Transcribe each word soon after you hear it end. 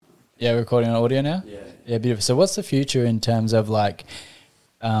Yeah, recording on audio now? Yeah, beautiful. So what's the future in terms of like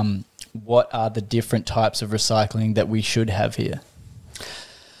what are the different types of recycling that we should have here?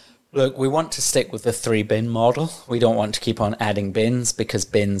 Look, we want to stick with the 3-bin model. We don't want to keep on adding bins because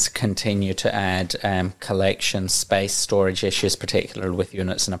bins continue to add collection, space, storage issues, particularly with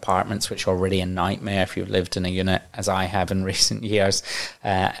units and apartments, which are already a nightmare if you've lived in a unit, as I have in recent years,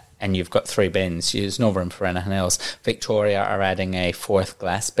 and you've got 3 bins. There's no room for anything else. Victoria are adding a 4th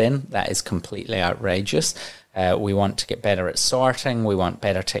glass bin. That is completely outrageous. We want to get better at sorting. We want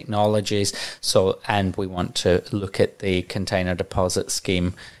better technologies. And we want to look at the container deposit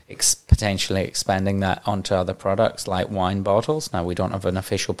scheme, potentially expanding that onto other products like wine bottles. Now, we don't have an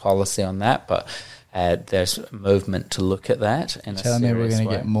official policy on that, but there's movement to look at that in a serious way. Telling me we're going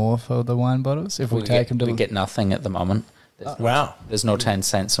to get more for the wine bottles if we take them to... We get nothing at the moment. Wow. There's no 10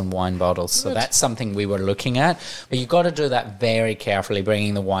 cents on wine bottles. So that's something we were looking at. But you've got to do that very carefully,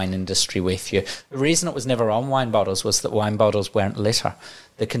 bringing the wine industry with you. The reason it was never on wine bottles was that wine bottles weren't litter.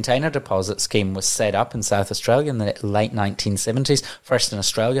 The container deposit scheme was set up in South Australia in the late 1970s. First in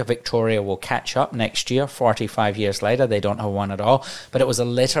Australia. Victoria will catch up next year. 45 years later, they don't have one at all. But it was a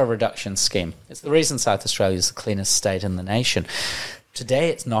litter reduction scheme. It's the reason South Australia is the cleanest state in the nation. Today,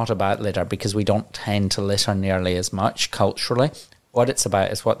 it's not about litter because we don't tend to litter nearly as much culturally. What it's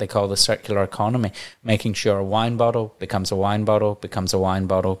about is what they call the circular economy, making sure a wine bottle becomes a wine bottle, becomes a wine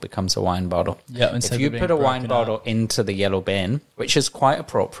bottle, becomes a wine bottle. Yeah, if you put a wine bottle into the yellow bin, which is quite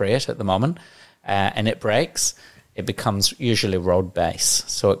appropriate at the moment, and it breaks, it becomes usually road base.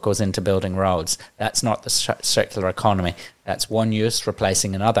 So it goes into building roads. That's not the circular economy. That's one use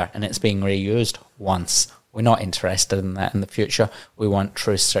replacing another, and it's being reused once. We're not interested in that in the future. We want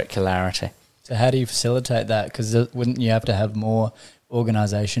true circularity. So how do you facilitate that? Because wouldn't you have to have more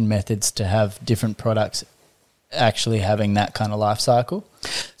organisation methods to have different products actually having that kind of life cycle?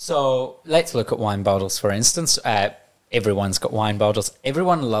 So let's look at wine bottles, for instance. Everyone's got wine bottles.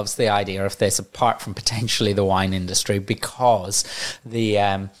 Everyone loves the idea of this, apart from potentially the wine industry, because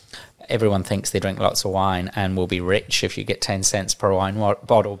everyone thinks they drink lots of wine and will be rich if you get 10 cents per wine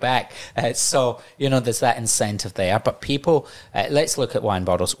bottle back. So, there's that incentive there. But people, let's look at wine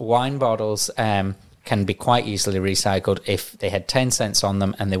bottles. Wine bottles can be quite easily recycled if they had 10 cents on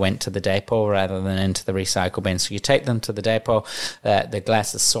them and they went to the depot rather than into the recycle bin. So you take them to the depot, the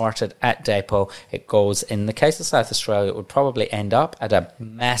glass is sorted at depot, it goes, in the case of South Australia, it would probably end up at a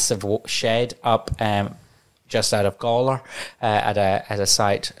massive shed up just out of Gawler at a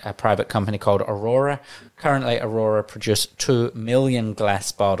site, a private company called Aurora. Currently, Aurora produce 2 million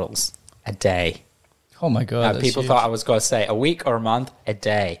glass bottles a day. Oh my God! People thought I was going to say a week or a month. A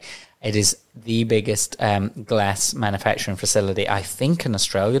day. It is the biggest glass manufacturing facility, I think, in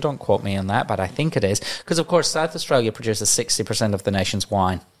Australia. Don't quote me on that, but I think it is. Because, of course, South Australia produces 60% of the nation's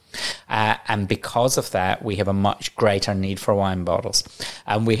wine. And because of that, we have a much greater need for wine bottles.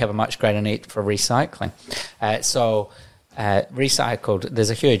 And we have a much greater need for recycling. Recycled, there's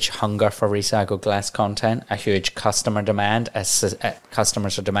a huge hunger for recycled glass content, a huge customer demand as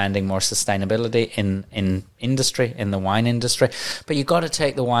customers are demanding more sustainability in industry, in the wine industry. But you've got to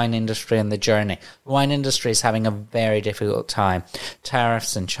take the wine industry on the journey. The wine industry is having a very difficult time.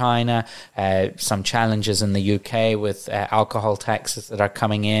 Tariffs in China, some challenges in the UK with alcohol taxes that are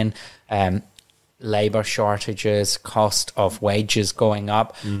coming in, labour shortages, cost of wages going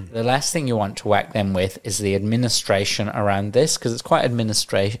up. The last thing you want to whack them with is the administration around this, because it's quite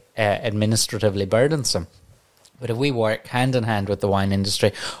administratively burdensome. But if we work hand in hand with the wine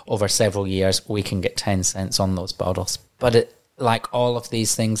industry over several years, we can get 10 cents on those bottles. But like all of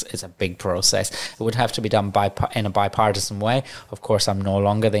these things, it's a big process. It would have to be done in a bipartisan way. Of course, I'm no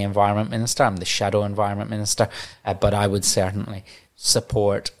longer the Environment Minister. I'm the Shadow Environment Minister. But I would certainly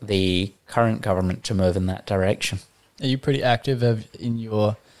support the current government to move in that direction. Are you pretty active in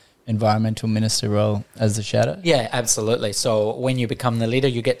your environmental minister role as the shadow? Yeah, absolutely. So when you become the leader,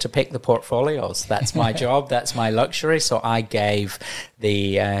 you get to pick the portfolios. That's my job. That's my luxury. So I gave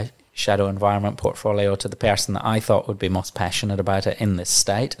the shadow environment portfolio to the person that I thought would be most passionate about it in this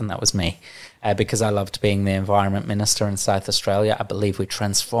state, and that was me. Because I loved being the Environment Minister in South Australia. I believe we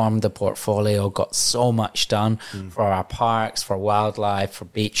transformed the portfolio, got so much done for our parks, for wildlife, for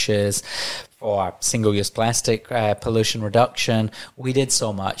beaches, for single-use plastic pollution reduction. We did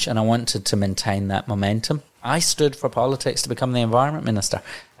so much, and I wanted to maintain that momentum. I stood for politics to become the Environment Minister.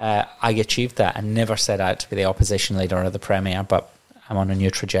 I achieved that and never set out to be the opposition leader or the Premier, but I'm on a new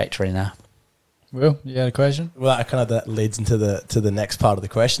trajectory now. Will, you had a question? Well, that leads into the next part of the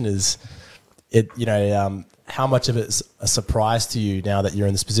question is, how much of it's a surprise to you now that you're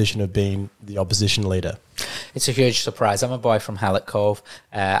in this position of being the opposition leader? it's a huge surprise. I'm a boy from Hallett Cove.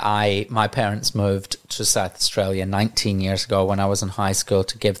 My parents moved to South Australia 19 years ago when I was in high school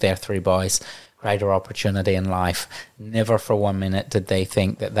to give their 3 boys greater opportunity in life. Never for 1 minute did they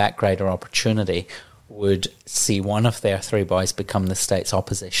think that greater opportunity would see one of their 3 boys become the state's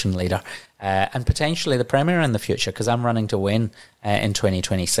opposition leader and potentially the Premier in the future, because I'm running to win in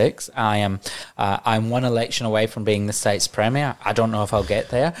 2026. I'm one election away from being the state's Premier. I don't know if I'll get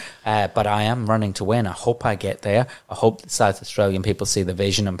there, but I am running to win. I hope I get there. I hope the South Australian people see the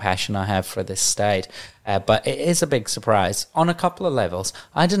vision and passion I have for this state. But it is a big surprise on a couple of levels.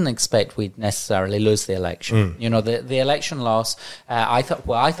 I didn't expect we'd necessarily lose the election. You know, the election loss, I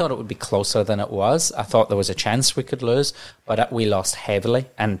thought it would be closer than it was. I thought there was a chance we could lose, but we lost heavily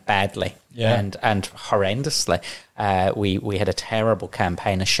and badly. Yeah. And horrendously. We had a terrible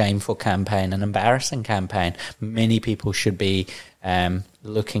campaign, a shameful campaign, an embarrassing campaign. Many people should be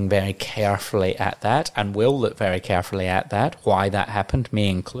looking very carefully at that, and will look very carefully at that, why that happened, me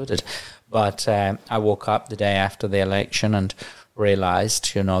included. But I woke up the day after the election and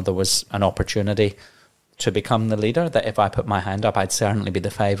realised, you know, there was an opportunity to become the leader, that if I put my hand up, I'd certainly be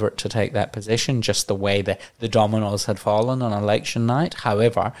the favourite to take that position, just the way the dominoes had fallen on election night.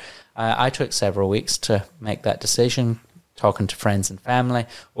 However, I took several weeks to make that decision, talking to friends and family,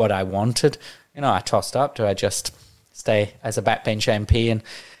 what I wanted. You know, I tossed up, do I just stay as a backbench MP and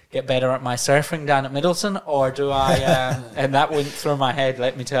get better at my surfing down at Middleton, or do I, and that went through my head,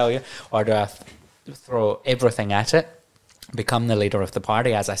 let me tell you, or do I throw everything at it? Become the leader of the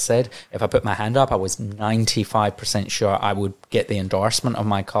party. As I said, if I put my hand up, I was 95% sure I would get the endorsement of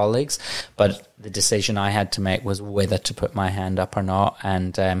my colleagues, but the decision I had to make was whether to put my hand up or not,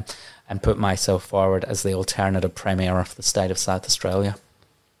 and put myself forward as the alternative Premier of the state of South Australia.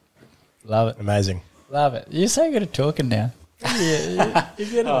 Love it. Amazing. Love it. You're so good at talking now.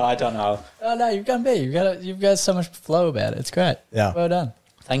 I don't know. Oh no, you've gone big. You've got so much flow about it. It's great. Yeah. Well done.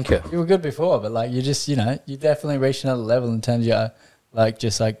 Thank you. You were good before, but like you just, you know, you definitely reached another level in terms of your, like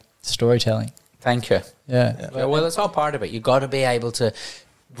storytelling. Thank you. Yeah. Yeah, well, it's all part of it. You've got to be able to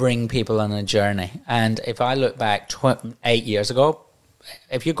bring people on a journey. And if I look back 8 years ago,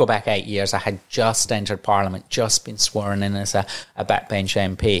 if you go back 8 years, I had just entered Parliament, just been sworn in as a backbench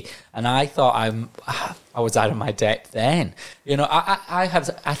MP, and I thought I was out of my depth then. You know,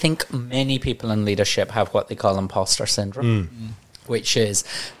 I think many people in leadership have what they call imposter syndrome, which is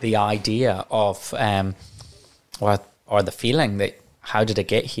the idea of or the feeling that, how did I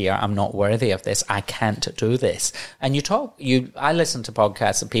get here? I'm not worthy of this. I can't do this. And I listen to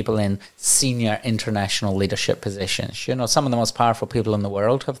podcasts of people in senior international leadership positions. You know, some of the most powerful people in the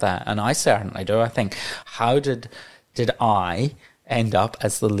world have that. And I certainly do. I think, how did I end up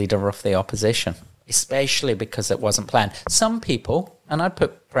as the leader of the opposition? Especially because it wasn't planned. Some people, and I'd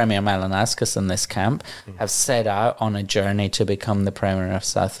put Premier Malinauskas in this camp, have set out on a journey to become the Premier of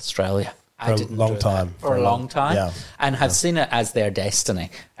South Australia. For a long time. For a long time. Yeah. And have seen it as their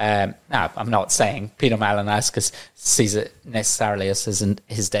destiny. Now, I'm not saying Peter Malinauskas sees it necessarily as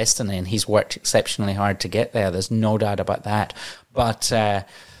his destiny, and he's worked exceptionally hard to get there. There's no doubt about that. But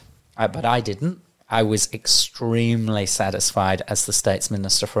I didn't. I was extremely satisfied as the State's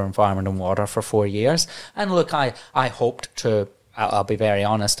Minister for Environment and Water for 4 years. And look, I hoped to, I'll be very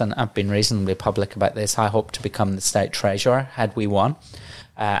honest, and I've been reasonably public about this, I hoped to become the State Treasurer had we won.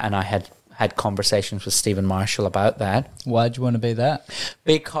 And I had conversations with Stephen Marshall about that. Why'd you want to be that?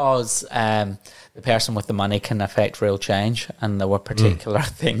 Because the person with the money can affect real change, and there were particular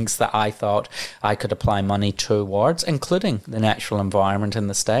things that I thought I could apply money towards, including the natural environment in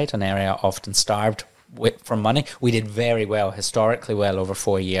the state, an area often starved from money. We did very well, historically well, over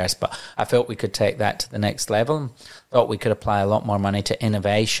 4 years, but I felt we could take that to the next level. Thought we could apply a lot more money to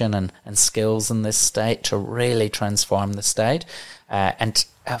innovation and skills in this state to really transform the state and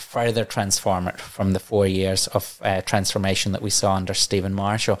further transform it from the 4 years of transformation that we saw under Stephen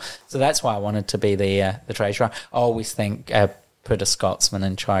Marshall. So that's why I wanted to be the Treasurer. I always think put a Scotsman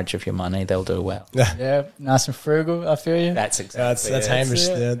in charge of your money, they'll do well. Yeah, nice and frugal, I feel you. That's exactly that's Hamish,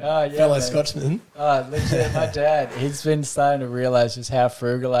 the fellow Scotsman. Oh, legit, my dad, he's been starting to realise just how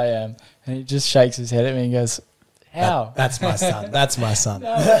frugal I am, and he just shakes his head at me and goes, how? That's my son. That's my son.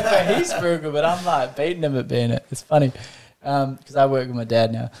 No, he's frugal, but I'm like beating him at being it. It's funny because I work with my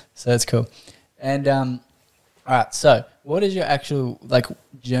dad now, so it's cool. And all right, so what is your actual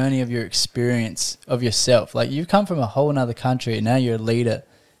journey of your experience of yourself? Like, you've come from a whole other country, and now you're a leader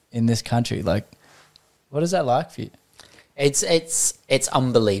in this country. Like, what is that like for you? It's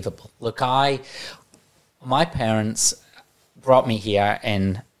unbelievable. Look, my parents brought me here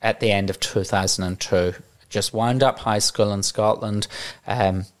at the end of 2002. Just wound up high school in Scotland.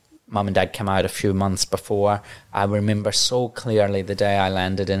 Mum and Dad came out a few months before. I remember so clearly the day I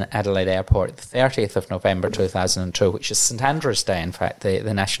landed in Adelaide Airport, the 30th of November 2002, which is St Andrew's Day, in fact,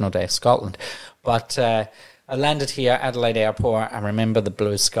 the National Day of Scotland. But I landed here at Adelaide Airport. I remember the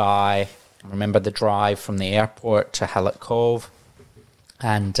blue sky. I remember the drive from the airport to Hallett Cove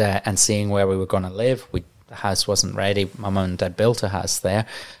and seeing where we were going to live. The house wasn't ready. My mum and dad built a house there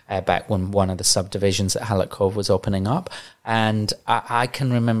back when one of the subdivisions at Hallett Cove was opening up. And I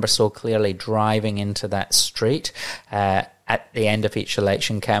can remember so clearly driving into that street. At the end of each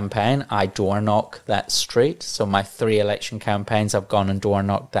election campaign, I door knock that street. So my 3 election campaigns, I've gone and door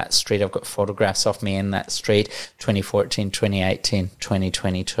knocked that street. I've got photographs of me in that street, 2014, 2018,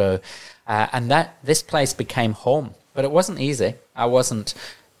 2022. And this place became home. But it wasn't easy. I wasn't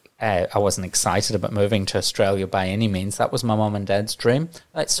excited about moving to Australia by any means. That was my mum and dad's dream.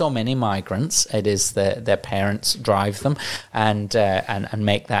 Like so many migrants, it is their parents drive them and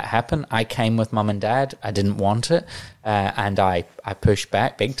make that happen. I came with mum and dad. I didn't want it, and I pushed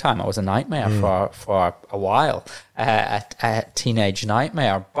back big time. It was a nightmare for a while, a teenage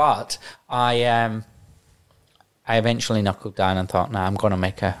nightmare. But I eventually knuckled down and thought, I'm going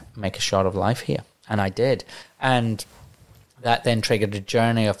to make a shot of life here, and I did. And that then triggered a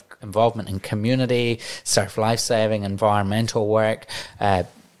journey of involvement in community, surf lifesaving, environmental work,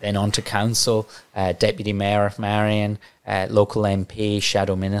 then on to council, deputy mayor of Marion, local MP,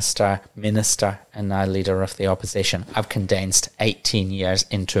 shadow minister, and now leader of the opposition. I've condensed 18 years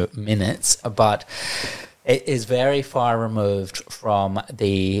into minutes, but it is very far removed from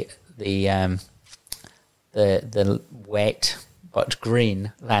the wet but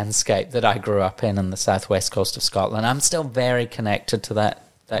green landscape that I grew up in the southwest coast of Scotland. I'm still very connected to that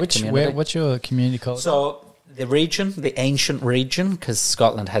community. What's your community called? So the region, the ancient region, because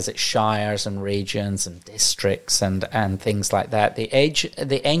Scotland has its shires and regions and districts and things like that. The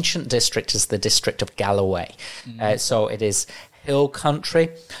ancient district is the district of Galloway. So it is hill country,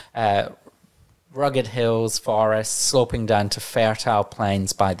 rugged hills, forests, sloping down to fertile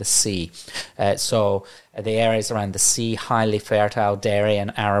plains by the sea. So the areas around the sea, highly fertile dairy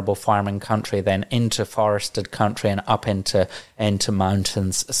and arable farming country, then into forested country and up into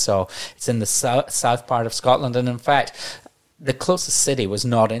mountains. So it's in the south part of Scotland. And in fact, the closest city was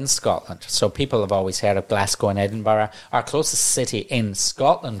not in Scotland. So people have always heard of Glasgow and Edinburgh. Our closest city in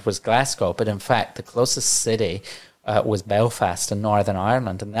Scotland was Glasgow, but in fact, the closest city was Belfast in Northern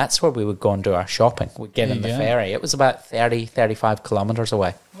Ireland, and that's where we would go and do our shopping. We'd get in the ferry. It was about 35 kilometres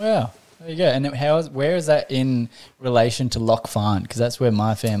away. Wow. There you go. And where is that in relation to Loch Fyne? Because that's where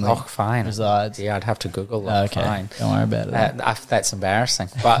my family resides. Yeah, I'd have to Google Loch Fyne. Don't worry about it. That's embarrassing.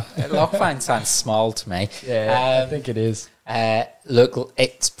 But Loch Fyne sounds small to me. Yeah, I think it is. Look,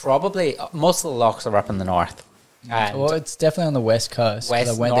 it's probably... Most of the lochs are up in the north. Well, it's definitely on the west coast.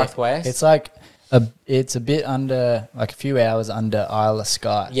 Northwest? It's like... it's a bit under, like a few hours under Isle of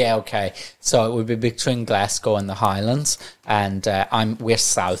Skye. Yeah, okay. So it would be between Glasgow and the Highlands, and we're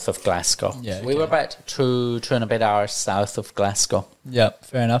south of Glasgow. Yeah, okay. We were about two and a bit hours south of Glasgow. Yeah,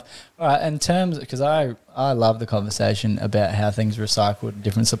 fair enough. All right, in terms, because I love the conversation about how things recycled,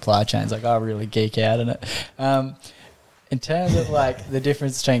 different supply chains. Like I really geek out on it. In terms of like the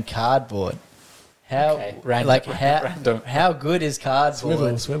difference between cardboard. How good is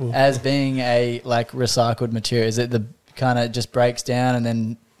cardboard Swivel. as being a like recycled material? Is it the kind of just breaks down and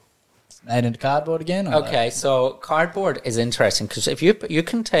then it's made into cardboard again? Okay, so cardboard is interesting because if you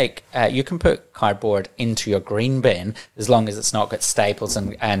can put cardboard into your green bin as long as it's not got staples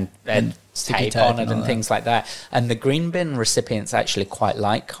and tape on it and things like that. And the green bin recipients actually quite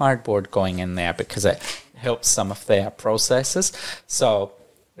like cardboard going in there because it helps some of their processes. So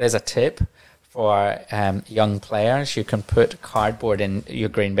there's a tip. For young players, you can put cardboard in your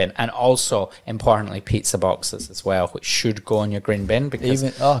green bin, and also importantly, pizza boxes as well, which should go in your green bin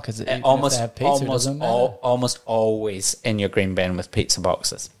because almost always in your green bin with pizza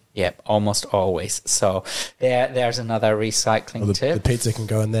boxes. Yep, almost always. So there's another recycling tip. The pizza can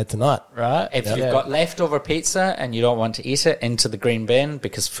go in there tonight, right? If you've got leftover pizza and you don't want to eat it, into the green bin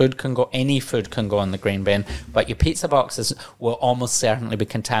because any food can go in the green bin. But your pizza boxes will almost certainly be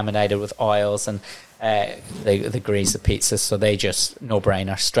contaminated with oils and the grease of pizza, so they just no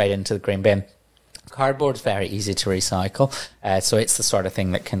brainer straight into the green bin. Cardboard is very easy to recycle, so it's the sort of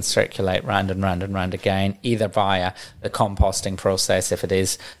thing that can circulate round and round and round again, either via the composting process if it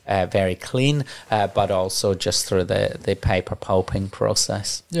is very clean, but also just through the paper pulping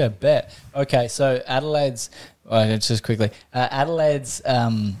process. Yeah, bet. Okay, so Adelaide's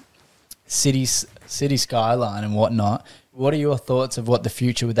city skyline and whatnot. What are your thoughts of what the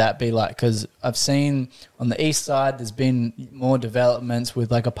future would that be like? Because I've seen on the east side there's been more developments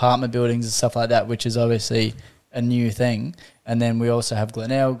with like apartment buildings and stuff like that, which is obviously a new thing. And then we also have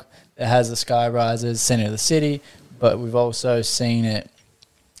Glenelg that has the sky rises, centre of the city, but we've also seen it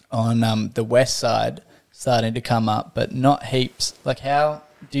on the west side starting to come up, but not heaps. Like, how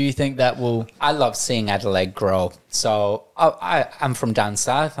do you think that will... I love seeing Adelaide grow. So I'm from down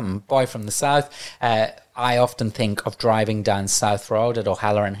south. I'm a boy from the south. I often think of driving down South Road at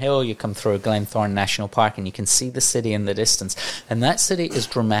O'Halloran Hill. You come through Glenthorne National Park and you can see the city in the distance. And that city is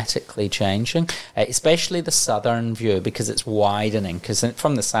dramatically changing, especially the southern view, because it's widening. Because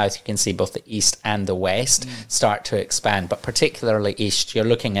from the south, you can see both the east and the west start to expand. But particularly east, you're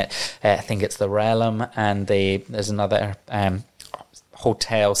looking at, I think it's the Relum, and there's another...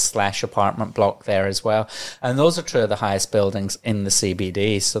 hotel/apartment block there as well, and those are two of the highest buildings in the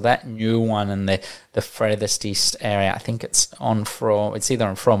CBD. So that new one in the furthest east area, I think it's either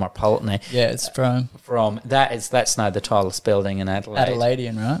on Frome or Pulteney. Yeah, it's Frome. That's now the tallest building in Adelaide.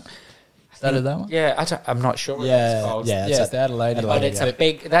 Adelaidean, right? That one? Yeah, I'm not sure what Yeah, it's called. yeah, It's the Adelaidean. But it's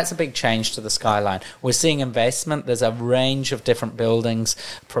that's a big change to the skyline. We're seeing investment. There's a range of different buildings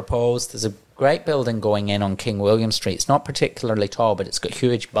proposed. There's a great building going in on King William Street. It's not particularly tall, but it's got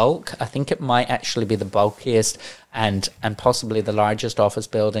huge bulk. I think it might actually be the bulkiest and possibly the largest office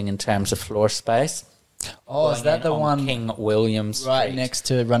building in terms of floor space. Oh, is that the one King William Street, right next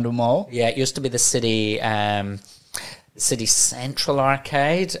to Rundle Mall? Yeah, it used to be the City Central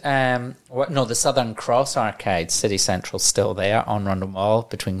Arcade. The Southern Cross Arcade. City Central's still there on Rundle Mall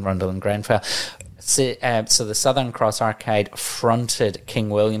between Rundle and Grenfell. So the Southern Cross Arcade fronted King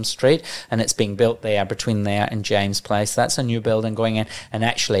William Street, and it's being built there between there and James Place. That's a new building going in. And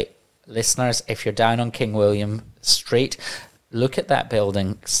actually, listeners, if you're down on King William Street, look at that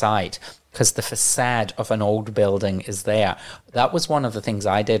building site, because the facade of an old building is there. That was one of the things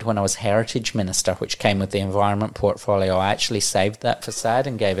I did when I was Heritage Minister, which came with the environment portfolio. I actually saved that facade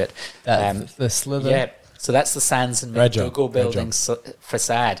and gave it... the slither? Yeah. So that's the Sands and McDougall building's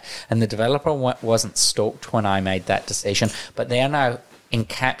facade. And the developer wasn't stoked when I made that decision. But they are now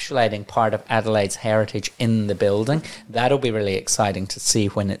encapsulating part of Adelaide's heritage in the building. That'll be really exciting to see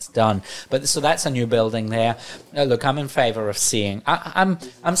when it's done. But so that's a new building there. Look, I'm in favour of seeing... I'm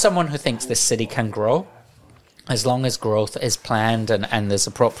someone who thinks this city can grow, as long as growth is planned and there's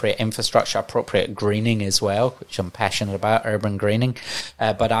appropriate infrastructure, appropriate greening as well, which I'm passionate about, urban greening.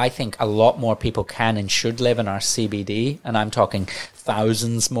 But I think a lot more people can and should live in our CBD, and I'm talking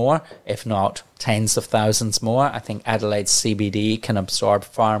thousands more, if not tens of thousands more. I think Adelaide's CBD can absorb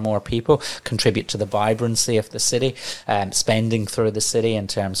far more people, contribute to the vibrancy of the city, spending through the city in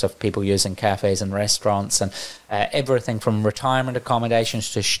terms of people using cafes and restaurants, and everything from retirement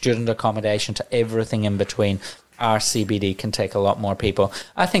accommodations to student accommodation to everything in between. Our CBD can take a lot more people.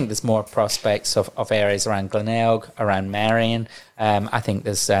 I think there's more prospects of areas around Glenelg, around Marion. I think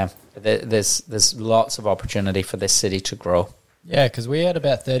there's lots of opportunity for this city to grow. Yeah, because we had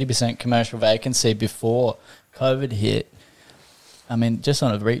about 30% commercial vacancy before COVID hit. I mean, just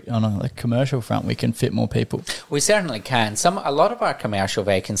on a commercial front, we can fit more people. We certainly can. A lot of our commercial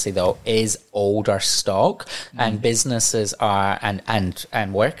vacancy, though, is older stock, and businesses are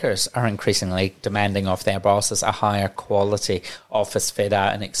and workers are increasingly demanding of their bosses a higher quality office fit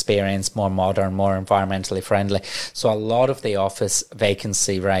out and experience, more modern, more environmentally friendly. So a lot of the office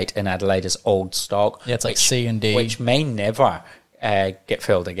vacancy rate in Adelaide is old stock. Yeah, it's like C and D, which may never get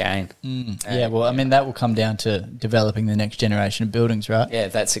filled again. Yeah, well, I mean, that will come down to developing the next generation of buildings, right? Yeah,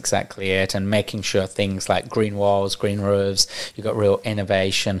 that's exactly it. And making sure things like green walls, green roofs, you've got real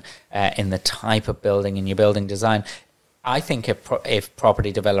innovation in the type of building in your building design. I think if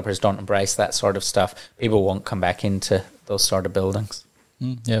property developers don't embrace that sort of stuff, people won't come back into those sort of buildings.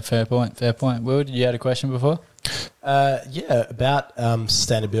 Yeah, fair point. Will, did you have a question before? About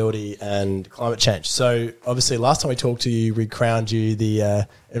sustainability and climate change. So obviously last time we talked to you, we crowned you the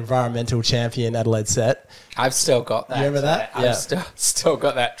environmental champion Adelaide Set. I've still got that. You remember that? I've still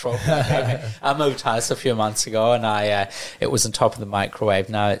got that trophy. I moved house a few months ago, and it was on top of the microwave.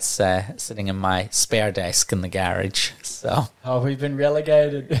 Now it's sitting in my spare desk in the garage. So we've been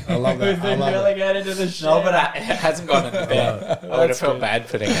relegated. I love that. We've been relegated to the shed. No, but it hasn't gone in the bin. I would have felt bad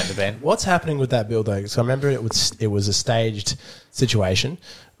putting it in the bin. What's happening with that building? So I remember it was a staged situation.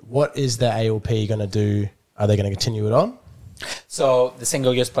 What is the ALP going to do? Are they going to continue it on? So the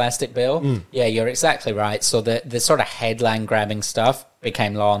single-use plastic bill, yeah, you're exactly right. So the sort of headline-grabbing stuff,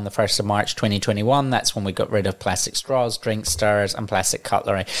 became law on the 1st of March 2021. That's when we got rid of plastic straws, drink stirrers and plastic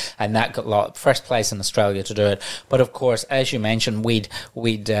cutlery, and that got first place in Australia to do it. But of course, as you mentioned, we'd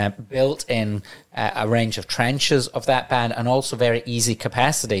built in a range of tranches of that ban, and also very easy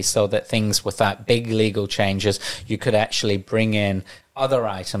capacity, so that things without big legal changes, you could actually bring in other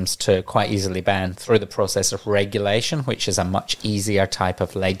items to quite easily ban through the process of regulation, which is a much easier type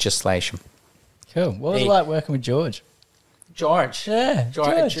of legislation. Cool. What was it like working with George? George. Yeah,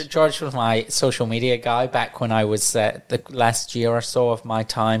 George was my social media guy back when I was the last year or so of my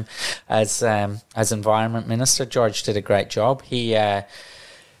time as Environment Minister. George did a great job. There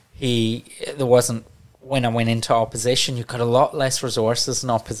wasn't, when I went into opposition, you've got a lot less resources in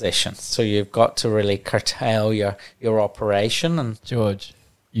opposition, so you've got to really curtail your operation. And George,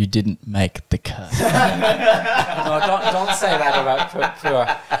 you didn't make the cut. no, don't say that about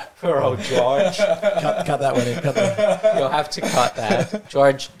poor old George. Cut that one in. Cut that. You'll have to cut that.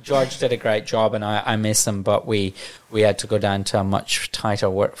 George did a great job, and I miss him. But we had to go down to a much tighter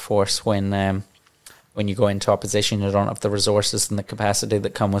workforce when you go into opposition. You don't have the resources and the capacity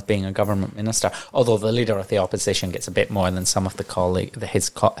that come with being a government minister. Although the leader of the opposition gets a bit more than some of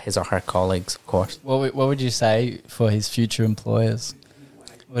his or her colleagues, of course. What would you say for his future employers?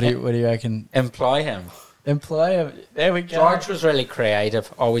 What do you reckon? Employ him. Employ him. There we go. George was really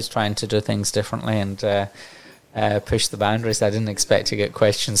creative, always trying to do things differently and push the boundaries. I didn't expect to get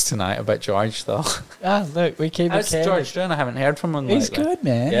questions tonight about George, though. Ah, look, we keep How's it George doing? I haven't heard from him He's lately. good,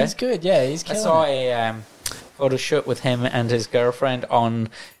 man. Yeah? He's good. Yeah, he's I killing saw it. a photo shoot with him and his girlfriend on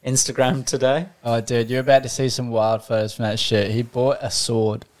Instagram today. Oh, dude, you're about to see some wild photos from that shit. He bought a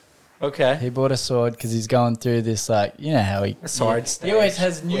sword. Okay. He bought a sword because he's going through this, like, you know how he... A sword He stage. always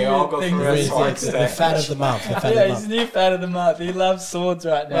has new We all go things. through a that he sword thinks- stage. The fat of the month. The fat Yeah, of the he's month. new fat of the month. He loves swords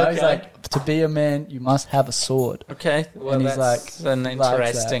right now. He's Okay. like, to be a man, you must have a sword. Okay. Well, And he's that's like, an likes that.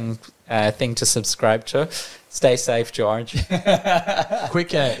 interesting thing to subscribe to. Stay safe, George. Quick Don't go on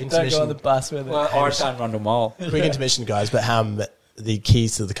the intermission. bus with it. Or down Rundle Mall. Quick intermission, guys. But the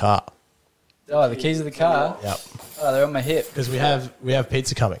keys to the car. Oh, the keys of the car? Yep. Oh, they're on my hip. Because we have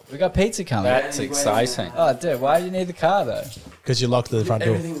pizza coming. We got pizza coming. That's exciting. Oh, dude, why do you need the car, though? Because you locked the front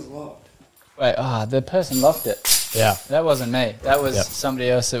door. Everything was locked. Wait, the person locked it. Yeah. That wasn't me. That was Yep. somebody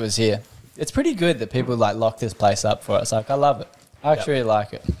else that was here. It's pretty good that people, like, lock this place up for us. Like, I love it. I actually really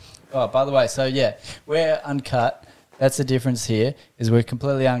like it. Oh, by the way, so, yeah, we're uncut. That's the difference here, is we're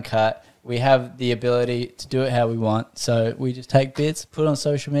completely uncut. We have the ability to do it how we want. So we just take bits, put it on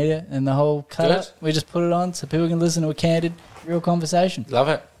social media, and the whole cut Good. up, we just put it on so people can listen to a candid, real conversation. Love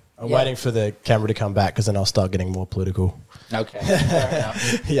it. I'm Yeah. waiting for the camera to come back because then I'll start getting more political. Okay. Fair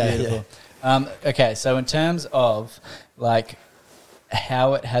enough. Yeah. Okay, so in terms of, like,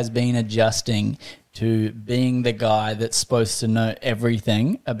 how it has been adjusting to being the guy that's supposed to know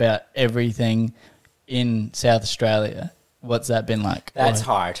everything about everything in South Australia, what's that been like? That's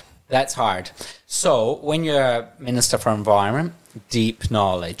hard. That's hard. So when you're Minister for Environment, deep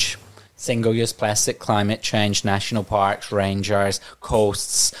knowledge. Single-use plastic, climate change, national parks, rangers,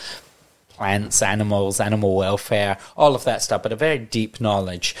 coasts, plants, animals, animal welfare, all of that stuff, but a very deep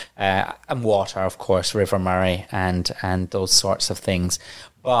knowledge. And water, of course, River Murray and those sorts of things.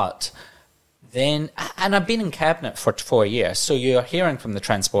 But then, and I've been in cabinet for 4 years, so you're hearing from the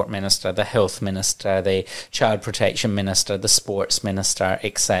Transport Minister, the Health Minister, the Child Protection Minister, the Sports Minister,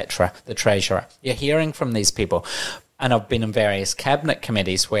 etc., the Treasurer. You're hearing from these people. And I've been in various cabinet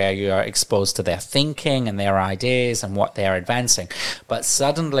committees where you are exposed to their thinking and their ideas and what they're advancing. But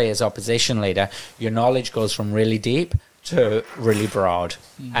suddenly, as opposition leader, your knowledge goes from really deep to really broad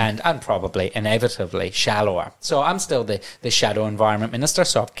and probably inevitably shallower. So I'm still the shadow environment minister,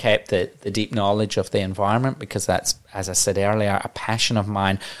 so I've kept the deep knowledge of the environment because that's, as I said earlier, a passion of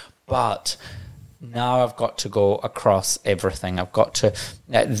mine. But now I've got to go across everything. I've got to...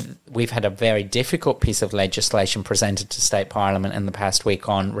 we've had a very difficult piece of legislation presented to State Parliament in the past week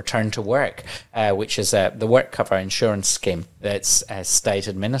on return to work, which is the work cover insurance scheme that's state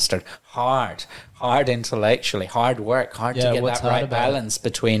administered. Hard intellectually, hard work, hard to get that right balance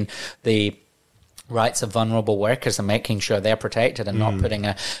between the rights of vulnerable workers and making sure they're protected and not putting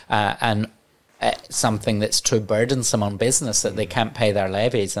something that's too burdensome on business that they can't pay their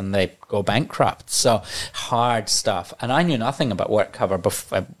levies and they go bankrupt. So hard stuff. And I knew nothing about work cover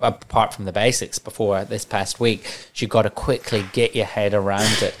apart from the basics before this past week. So you've got to quickly get your head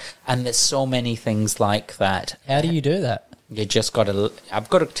around it. And there's so many things like that. How do you do that? You just got to... I've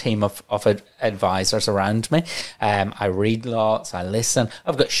got a team of advisors around me. I read lots. I listen.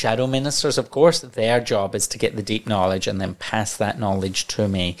 I've got shadow ministers, of course. Their job is to get the deep knowledge and then pass that knowledge to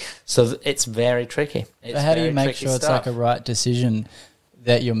me. So it's very tricky. But how do you make sure it's like a right decision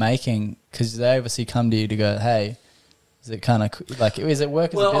that you're making? Because they obviously come to you to go, hey, is it kind of like, is it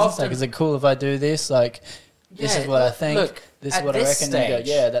work as a business? Like, is it cool if I do this? Like, this is what I think. Look, this is what I reckon. And you go,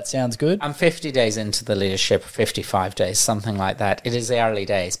 yeah, that sounds good. I'm 50 days into the leadership, 55 days, something like that. It is early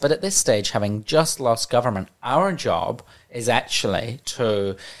days. But at this stage, having just lost government, our job is actually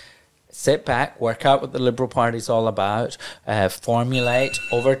to sit back, work out what the Liberal Party's all about, formulate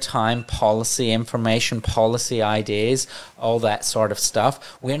over time policy information, policy ideas, all that sort of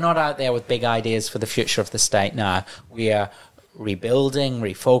stuff. We're not out there with big ideas for the future of the state now. We are rebuilding,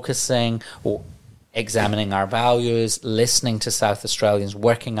 refocusing, examining our values, listening to South Australians,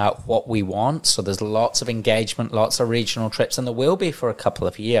 working out what we want. So there's lots of engagement, lots of regional trips, and there will be for a couple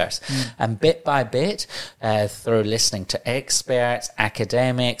of years. And bit by bit, through listening to experts,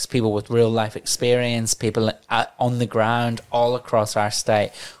 academics, people with real life experience, people on the ground all across our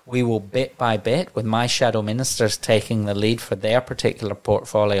state, we will bit by bit, with my shadow ministers taking the lead for their particular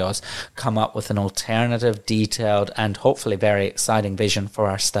portfolios, come up with an alternative, detailed, and hopefully very exciting vision for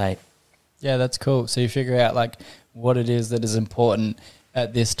our state. Yeah, that's cool. So you figure out like what it is that is important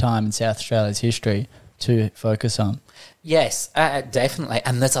at this time in South Australia's history to focus on. Yes, definitely.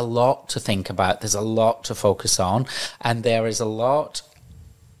 And there's a lot to think about. There's a lot to focus on. And we're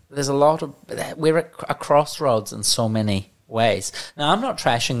at a crossroads in so many ways. Now, I'm not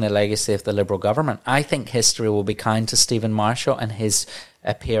trashing the legacy of the Liberal government. I think history will be kind to Stephen Marshall and his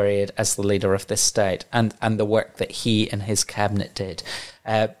period as the leader of this state and the work that he and his cabinet did.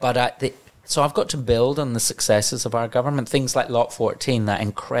 So I've got to build on the successes of our government. Things like Lot 14, that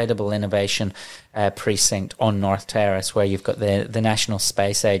incredible innovation precinct on North Terrace, where you've got the National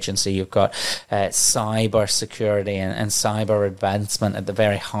Space Agency, you've got cyber security and cyber advancement at the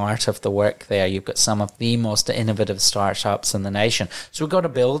very heart of the work there. You've got some of the most innovative startups in the nation. So we've got to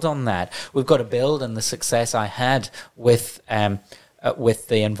build on that. We've got to build on the success I had with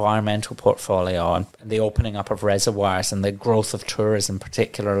the environmental portfolio and the opening up of reservoirs and the growth of tourism,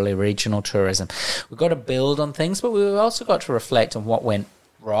 particularly regional tourism. We've got to build on things, but we've also got to reflect on what went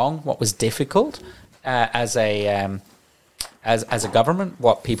wrong, what was difficult as a government,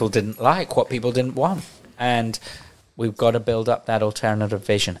 what people didn't like, what people didn't want. And we've got to build up that alternative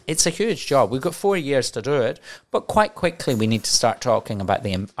vision. It's a huge job. We've got 4 years to do it, but quite quickly we need to start talking about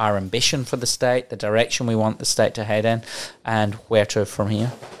our ambition for the state, the direction we want the state to head in, and where to from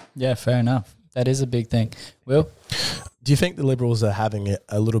here. Yeah, fair enough. That is a big thing. Will? Do you think the Liberals are having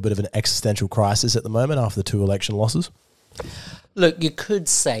a little bit of an existential crisis at the moment after the 2 election losses? Look, you could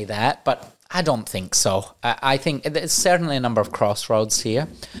say that, but I don't think so. I think there's certainly a number of crossroads here,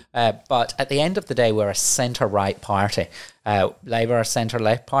 but at the end of the day, we're a centre-right party. Labour are a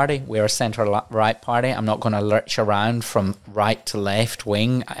centre-left party. We're a centre-right party. I'm not going to lurch around from right to left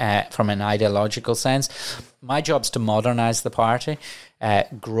wing from an ideological sense. My job's to modernise the party,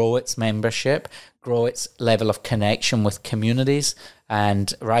 grow its membership, grow its level of connection with communities,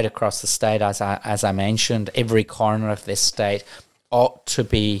 and right across the state, as I mentioned, every corner of this state ought to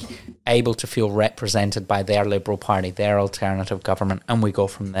be able to feel represented by their Liberal Party, their alternative government, and we go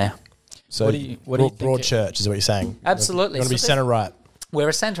from there. So what do you think broad church is what you're saying? Absolutely. You're going to be centre-right. We're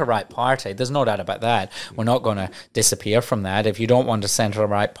a centre-right party. There's no doubt about that. We're not going to disappear from that. If you don't want a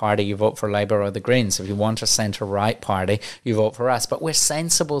centre-right party, you vote for Labour or the Greens. If you want a centre-right party, you vote for us. But we're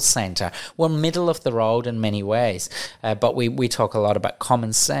sensible centre. We're middle of the road in many ways. But we talk a lot about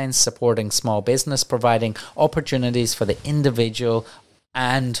common sense, supporting small business, providing opportunities for the individual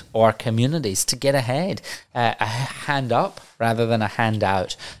and or communities to get ahead, a hand up rather than a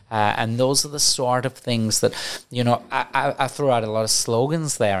handout. And those are the sort of things that, I threw out a lot of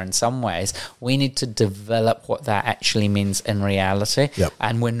slogans there in some ways. We need to develop what that actually means in reality. Yep.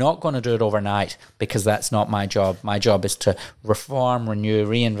 And we're not going to do it overnight because that's not my job. My job is to reform, renew,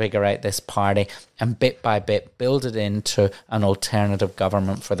 reinvigorate this party and bit by bit build it into an alternative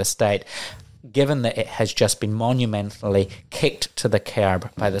government for the state, given that it has just been monumentally kicked to the curb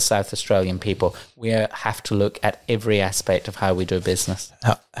by the South Australian people. We have to look at every aspect of how we do business.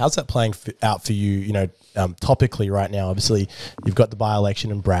 How's that playing out for you, topically right now? Obviously, you've got the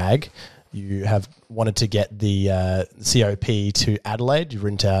by-election in Bragg. You have wanted to get the COP to Adelaide. You've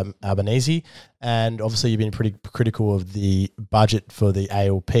written to Albanese. And obviously, you've been pretty critical of the budget for the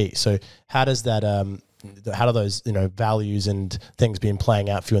ALP. So how does that... how do those values and things been playing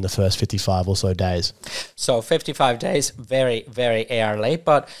out for you in the first 55 or so days? So 55 days, very, very early.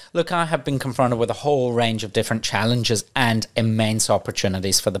 But look, I have been confronted with a whole range of different challenges and immense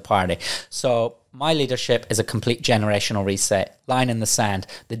opportunities for the party. So my leadership is a complete generational reset, line in the sand.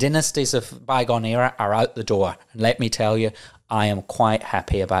 The dynasties of bygone era are out the door. And let me tell you, I am quite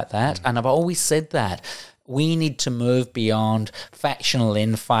happy about that. And I've always said that. we need to move beyond factional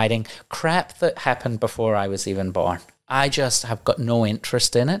infighting, crap that happened before I was even born. I just have got no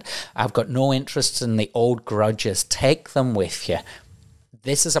interest in it. I've got no interest in the old grudges. Take them with you.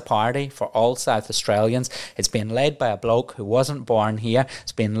 This is a party for all South Australians. It's being led by a bloke who wasn't born here.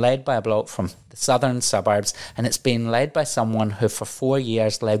 It's being led by a bloke from the southern suburbs. And it's being led by someone who for 4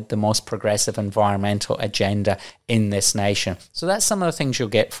 years led the most progressive environmental agenda in this nation. So that's some of the things you'll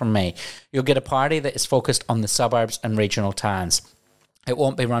get from me. You'll get a party that is focused on the suburbs and regional towns. It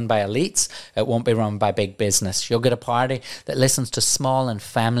won't be run by elites. It won't be run by big business. You'll get a party that listens to small and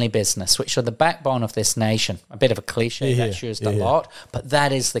family business, which are the backbone of this nation. A bit of a cliche that's used a lot, but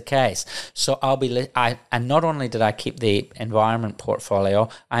that is the case. So and not only did I keep the environment portfolio,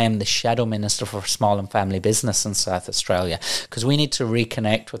 I am the shadow minister for small and family business in South Australia, because we need to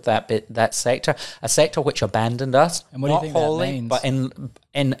reconnect with that sector, a sector which abandoned us. And what do you think that means? But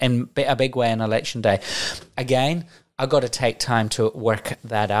in a big way on election day. Again, I've got to take time to work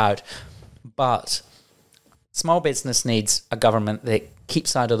that out. But small business needs a government that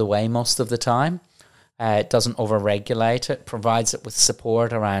keeps out of the way most of the time. It doesn't overregulate it, provides it with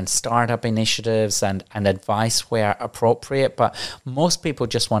support around startup initiatives and advice where appropriate. But most people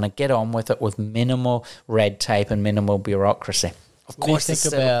just want to get on with it with minimal red tape and minimal bureaucracy. Of course, there's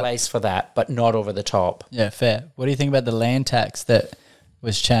still a place for that, but not over the top. Yeah, fair. What do you think about the land tax that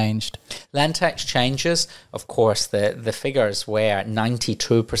was changed? Land tax changes, of course, the figures where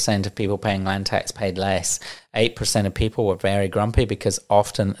 92% of people paying land tax paid less. 8% of people were very grumpy because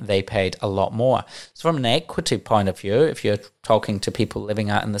often they paid a lot more. So from an equity point of view, if you're talking to people living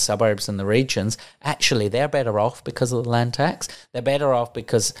out in the suburbs and the regions, actually they're better off because of the land tax. They're better off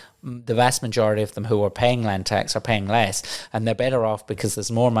because the vast majority of them who are paying land tax are paying less, and they're better off because there's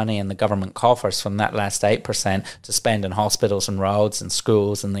more money in the government coffers from that last 8% to spend in hospitals and roads and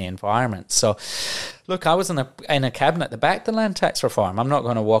schools and the environment. So look, I was in a cabinet that backed the land tax reform. I'm not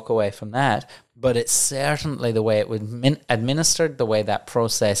going to walk away from that. But it's certainly the way it was administered, the way that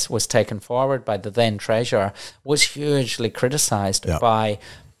process was taken forward by the then Treasurer was hugely criticised by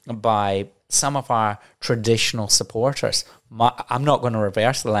some of our traditional supporters. I'm not going to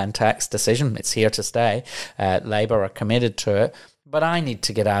reverse the land tax decision. It's here to stay. Labour are committed to it. But I need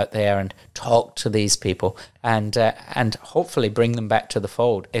to get out there and talk to these people and hopefully bring them back to the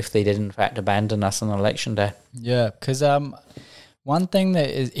fold if they did in fact abandon us on election day. Yeah, because one thing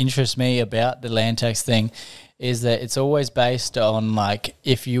that interests me about the land tax thing is that it's always based on, like,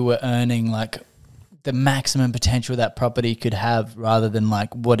 if you were earning, like, the maximum potential that property could have rather than,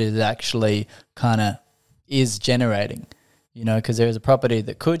 like, what it actually kind of is generating, you know, because there's a property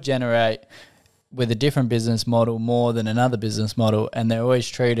that could generate with a different business model more than another business model, and they always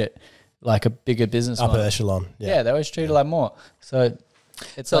treat it like a bigger business upper model. echelon. Yeah, they always treat it like more. So...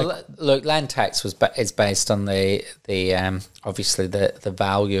 look, land tax is based on the obviously the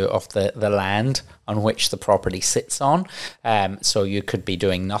value of the land on which the property sits on. So you could be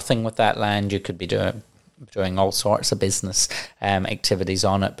doing nothing with that land. You could be doing all sorts of business activities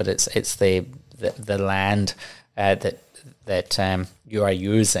on it. But it's the land that you are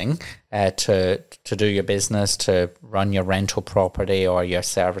using to do your business, to run your rental property or your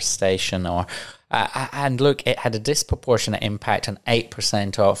service station or. And look, it had a disproportionate impact on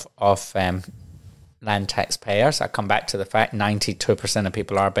 8% of land taxpayers. I come back to the fact 92% of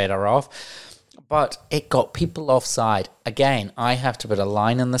people are better off. But it got people offside. Again, I have to put a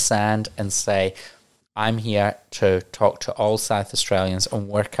line in the sand and say, I'm here to talk to all South Australians and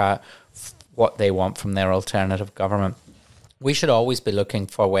work out what they want from their alternative government. We should always be looking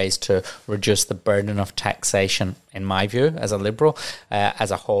for ways to reduce the burden of taxation, in my view, as a Liberal, as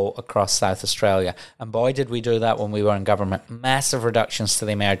a whole across South Australia. And boy, did we do that when we were in government. Massive reductions to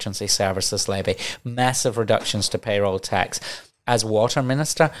the emergency services levy, massive reductions to payroll tax. As water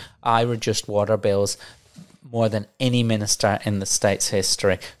minister, I reduced water bills more than any minister in the state's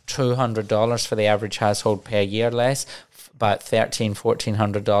history. $200 for the average household per year less, about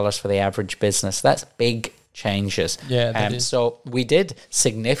 $1,400 for the average business. That's big changes. Yeah, so we did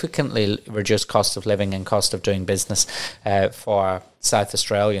significantly reduce cost of living and cost of doing business for South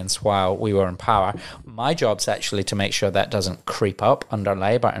Australians while we were in power. My job's actually to make sure that doesn't creep up under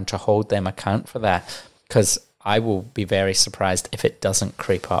Labor and to hold them account for that, because I will be very surprised if it doesn't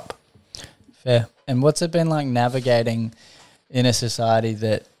creep up. Fair. And what's it been like navigating in a society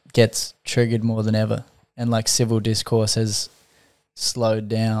that gets triggered more than ever and like civil discourse has slowed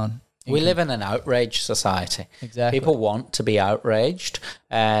down? We live in an outrage society. Exactly. People want to be outraged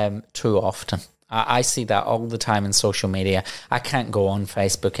too often. I see that all the time in social media. I can't go on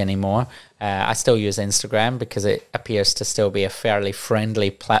Facebook anymore. I still use Instagram because it appears to still be a fairly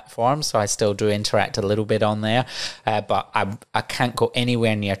friendly platform, so I still do interact a little bit on there. But I can't go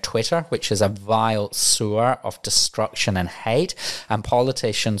anywhere near Twitter, which is a vile sewer of destruction and hate, and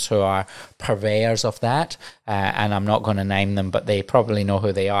politicians who are purveyors of that, and I'm not going to name them, but they probably know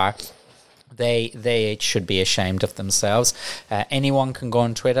who they are. They should be ashamed of themselves. Anyone can go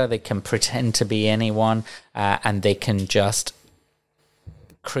on Twitter. They can pretend to be anyone, and they can just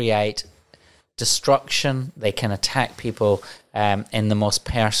create destruction. They can attack people in the most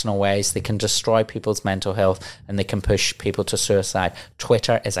personal ways. They can destroy people's mental health, and they can push people to suicide.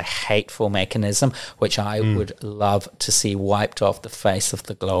 Twitter is a hateful mechanism, which I would love to see wiped off the face of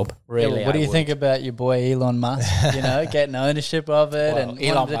the globe. Really, what do you think about your boy Elon Musk? Getting ownership of it, well, and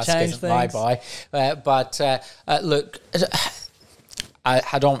Elon wanting to Musk change isn't my things. boy. But look,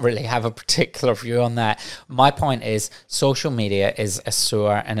 I don't really have a particular view on that. My point is social media is a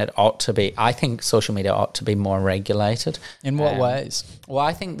sewer, and it ought to be. I think social media ought to be more regulated. In what ways? Well,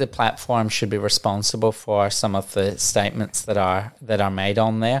 I think the platform should be responsible for some of the statements that are made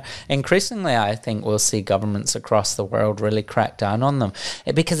on there. Increasingly, I think we'll see governments across the world really crack down on them,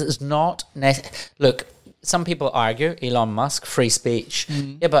 because it's not. Look, some people argue Elon Musk, free speech.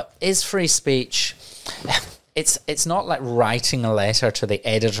 Yeah, but is free speech? It's not like writing a letter to the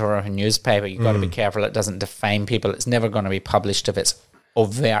editor of a newspaper. You've got to be careful it doesn't defame people. It's never going to be published if it's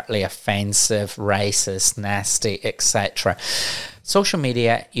overtly offensive, racist, nasty, etc. Social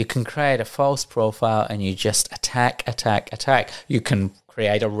media, you can create a false profile and you just attack. You can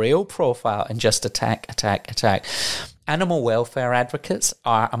create a real profile and just attack. Animal welfare advocates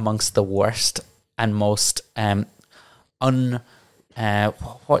are amongst the worst and most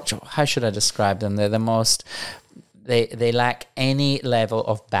how should I describe them? They're the most. They lack any level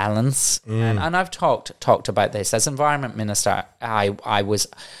of balance, and I've talked about this as environment minister. I was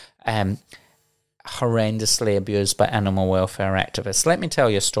horrendously abused by animal welfare activists. Let me tell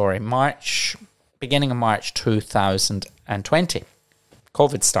you a story. Beginning of March 2020.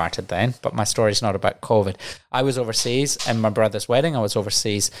 COVID started then, but my story's not about COVID. I was overseas in my brother's wedding. I was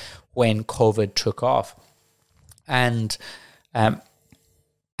overseas when COVID took off, and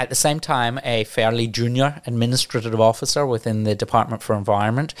at the same time, a fairly junior administrative officer within the Department for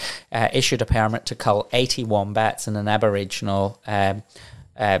Environment issued a permit to cull 80 wombats in an Aboriginal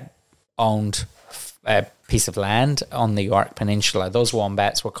owned piece of land on the York Peninsula. Those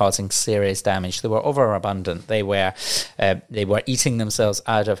wombats were causing serious damage. They were overabundant. They were eating themselves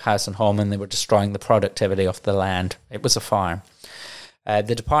out of house and home, and they were destroying the productivity of the land. It was a farm.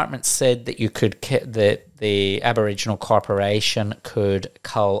 The department said that you could the Aboriginal Corporation could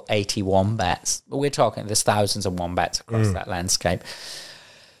cull 80 wombats. But we're talking there's thousands of wombats across that landscape.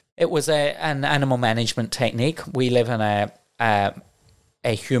 It was an animal management technique. We live in a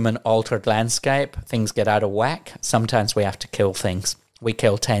human-altered landscape. Things get out of whack. Sometimes we have to kill things. We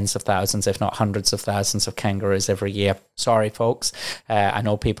kill tens of thousands, if not hundreds of thousands of kangaroos every year. Sorry, folks. I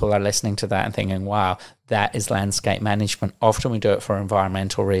know people are listening to that and thinking, wow, that is landscape management. Often we do it for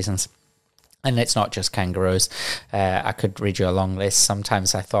environmental reasons. And it's not just kangaroos. I could read you a long list.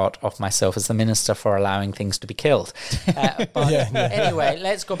 Sometimes I thought of myself as the minister for allowing things to be killed. Anyway,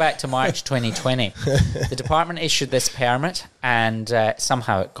 let's go back to March 2020. The department issued this permit, and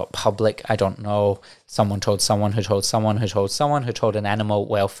somehow it got public. I don't know. Someone told someone who told someone who told someone who told an animal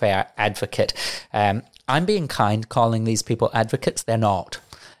welfare advocate. I'm being kind calling these people advocates. They're not.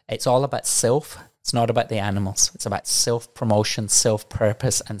 It's all about self. It's not about the animals. It's about self-promotion,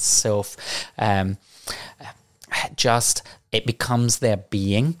 self-purpose, and it becomes their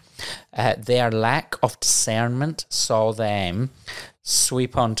being. Their lack of discernment saw them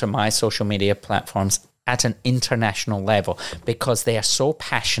sweep onto my social media platforms at an international level because they are so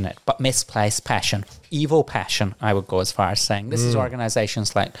passionate, but misplaced passion, evil passion, I would go as far as saying. This is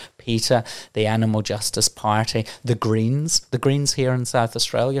organisations like PETA, the Animal Justice Party, the Greens here in South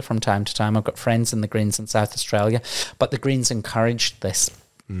Australia from time to time. I've got friends in the Greens in South Australia, but the Greens encouraged this.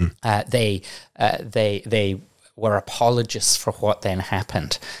 They were apologists for what then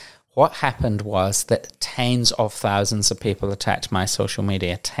happened. What happened was that tens of thousands of people attacked my social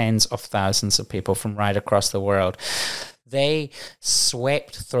media, tens of thousands of people from right across the world. They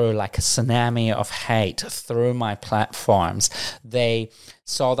swept through like a tsunami of hate through my platforms. They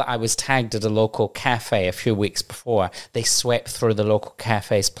saw that I was tagged at a local cafe a few weeks before, they swept through the local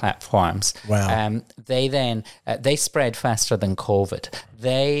cafe's platforms. Wow. They then they spread faster than COVID.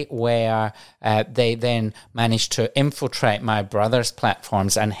 They then managed to infiltrate my brother's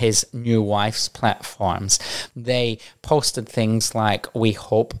platforms and his new wife's platforms. They posted things like, "We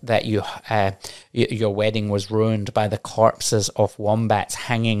hope that your wedding was ruined by the corpses of wombats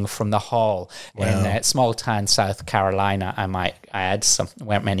hanging from the hall." Wow. In small town South Carolina. I might add, some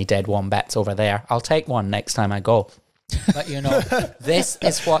weren't many dead wombats over there. I'll take one next time I go. But this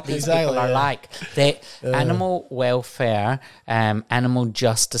is what these people are like. They animal welfare, animal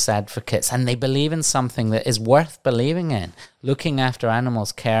justice advocates, and they believe in something that is worth believing in. Looking after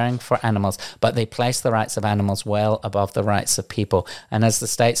animals, caring for animals, but they place the rights of animals well above the rights of people. And as the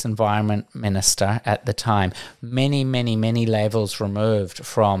state's environment minister at the time, many, many, many levels removed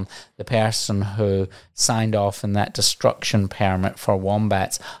from the person who signed off on that destruction permit for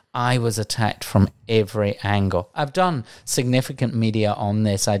wombats, I was attacked from every angle. I've done significant media on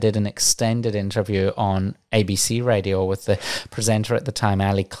this. I did an extended interview on ABC radio with the presenter at the time,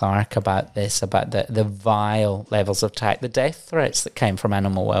 Ali Clark, about this, about the vile levels of attack, the death threats that came from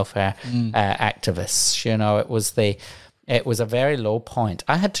animal welfare activists. It was a very low point.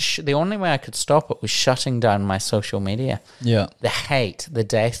 I had to. The only way I could stop it was shutting down my social media. Yeah, the hate, the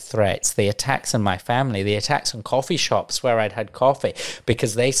death threats, the attacks on my family, the attacks on coffee shops where I'd had coffee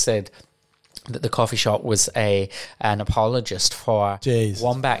because they said that the coffee shop was an apologist for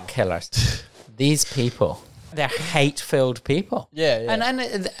wombat killers. These people, they're hate-filled people. Yeah.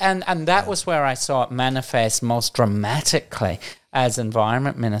 And that was where I saw it manifest most dramatically as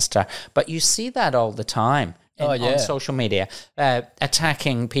environment minister. But you see that all the time. On social media,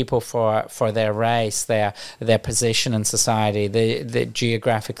 attacking people for their race, their position in society, the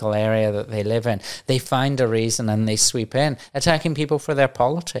geographical area that they live in. They find a reason and they sweep in, attacking people for their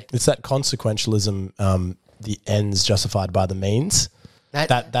politics. It's that consequentialism, the ends justified by the means.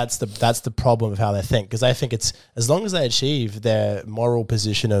 That's the problem of how they think, because they think it's as long as they achieve their moral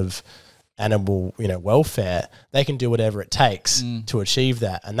position of animal welfare, they can do whatever it takes to achieve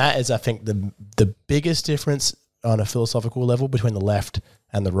that. And that is, I think, the biggest difference on a philosophical level between the left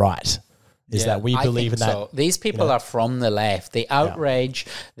and the right is that we believe in that. So. These people are from the left. The outrage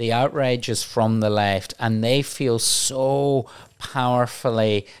is from the left, and they feel so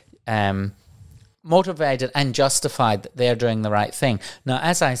powerfully motivated and justified that they're doing the right thing. Now,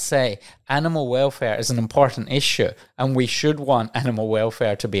 as I say, animal welfare is an important issue, and we should want animal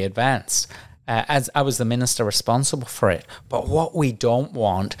welfare to be advanced. As I was the minister responsible for it. But what we don't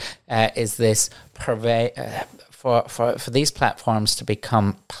want is this for these platforms to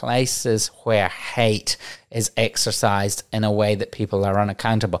become places where hate is exercised in a way that people are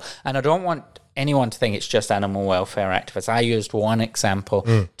unaccountable. And I don't want anyone to think it's just animal welfare activists. I used one example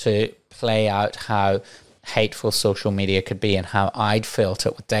to play out how hateful social media could be and how I'd felt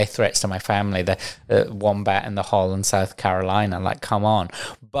it with death threats to my family, the wombat in the hall in South Carolina. Like, come on.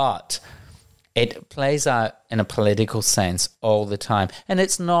 But it plays out in a political sense all the time. And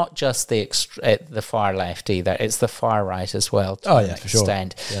it's not just the far left either. It's the far right as well to an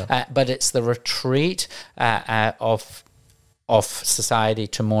extent. Sure. Yeah. But it's the retreat of society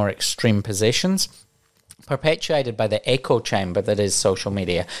to more extreme positions, perpetuated by the echo chamber that is social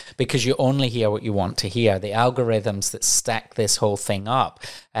media, because you only hear what you want to hear. The algorithms that stack this whole thing up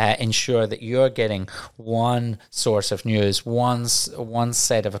ensure that you're getting one source of news, one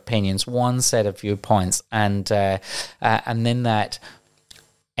set of opinions, one set of viewpoints, and then that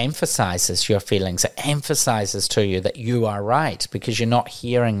emphasizes your feelings. It emphasizes to you that you are right because you're not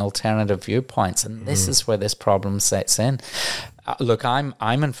hearing alternative viewpoints, and this is where this problem sets in. Look, I'm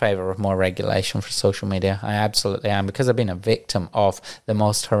in favour of more regulation for social media. I absolutely am, because I've been a victim of the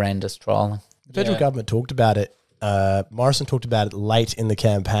most horrendous trolling. The federal government talked about it. Morrison talked about it late in the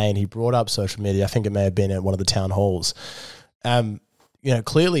campaign. He brought up social media. I think it may have been at one of the town halls.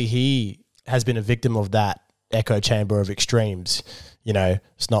 Clearly he has been a victim of that echo chamber of extremes.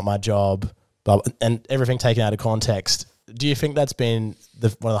 It's not my job, and everything taken out of context. Do you think that's been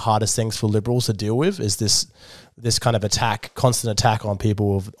one of the hardest things for Liberals to deal with? Is this kind of constant attack on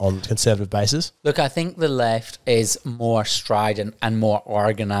people on conservative basis? Look, I think the left is more strident and more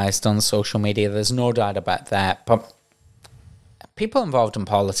organised on social media. There's no doubt about that. But people involved in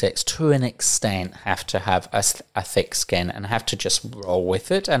politics, to an extent, have to have a thick skin and have to just roll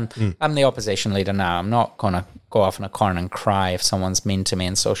with it. And I'm the opposition leader now. I'm not going to go off in a corner and cry if someone's mean to me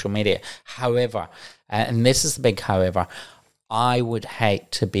in social media. However, and this is the big however, I would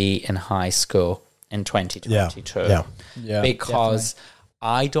hate to be in high school in 2022 because definitely.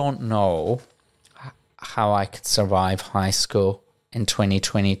 I don't know how I could survive high school in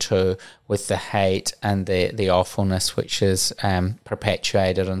 2022 with the hate and the awfulness which is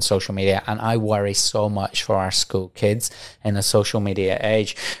perpetuated on social media. And I worry so much for our school kids in a social media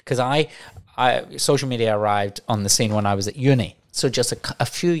age, because social media arrived on the scene when I was at uni. So just a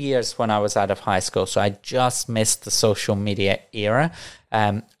few years when I was out of high school. So I just missed the social media era.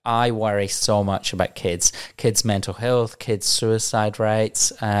 I worry so much about kids' mental health, kids' suicide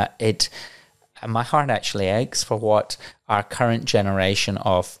rates. My heart actually aches for what our current generation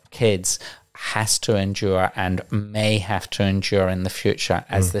of kids has to endure and may have to endure in the future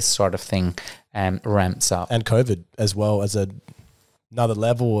as this sort of thing ramps up. And COVID as well as another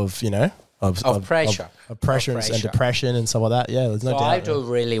level of, of pressure. Of pressure and depression and stuff like that. Yeah, there's no doubt. I do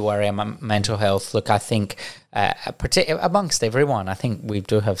really worry about mental health. Look, I think amongst everyone, I think we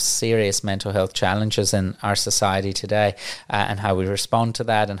do have serious mental health challenges in our society today, and how we respond to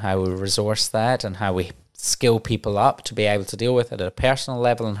that and how we resource that and how we skill people up to be able to deal with it at a personal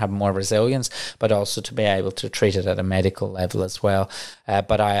level and have more resilience, but also to be able to treat it at a medical level as well.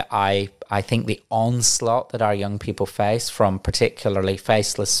 But I think the onslaught that our young people face from particularly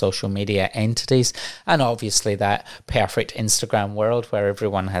faceless social media entities, and obviously that perfect Instagram world where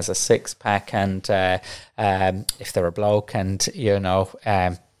everyone has a six-pack and if they're a bloke and,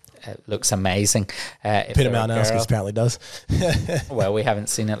 looks amazing. Peter Malinowski apparently does. Well, we haven't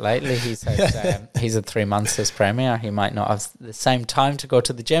seen it lately. He's had 3 months as Premier. He might not have the same time to go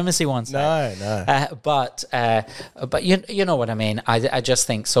to the gym as he wants. No. But you know what I mean. I just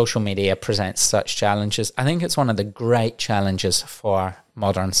think social media presents such challenges. I think it's one of the great challenges for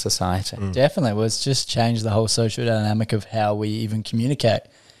modern society. Definitely. Well, it's just changed the whole social dynamic of how we even communicate.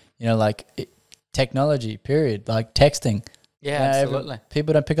 Technology, period, like texting. Yeah, absolutely.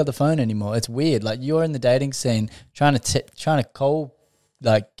 People don't pick up the phone anymore. It's weird. Like, you're in the dating scene trying to call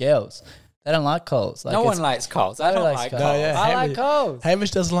like girls. They don't like calls. Like, no one likes calls. I don't like calls. No, yeah. I like calls.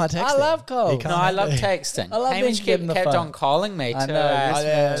 Hamish doesn't like texting. I love calls. No, I love texting. I love Hamish being given kept the phone. on calling me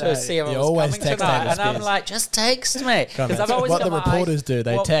to see if I You was always coming text tonight. David And I'm Speirs. like, just text me. Because I've always what got the reporters do,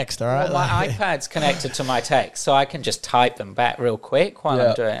 they text, all right? Well, my iPad's connected to my text, so I can just type them back real quick while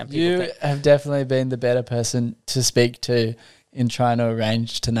I'm doing it. And you have definitely been the better person to speak to in trying to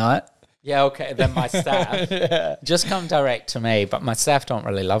arrange tonight. Yeah, okay, then my staff. Just come direct to me, but my staff don't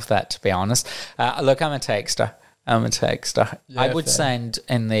really love that, to be honest. Look, I'm a texter. Yeah, I would send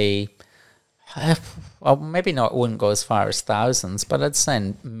in the... well, maybe not, wouldn't go as far as thousands, but I'd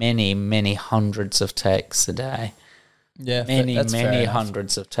send many, many hundreds of texts a day. Yeah, many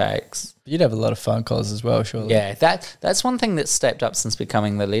hundreds of texts. You'd have a lot of phone calls as well, surely. Yeah, that's one thing that's stepped up since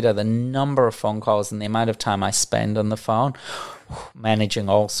becoming the leader. The number of phone calls and the amount of time I spend on the phone, managing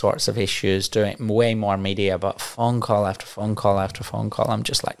all sorts of issues, doing way more media, but phone call after phone call after phone call. I'm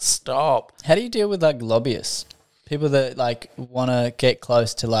just like, stop. How do you deal with like lobbyists? People that like want to get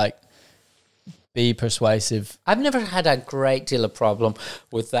close to like be persuasive. I've never had a great deal of problem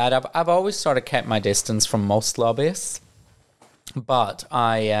with that. I've always sort of kept my distance from most lobbyists. But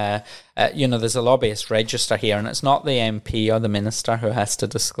there's a lobbyist register here, and it's not the MP or the minister who has to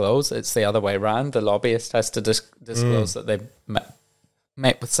disclose. It's the other way around. The lobbyist has to disclose that they've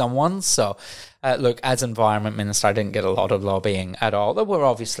met with someone. So, look, as Environment Minister, I didn't get a lot of lobbying at all. There were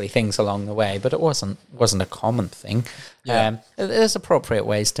obviously things along the way, but it wasn't a common thing. Yeah. There's appropriate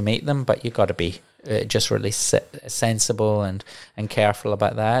ways to meet them, but you've got to be just really sensible and careful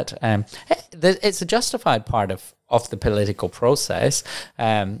about that. It's a justified part of the political process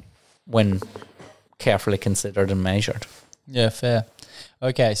when carefully considered and measured. Yeah, fair.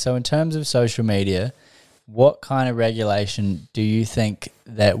 Okay, so in terms of social media, what kind of regulation do you think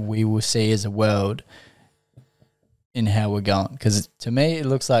that we will see as a world in how we're going? Because to me, it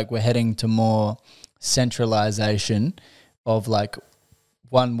looks like we're heading to more centralization of like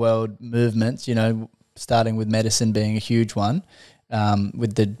one world movements, starting with medicine being a huge one,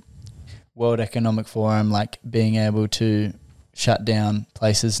 with the World Economic Forum like being able to shut down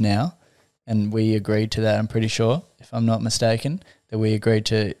places now. And we agreed to that, I'm pretty sure, if I'm not mistaken, that we agreed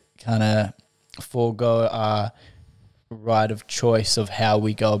to kind of forego our right of choice of how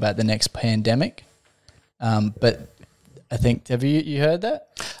we go about the next pandemic. But I think, have you heard that?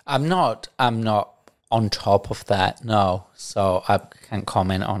 I'm not on top of that, no. So I can't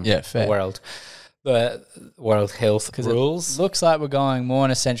comment on the World Health rules. It looks like we're going more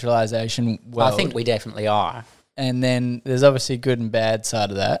in a centralization world. I think we definitely are. And then there's obviously good and bad side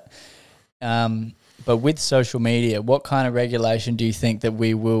of that. But with social media, what kind of regulation do you think that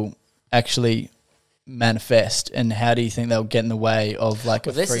we will actually manifest, and how do you think they'll get in the way of like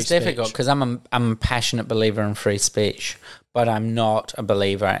a free speech? This is difficult because I'm a passionate believer in free speech, but I'm not a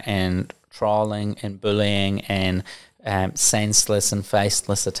believer in trolling, in bullying, in senseless and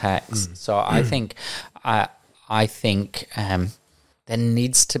faceless attacks. So I think there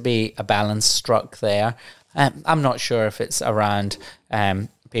needs to be a balance struck there. I'm not sure if it's around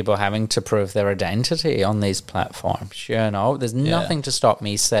people having to prove their identity on these platforms. There's nothing to stop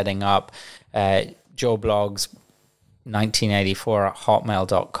me setting up Joe Blogs 1984 at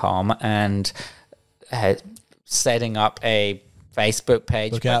hotmail.com and setting up a Facebook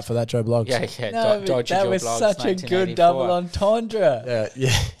page. Look out for that Joe Blogs. Dodgy that Joe was Blogs, such a good double entendre.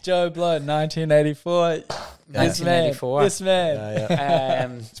 Yeah. Joe Blow, 1984. This man. 1984.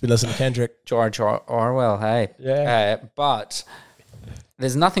 It's been listening to Kendrick. George Orwell, hey. Yeah. But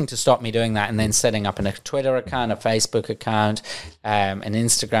there's nothing to stop me doing that and then setting up a Twitter account, a Facebook account, an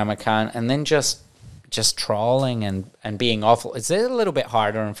Instagram account, and then just trawling and being awful. It's a little bit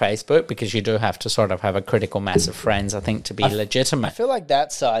harder on Facebook because you do have to sort of have a critical mass of friends, I think, to be legitimate. I feel like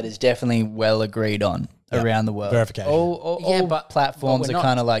that side is definitely well agreed on around the world. Verification. All platforms are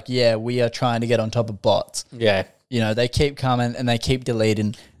kind of like, we are trying to get on top of bots. Yeah. They keep coming and they keep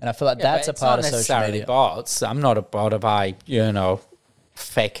deleting. And I feel like that's a part of social media. Bots. I'm not a bot if I,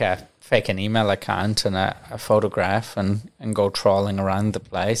 fake an email account and a photograph and go trawling around the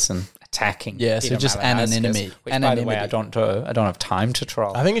place and attacking. Yeah, so just anonymity. Which, by the way, I don't do. I don't have time to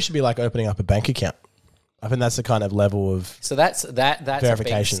troll. I think it should be like opening up a bank account. I think that's the kind of level of so that's a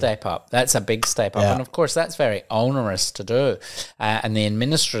big step up. That's a big step up, and of course that's very onerous to do. And the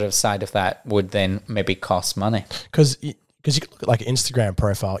administrative side of that would then maybe cost money because you could look at like an Instagram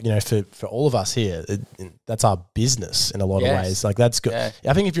profile, for all of us here, that's our business in a lot of ways. Like that's good. Yeah.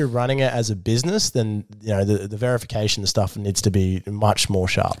 I think if you're running it as a business, then, the verification stuff needs to be much more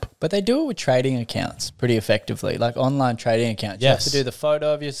sharp. But they do it with trading accounts pretty effectively, like online trading accounts. You have to do the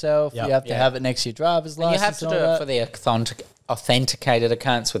photo of yourself. Yep. You have to have it next to your driver's license. You have to do it for the authenticated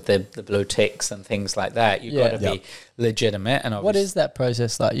accounts with the blue ticks and things like that. You've got to be legitimate. And what is that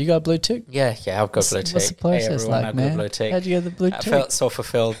process like? You got a blue tick? Yeah, I've got blue tick. What's the process like, man? Blue tick. How'd you get the blue tick? I felt so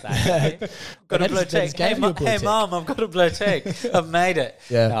fulfilled that. Got a blue tick. Hey, Mom, I've got a blue tick. I've made it.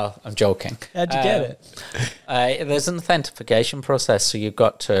 Yeah. No, I'm joking. How'd you get it? There's an authentication process, so you've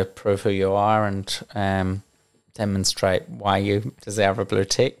got to prove who you are and demonstrate why you deserve a blue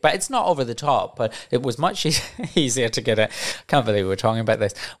tick. But it's not over the top, but it was much easier to get it. I can't believe we're talking about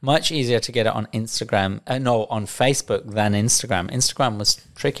this. Much easier to get it on Instagram, on Facebook than Instagram. Instagram was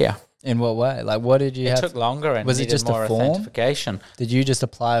trickier. In what way? Like, what did you have? It took longer and was it just more a form? Authentication. Did you just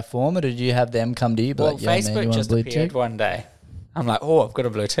apply a form or did you have them come to you? Facebook just appeared one day. I'm like, I've got a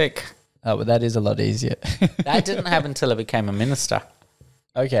blue tick. Oh, but that is a lot easier. That didn't happen until I became a minister.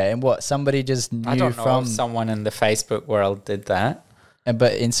 Okay, and what? Somebody just knew I don't know if someone in the Facebook world did that.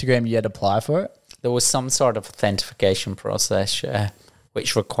 But Instagram, you had to apply for it? There was some sort of authentication process,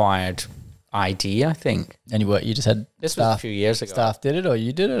 which required ID, I think. And you just had this was a few years ago. Staff did it, or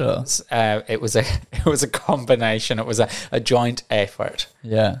you did it, or it was a combination. It was a joint effort.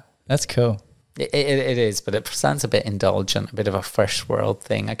 Yeah, that's cool. It is, but it sounds a bit indulgent, a bit of a first world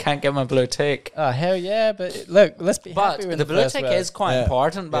thing. I can't get my blue tick. Oh, hell yeah, but look, let's be happy with the blue tick is quite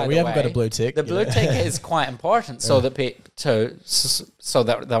important, by the way. We haven't got a blue tick. The blue tick is quite important so that so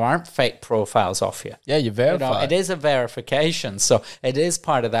that there aren't fake profiles of you. Yeah, you're verified. It is a verification, so it is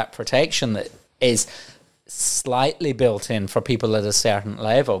part of that protection that is slightly built in for people at a certain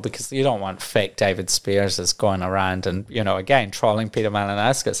level, because you don't want fake David Speirs is going around and, again, trolling Peter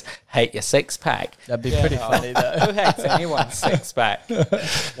Malinowskis, hate your six-pack. That'd be pretty funny, though. Who hates anyone's six-pack?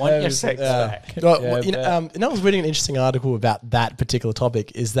 Want your six-pack. I was reading an interesting article about that particular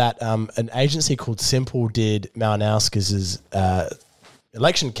topic, is that an agency called Simple did Malinowskis'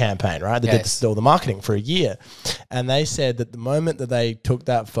 election campaign, right? They did all the marketing for a year. And they said that the moment that they took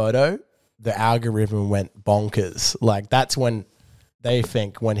that photo, the algorithm went bonkers. Like that's when they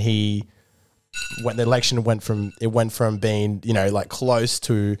think when the election went from being, like close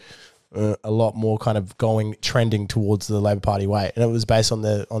to a lot more kind of trending towards the Labor Party way. And it was based on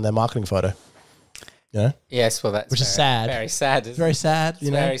their marketing photo. Yeah. Yes, well, which is sad. Very sad. It's very sad. It's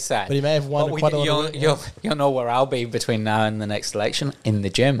very sad. But he may have won quite a lot. You'll know where I'll be between now and the next election, in the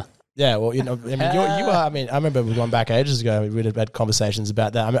gym. Yeah, well, you are. I mean, I remember we going back ages ago. We had conversations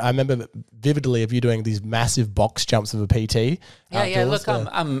about that. I remember vividly of you doing these massive box jumps of a PT. Yeah. Look,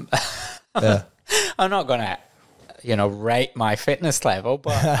 I'm not gonna, rate my fitness level,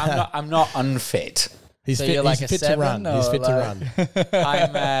 but I'm not unfit. He's fit. You're like he's fit to run. He's fit to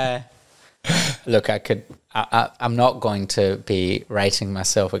run. Look, I'm not going to be rating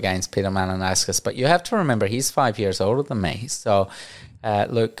myself against Peter Malinowskis, but you have to remember he's 5 years older than me. So,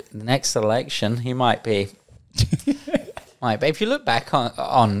 look, the next election, he might be might. But if you look back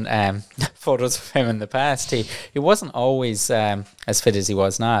on photos of him in the past, he wasn't always as fit as he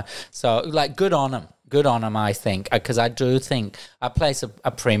was now. So, like, good on him. Good on him, I think, because I do think I place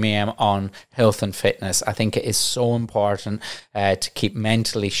a premium on health and fitness. I think it is so important to keep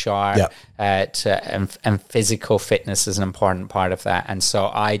mentally sharp, and physical fitness is an important part of that. And so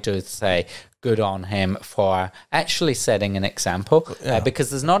I do say good on him for actually setting an example, because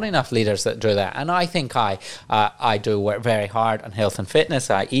there's not enough leaders that do that. And I think I do work very hard on health and fitness.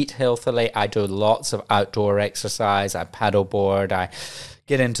 I eat healthily. I do lots of outdoor exercise. I paddleboard. I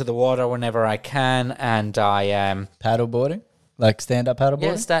get into the water whenever I can, and I Paddleboarding? Like stand-up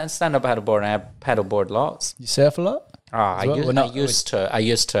paddleboarding? Yeah, stand-up paddleboarding. I paddleboard lots. You surf a lot? Oh, I used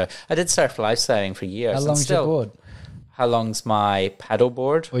to. I did surf lifesaving for years. How long's your board? How long's my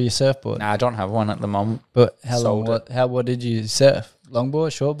paddleboard? Or your surfboard? Nah, I don't have one at the moment. But how long? What did you surf? Longboard,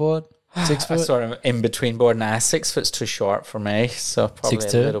 shortboard, 6 foot? Sort of in between board. Nah, 6 foot's too short for me. So probably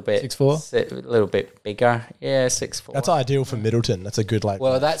 6'2", a little bit 6'4", a little bit bigger. Yeah, 6'4". That's ideal for Middleton. That's a good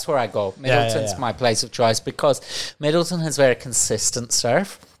Well, that's where I go. Middleton's my place of choice because Middleton has very consistent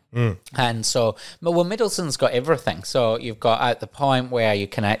surf. And so, well, Middleton's got everything. So you've got at the point where you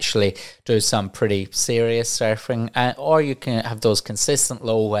can actually do some pretty serious surfing, or you can have those consistent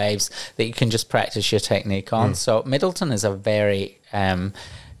low waves that you can just practice your technique on. So Middleton is a very,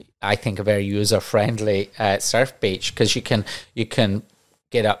 I think, a very user-friendly surf beach, because you can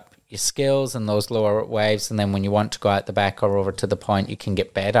get up your skills in those lower waves, and then when you want to go out the back or over to the point, you can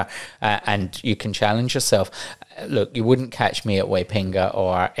get better, and you can challenge yourself. Look, you wouldn't catch me at Waipinga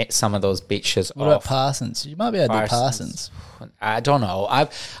or at some of those beaches. What about Parsons? You might be able to do Parsons. I don't know.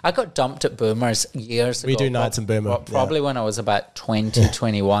 I got dumped at Boomers years ago. We do nights in Boomer. Probably when I was about 20,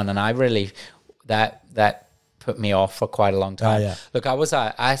 21, and I really, that put me off for quite a long time. Look,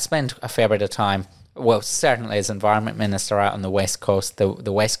 I spent a fair bit of time, well, certainly as Environment Minister, out on the west coast,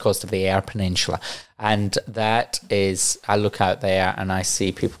 the west coast of the Eyre Peninsula. And that is, I look out there and I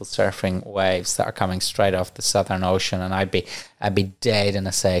see people surfing waves that are coming straight off the Southern Ocean, and I'd be dead in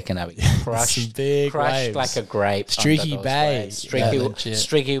a second. I'd be crushed waves. Like a grape. Streaky Bay.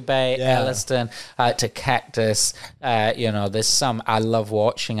 Streaky Bay, Elliston, to Cactus. There's some, I love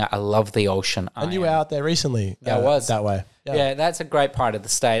watching it. I love the ocean. And you were out there recently. I was. That way. Yeah, that's a great part of the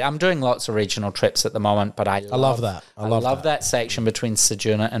state. I'm doing lots of regional trips at the moment, but I love that. I love that section between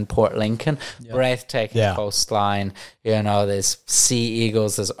Ceduna and Port Lincoln. Breathtaking coastline. There's sea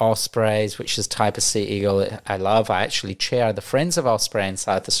eagles, there's ospreys, which is a type of sea eagle that I love. I actually chair the Friends of Osprey in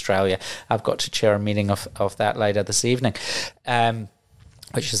South Australia. I've got to chair a meeting of that later this evening,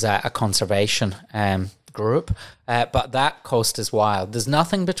 which is a conservation group, but that coast is wild. There's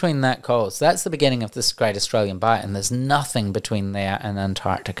nothing between that coast. That's the beginning of this Great Australian Bight, and there's nothing between there and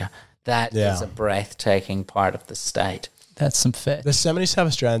Antarctica. That is a breathtaking part of the state. That's some fair. There's so many South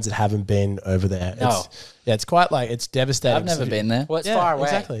Australians that haven't been over there. No. It's quite it's devastating. I've never been there. Well, it's far away.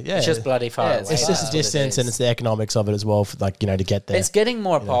 Exactly. Yeah, it's just bloody far away. It's just the distance and it's the economics of it as well, to get there. It's getting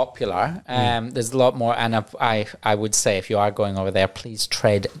more popular. There's a lot more, and I would say if you are going over there, please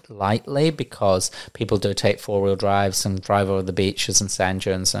tread lightly, because people do take 4-wheel drives and drive over the beaches and sand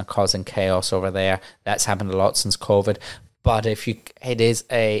dunes and are causing chaos over there. That's happened a lot since COVID. But it is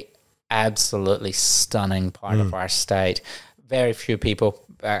a absolutely stunning part of our state. Very few people,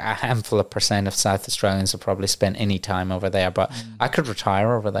 a handful of percent of South Australians have probably spent any time over there, but I could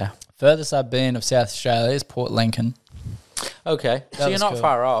retire over there. Furthest I've been of South Australia is Port Lincoln. Okay, so you're not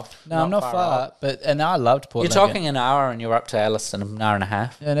far off. No, I'm not far, and I loved Port Lincoln. You're talking an hour and you're up to Elliston, an hour and a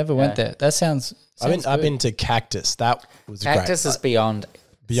half. Yeah, I never went there. That sounds I've been to Cactus. That was great. Cactus is beyond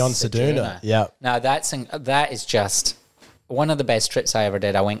Ceduna. Yeah. Now that is just one of the best trips I ever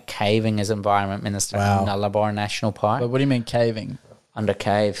did. I went caving as Environment Minister in Nullarbor National Park. But what do you mean caving? Under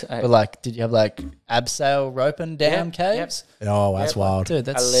cave. But did you have abseil roping down caves? Yep. Oh, that's wild. Dude,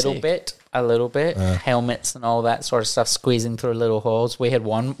 that's a little bit. Helmets and all that sort of stuff, squeezing through little holes. We had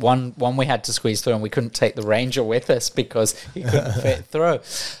one we had to squeeze through, and we couldn't take the ranger with us because he couldn't fit through.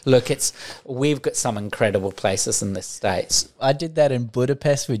 Look, we've got some incredible places in the States. I did that in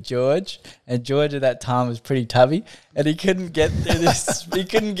Budapest with George, and George at that time was pretty tubby, and he couldn't get through this. He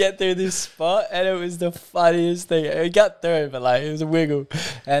couldn't get through this spot, and it was the funniest thing. He got through, but it was a wiggle,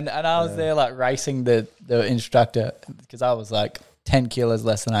 and I was there racing the instructor, because I was 10 kilos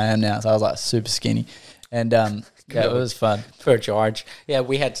less than I am now, so I was super skinny, and it was fun. For George,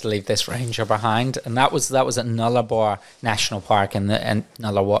 we had to leave this ranger behind, and that was at Nullarbor National Park in the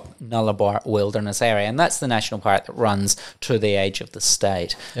Nullarbor Wilderness Area, and that's the national park that runs to the edge of the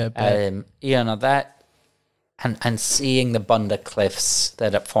state. That, and seeing the Bunda Cliffs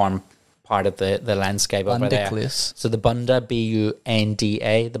that form part of the landscape over Bunda there. Cliffs. So the Bunda, Bunda,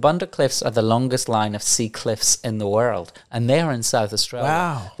 the Bunda Cliffs are the longest line of sea cliffs in the world, and they are in South Australia.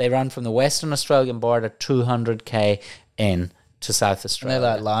 Wow. They run from the Western Australian border 200k in to South And Australia.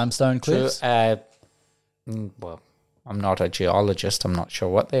 they're like limestone cliffs. Well, I'm not a geologist. I'm not sure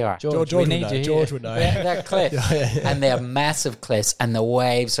what they are. George we would need know. you here. George would know. They're cliffs, and they're massive cliffs, and the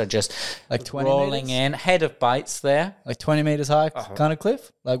waves are just Like 20 rolling meters? in. Head of Bites there. Like 20 meters high kind of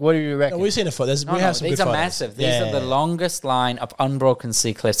cliff? Like, what do you reckon? No, we've seen a photo. We have some These good are photos. massive. These are the longest line of unbroken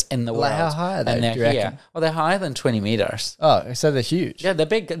sea cliffs in the Like, world. how high are they, And do you they're here. reckon? Well, they're higher than 20 meters. Oh, so they're huge. Yeah, they're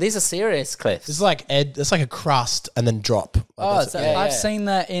big. These are serious cliffs. It's like it's like a crust and then drop. Like Oh, that's- so yeah, I've yeah. seen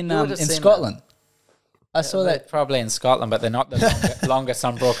that in You would've in seen Scotland. I saw They're that. probably in Scotland, but they're not the longest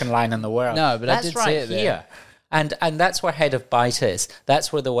unbroken line in the world. No, but I that's did right see it there. here. And that's where Head of Bite is.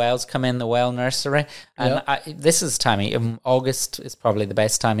 That's where the whales come in, the whale nursery. And Yep. this is time. August is probably the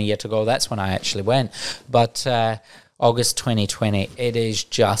best time of year to go. That's when I actually went. But August 2020, it is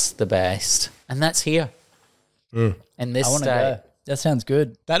just the best. And that's here. In this I want to state. go. That sounds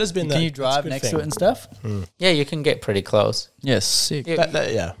good. That has been. Can you that's a drive good next thing. to it and stuff? Yeah, you can get pretty close. Yes, sick. You, Yeah, you that's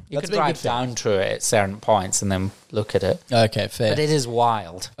can been a good drive thing. down to it at certain points and then look at it. Okay, fair. But it is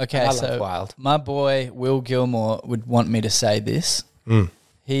wild. Okay, I so love wild. my boy Will Gilmore would want me to say this.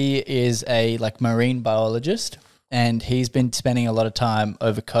 He is a marine biologist, and he's been spending a lot of time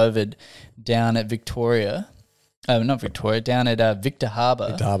over COVID down at Victoria. Not Victoria, down at Victor Harbour.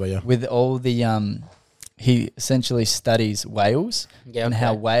 Victor Harbour, yeah. With all the he essentially studies whales Yeah, and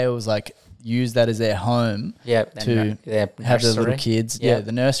how okay. whales use that as their home Yeah, to their have the little nursery. kids. Yeah. Yeah,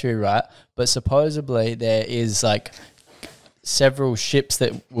 the nursery, right? But supposedly there is several ships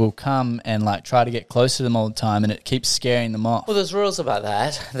that will come and try to get close to them all the time, and it keeps scaring them off. Well, there's rules about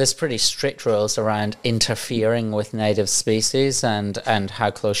that. There's pretty strict rules around interfering with native species and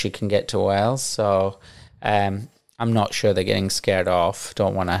how close you can get to whales. So I'm not sure they're getting scared off.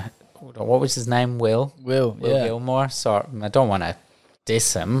 Don't want to... What was his name? Will Yeah. Gilmore. So I don't want to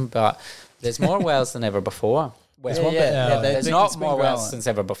diss him, but there's more whales than ever before. one Yeah, bit, There's it's not been more whales growing. since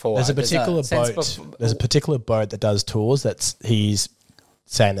ever before. There's a particular since boat. There's a particular boat that does tours. He's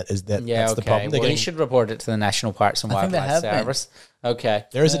saying that's the problem. Well, he should report it to the National Parks and I think they Wildlife have been. Service. Okay.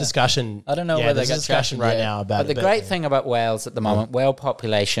 There is a discussion. I don't know yeah, whether they there's a got discussion traction right yet. now about But it. the great thing about whales at the moment, whale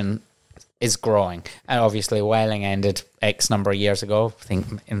population is growing. And obviously whaling ended X number of years ago, I think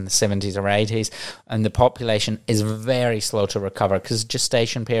in the 70s or 80s. And the population is very slow to recover because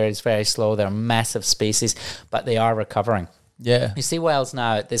gestation period is very slow. They're massive species, but they are recovering. Yeah. You see whales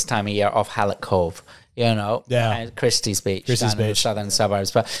now at this time of year off Hallett Cove, Christie's Beach, Christie's down in the Beach. southern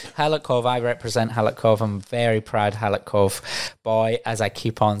suburbs. But Hallett Cove, I represent Hallett Cove. I'm a very proud Hallett Cove boy, as I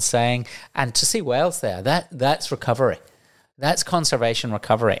keep on saying. And to see whales there, that's recovery. That's conservation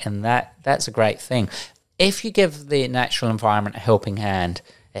recovery, and that's a great thing. If you give the natural environment a helping hand,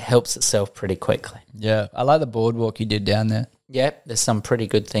 it helps itself pretty quickly. Yeah. I like the boardwalk you did down there. Yep, there's some pretty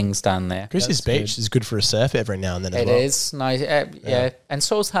good things down there. Christie's Beach is good for a surf every now and then as It well. is nice, yeah. And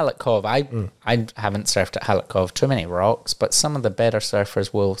so is Hallett Cove. I haven't surfed at Hallett Cove, too many rocks, but some of the better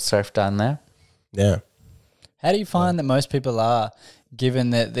surfers will surf down there. Yeah. How do you find that most people are, given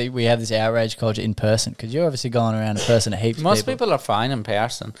that we have this outrage culture in person? Because you're obviously going around in person at heaps of Most people. people are fine in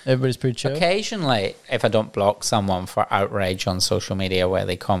person. Everybody's pretty chill. Occasionally, if I don't block someone for outrage on social media where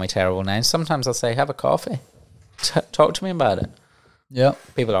they call me terrible names, sometimes I'll say, have a coffee. Talk to me about it. Yeah.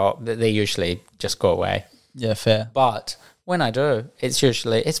 People they usually just go away. Yeah, fair. But when I do, it's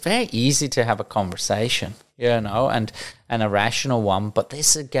very easy to have a conversation, and a rational one. But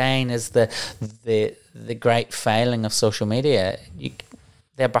this again is the great failing of social media.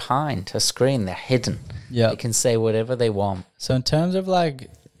 They're behind a screen. They're hidden. Yeah. They can say whatever they want. So in terms of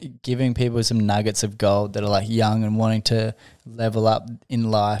giving people some nuggets of gold that are young and wanting to level up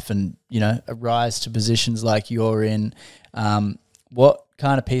in life and, rise to positions like you're in, what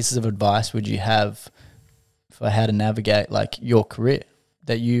kind of pieces of advice would you have for how to navigate your career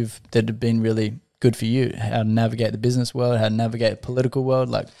that have been really good for you? How to navigate the business world, how to navigate the political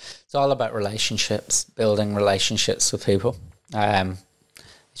world? It's all about relationships, building relationships with people. I'm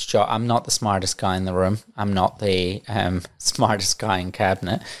not the smartest guy in the room. I'm not the smartest guy in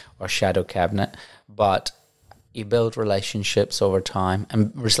cabinet or shadow cabinet, but you build relationships over time,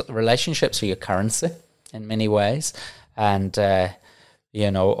 and relationships are your currency in many ways. And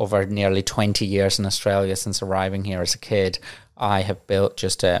over nearly 20 years in Australia since arriving here as a kid, I have built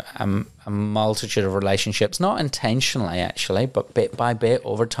just a multitude of relationships, not intentionally actually, but bit by bit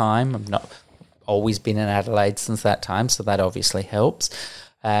over time. I've not always been in Adelaide since that time, so that obviously helps.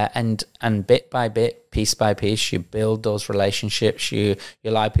 and bit by bit, piece by piece, you build those relationships. You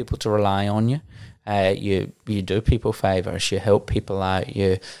allow people to rely on you. You do people favors. You help people out.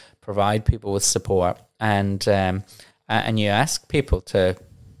 You provide people with support, and you ask people to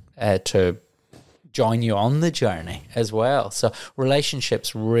join you on the journey as well. So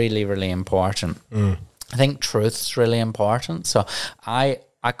relationships really, really important. I think truth's really important. So I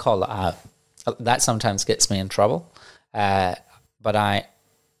call it out. That sometimes gets me in trouble, but I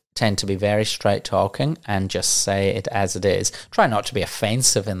tend to be very straight talking and just say it as it is. Try not to be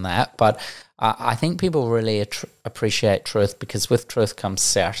offensive in that, but I think people really appreciate truth, because with truth comes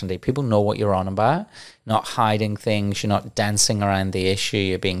certainty. People know what you're on about. You're not hiding things. You're not dancing around the issue.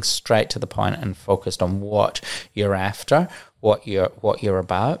 You're being straight to the point and focused on what you're after, what you're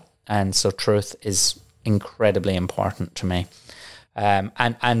about. And so truth is incredibly important to me,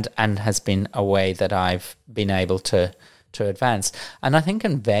 and has been a way that I've been able to advance. And I think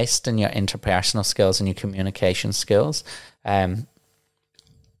invest in your interpersonal skills and your communication skills.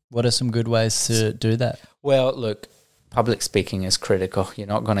 What are some good ways to do that? Well, look, public speaking is critical. You're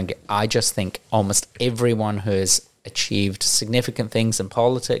not going to get... I just think almost everyone who has achieved significant things in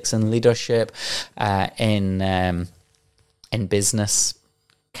politics and leadership, in business,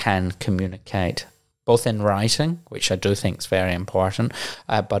 can communicate, both in writing, which I do think is very important,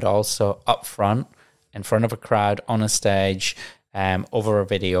 but also up front, in front of a crowd, on a stage, over a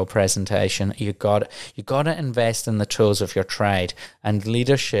video presentation. You got to invest in the tools of your trade. And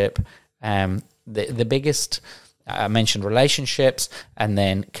leadership, the biggest, I mentioned relationships, and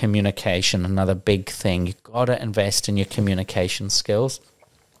then communication, another big thing. You've got to invest in your communication skills.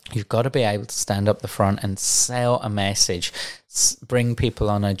 You've got to be able to stand up the front and sell a message, bring people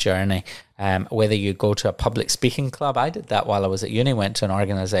on a journey. Whether you go to a public speaking club, I did that while I was at uni, went to an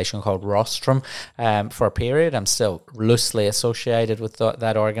organisation called Rostrum for a period. I'm still loosely associated with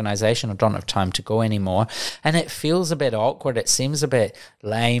that organisation. I don't have time to go anymore. And it feels a bit awkward. It seems a bit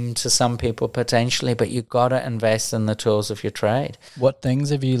lame to some people potentially, but you've got to invest in the tools of your trade. What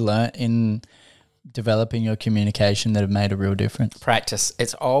things have you learnt in developing your communication that have made a real difference? Practice.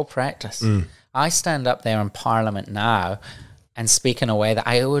 It's all practice. I stand up there in Parliament now and speak in a way that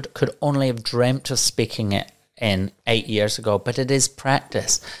I could only have dreamt of speaking it in 8 years ago, but it is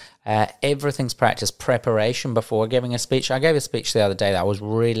practice. Everything's practice. Preparation before giving a speech. I gave a speech the other day that I was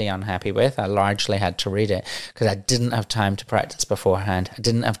really unhappy with. I largely had to read it because I didn't have time to practice beforehand. I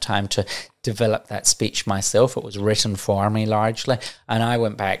didn't have time to develop that speech myself. It was written for me largely. And I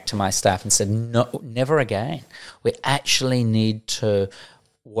went back to my staff and said, no, never again. We actually need to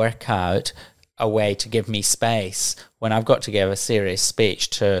work out a way to give me space when I've got to give a serious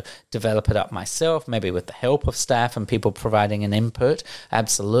speech to develop it up myself, maybe with the help of staff and people providing an input.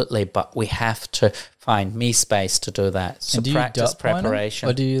 Absolutely. But we have to find me space to do that. So practice preparation.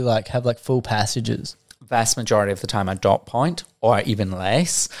 Or do you have full passages? Vast majority of the time I dot point, or even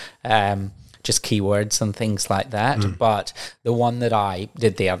less. Just keywords and things like that. But the one that I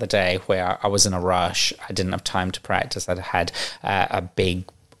did the other day where I was in a rush, I didn't have time to practice. I'd had a big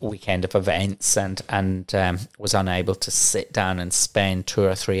weekend of events and was unable to sit down and spend 2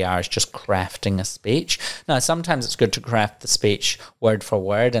 or 3 hours just crafting a speech. Now, sometimes it's good to craft the speech word for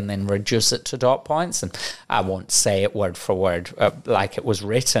word and then reduce it to dot points. And I won't say it word for word like it was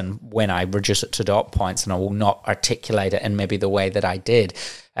written when I reduce it to dot points, and I will not articulate it in maybe the way that I did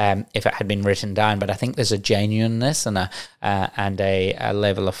if it had been written down. But I think there's a genuineness and a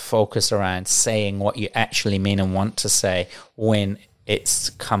level of focus around saying what you actually mean and want to say when it's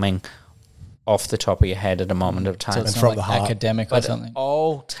coming off the top of your head at a moment of time. So it's from not the heart. academic but or something. It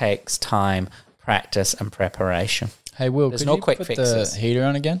all takes time, practice, and preparation. Hey, Will, There's could no you quick put fixes. the heater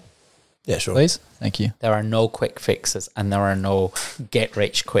on again, Yeah, sure. please? Thank you. There are no quick fixes, and there are no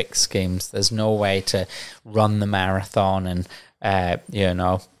get-rich-quick schemes. There's no way to run the marathon and,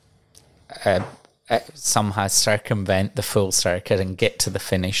 somehow circumvent the full circuit and get to the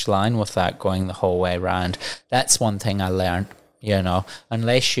finish line without going the whole way around. That's one thing I learned.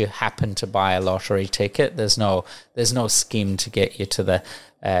 Unless you happen to buy a lottery ticket, there's no scheme to get you to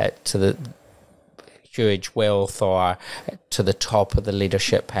the huge wealth or to the top of the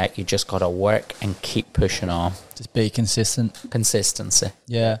leadership pack. You just got to work and keep pushing on. Just be consistent. Consistency.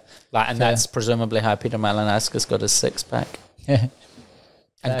 Yeah. That's presumably how Peter Malinowski's got his six-pack. Yeah.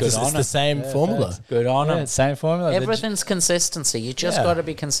 And good on It's him. the same formula. Good on him. Same formula. Everything's consistency. You just got to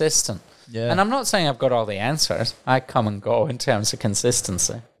be consistent. Yeah. And I'm not saying I've got all the answers. I come and go in terms of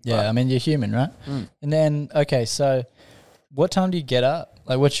consistency. Yeah, I mean, you're human, right? And then, okay, so what time do you get up?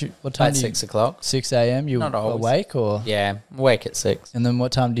 What time At do you... 6 o'clock. 6 a.m. You Not always. awake or... Yeah, I'm awake at 6. And then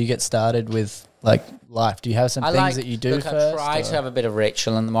what time do you get started with like life? Do you have some things that you do look, first? I try to have a bit of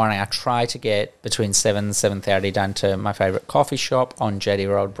ritual in the morning. I try to get between 7 and 7:30 down to my favourite coffee shop on Jetty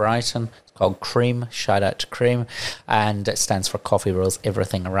Road, Brighton. It's called Cream. Shout out to Cream. And it stands for Coffee Rules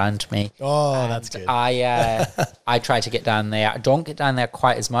Everything Around Me. Oh, and that's good. I try to get down there. I don't get down there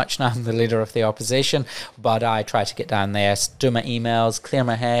quite as much now. I'm the leader of the opposition, but I try to get down there, do my emails, clear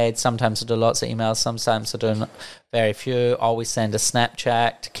my head. Sometimes I do lots of emails. Sometimes I do very few. Always send a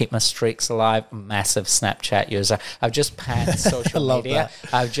Snapchat to keep my streaks alive. Massive Snapchat user. I've just panned social media.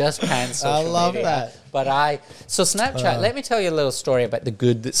 I've just panned social media. I love that. But so Snapchat, let me tell you a little story about the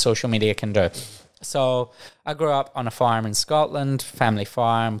good that social media can do. So I grew up on a farm in Scotland, family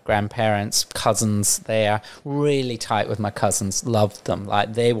farm, grandparents, cousins there, really tight with my cousins, loved them.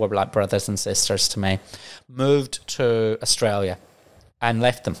 Like they were like brothers and sisters to me. Moved to Australia and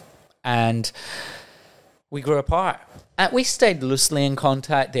left them. And we grew apart. And we stayed loosely in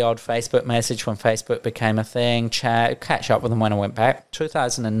contact, the odd Facebook message when Facebook became a thing, catch up with them when I went back.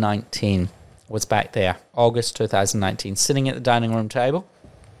 2019 was back there, August 2019, sitting at the dining room table.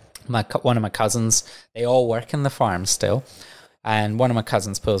 One of my cousins, they all work in the farm still, and one of my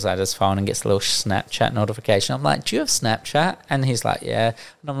cousins pulls out his phone and gets a little Snapchat notification. I'm like, do you have Snapchat? And he's like, yeah.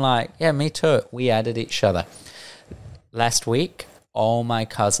 And I'm like, yeah, me too. We added each other. Last week, all my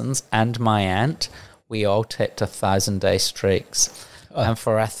cousins and my aunt, we all tipped 1,000-day streaks. Oh. And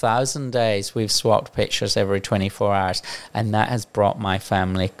for 1,000 days, we've swapped pictures every 24 hours. And that has brought my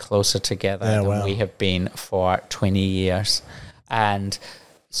family closer together than we have been for 20 years. And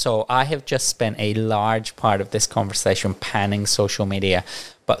so I have just spent a large part of this conversation panning social media.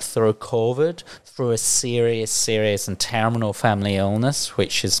 But through COVID, through a serious and terminal family illness,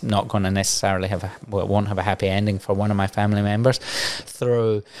 which is not going to necessarily won't have a happy ending for one of my family members,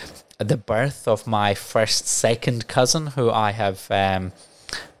 through the birth of my second cousin, who I have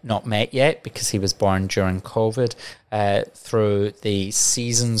not met yet because he was born during COVID, through the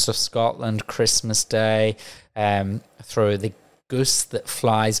seasons of Scotland, Christmas Day, through the goose that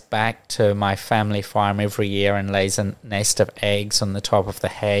flies back to my family farm every year and lays a nest of eggs on the top of the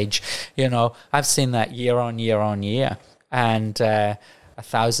hedge. You know, I've seen that year on year. And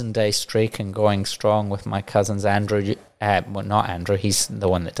 1,000-day streak and going strong with my cousins Andrew, well, not Andrew, he's the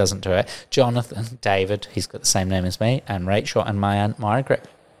one that doesn't do it, Jonathan, David, he's got the same name as me, and Rachel, and my Aunt Margaret.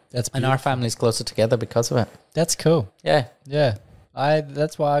 That's beautiful. And our family's closer together because of it. That's cool. Yeah.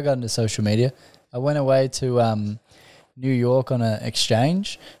 That's why I got into social media. I went away to New York on an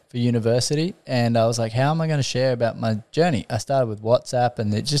exchange for university, and I was like, how am I going to share about my journey? I started with WhatsApp,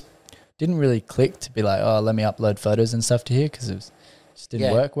 and it just didn't really click to be like, oh, let me upload photos and stuff to here, because it just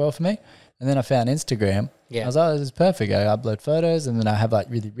didn't work well for me. And then I found Instagram. I was like, oh, this is perfect. I upload photos, and then I have like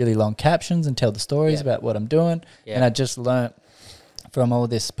really, really long captions and tell the stories about what I'm doing. And I just learnt from all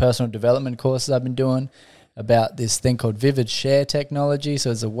this personal development courses I've been doing about this thing called Vivid Share technology. So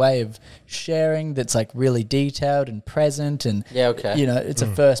it's a way of sharing that's like really detailed and present, and you know, it's a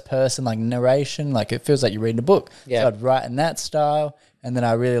first person like narration, like it feels like you're reading a book. So I'd write in that style, and then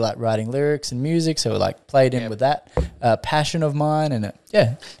I really like writing lyrics and music, so it like played in with that passion of mine, and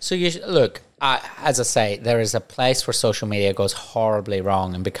So you look, as I say, there is a place where social media goes horribly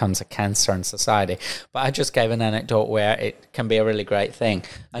wrong and becomes a cancer in society. But I just gave an anecdote where it can be a really great thing.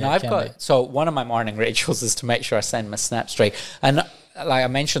 And so one of my morning rituals is to make sure I send my snap streak. And like I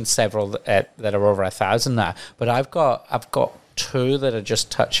mentioned several that are over 1,000 now, but I've got 2 that are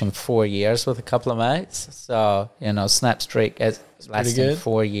just touching 4 years with a couple of mates. So, you know, snap streak is lasting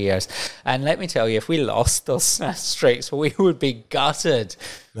 4 years. And let me tell you, if we lost those snap streaks, we would be gutted.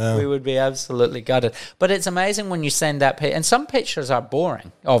 No. We would be absolutely gutted. But it's amazing when you send that and some pictures are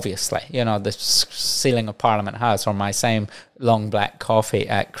boring, obviously. You know, the ceiling of Parliament House or my same long black coffee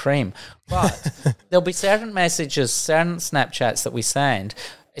at Cream. But there'll be certain messages, certain Snapchats that we send,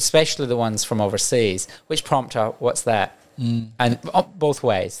 especially the ones from overseas, which prompt out, what's that? And both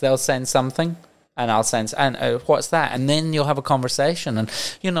ways. They'll send something and I'll send, and what's that? And then you'll have a conversation. And,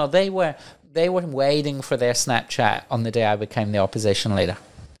 you know, they were waiting for their Snapchat on the day I became the opposition leader.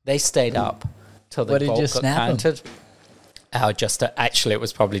 They stayed up till the vote got counted. Actually, it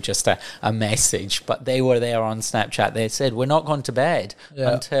was probably just a message, but they were there on Snapchat. They said, we're not going to bed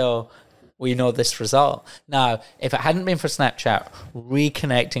until we know this result. Now, if it hadn't been for Snapchat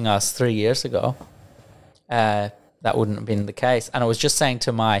reconnecting us 3 years ago, that wouldn't have been the case. And I was just saying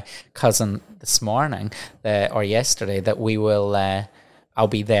to my cousin this morning or yesterday that we will, I'll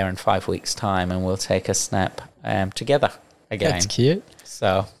be there in 5 weeks' time and we'll take a snap together again. That's cute.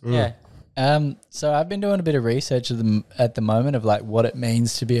 So, yeah. So I've been doing a bit of research at the moment of like what it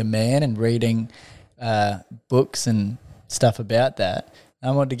means to be a man and reading books and stuff about that.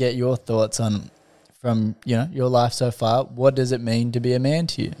 I want to get your thoughts on, from your life so far. What does it mean to be a man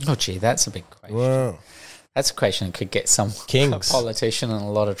to you? Oh, gee, that's a big question. Wow. That's a question that could get some Kings. politician in a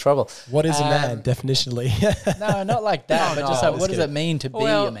lot of trouble. What is a man, definitionally? No, not like that, but just like, what does it mean to be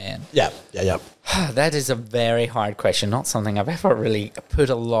a man? Yeah. That is a very hard question. Not something I've ever really put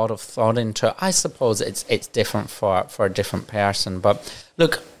a lot of thought into. I suppose it's different for a different person. But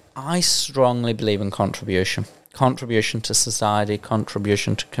look, I strongly believe in contribution to society,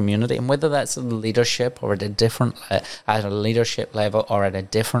 contribution to community, and whether that's at leadership or at a leadership level or at a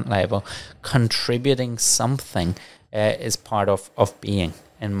different level, contributing something is part of being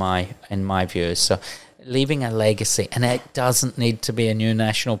in my view. So leaving a legacy, and it doesn't need to be a new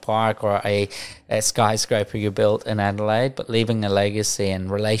national park or a skyscraper you built in Adelaide, but leaving a legacy in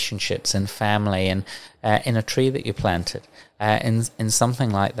relationships, in family, and in a tree that you planted. In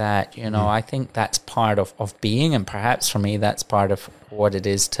something like that, I think that's part of being, and perhaps for me that's part of what it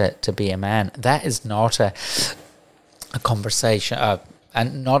is to be a man. That is not a conversation,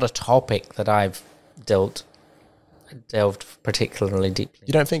 and not a topic that I've delved particularly deeply.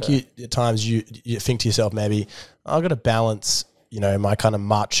 You don't think at times you think to yourself, maybe I've got to balance, my kind of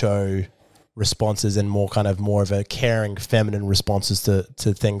macho responses and more of a caring feminine responses to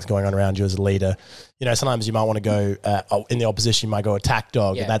things going on around you as a leader. Sometimes you might want to go in the opposition, you might go attack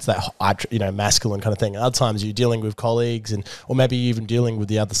dog, and that's that masculine kind of thing. Other times you're dealing with colleagues or maybe even dealing with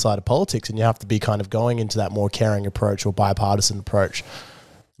the other side of politics, and you have to be kind of going into that more caring approach or bipartisan approach.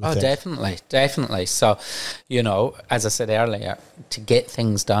 Oh, definitely. So, as I said earlier, to get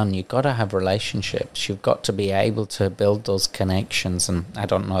things done, you've got to have relationships. You've got to be able to build those connections. And I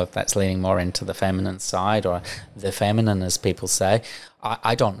don't know if that's leaning more into the feminine side or the feminine, as people say.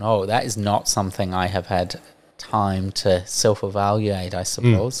 I don't know. That is not something I have had time to self-evaluate, I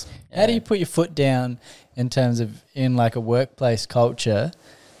suppose. How do you put your foot down in terms of in like a workplace culture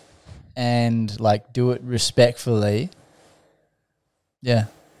and like do it respectfully? Yeah.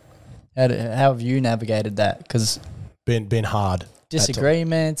 How have you navigated that? Because been hard.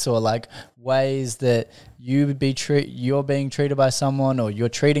 Disagreements or like ways that you would be you're being treated by someone or you're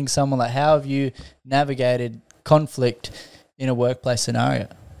treating someone. Like, how have you navigated conflict in a workplace scenario?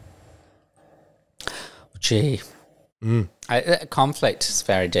 Gee. Conflict is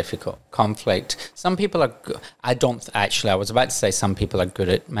very difficult. Conflict. Some people are good. I was about to say some people are good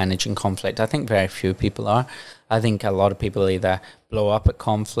at managing conflict. I think very few people are. I think a lot of people either blow up at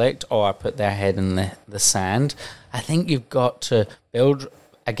conflict or put their head in the sand. I think you've got to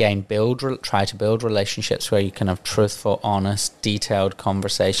try to build relationships where you can have truthful, honest, detailed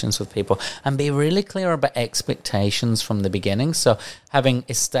conversations with people and be really clear about expectations from the beginning. So having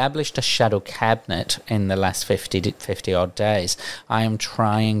established a shadow cabinet in the last 50 odd days, I am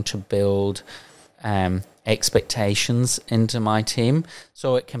trying to build expectations into my team,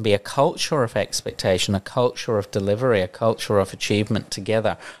 so it can be a culture of expectation, a culture of delivery, a culture of achievement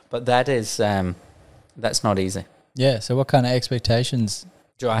together. But that is that's not easy. Yeah. So what kind of expectations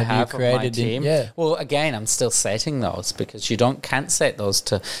do I have of my team? Yeah. Well, again, I'm still setting those because can't set those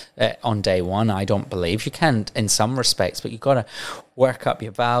to on day one. I don't believe you can in some respects, but you've got to work up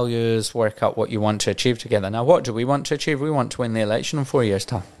your values, work up what you want to achieve together. Now, what do we want to achieve? We want to win the election in 4 years'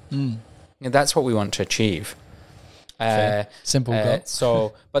 time. That's what we want to achieve. Simple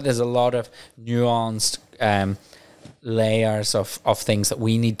goal. But there's a lot of nuanced layers of things that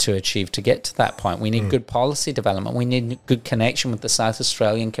we need to achieve to get to that point. We need good policy development. We need good connection with the South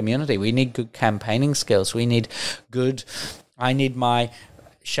Australian community. We need good campaigning skills. I need my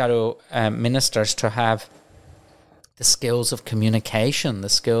shadow ministers to have the skills of communication, the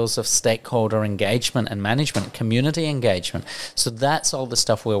skills of stakeholder engagement and management, community engagement. So that's all the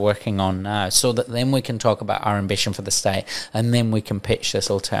stuff we're working on now, so that then we can talk about our ambition for the state and then we can pitch this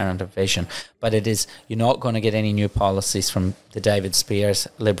alternative vision. But you're not going to get any new policies from the David Speirs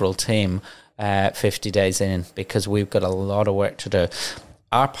Liberal team 50 days in, because we've got a lot of work to do.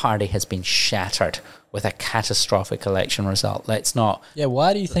 Our party has been shattered with a catastrophic election result. Let's not... Yeah,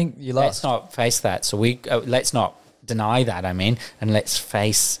 why do you think you lost? Let's not face that. So let's not deny that, and let's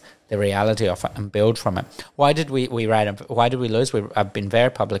face the reality of it and build from it. Why did we lose? I've been very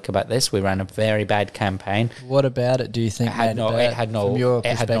public about this. We ran a very bad campaign. What about it do you think it had no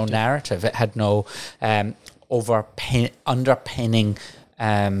narrative. It had no underpinning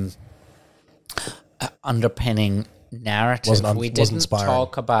narrative. We didn't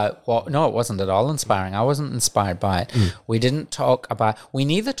talk about it wasn't at all inspiring. I wasn't inspired by it. We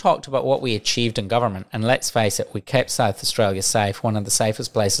neither talked about what we achieved in government, and let's face it, we kept South Australia safe, one of the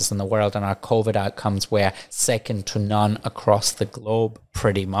safest places in the world, and our COVID outcomes were second to none across the globe,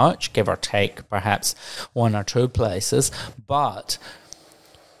 pretty much, give or take perhaps one or two places. But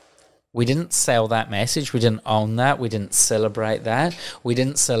We didn't sell that message. We didn't own that. We didn't celebrate that. We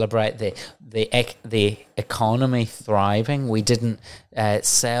didn't celebrate the economy thriving. We didn't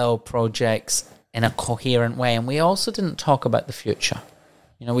sell projects in a coherent way. And we also didn't talk about the future.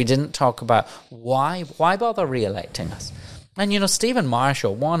 You know, we didn't talk about why bother re-electing us. And, you know, Stephen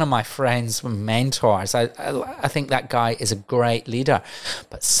Marshall, one of my friends, mentors, I think that guy is a great leader.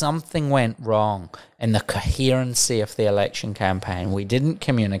 But something went wrong in the coherency of the election campaign. We didn't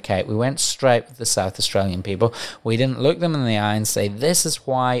communicate. We went straight with the South Australian people. We didn't look them in the eye and say, this is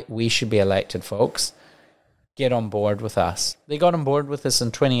why we should be elected, folks. Get on board with us. They got on board with us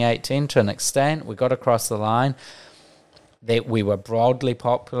in 2018 to an extent. We got across the line. We were broadly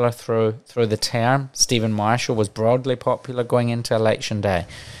popular through the term. Stephen Marshall was broadly popular going into election day.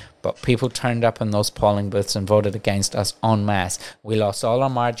 But people turned up in those polling booths and voted against us en masse. We lost all our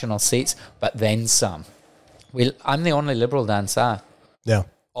marginal seats, but then some. I'm the only Liberal down south. Yeah.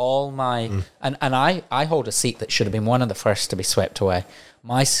 All my... And I hold a seat that should have been one of the first to be swept away.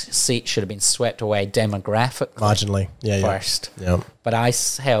 My seat should have been swept away demographically. Marginally. First. Yeah. But I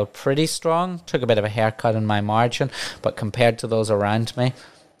held pretty strong, took a bit of a haircut in my margin, but compared to those around me,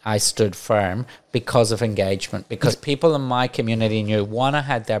 I stood firm because of engagement, because people in my community knew, 1, I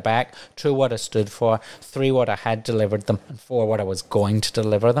had their back, 2, what I stood for, 3, what I had delivered them, and 4, what I was going to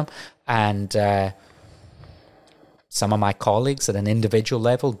deliver them. And some of my colleagues at an individual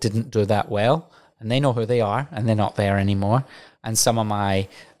level didn't do that well, and they know who they are, and they're not there anymore. And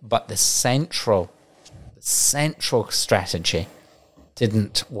but the central strategy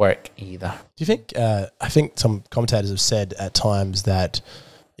didn't work either. Do you think, I think some commentators have said at times that,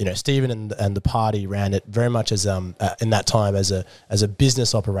 you know, Stephen and the party ran it very much as in that time as a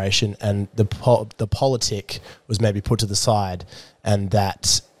business operation, and the politic was maybe put to the side, and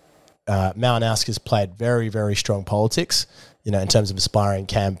that Malinowskis played very, very strong politics, you know, in terms of aspiring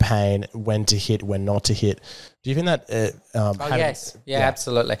campaign, when to hit, when not to hit. Do you think that... yes. Yeah,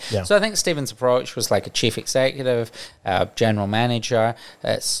 absolutely. Yeah. So I think Stephen's approach was like a chief executive, general manager,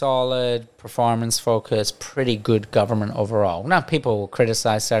 solid, performance-focused, pretty good government overall. Now, people will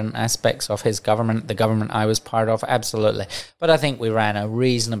criticise certain aspects of his government, the government I was part of, absolutely. But I think we ran a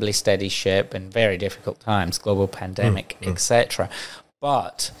reasonably steady ship in very difficult times, global pandemic, etc.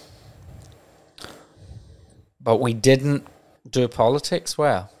 But we didn't do politics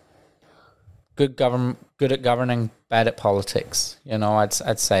well. Good at governing, bad at politics. You know,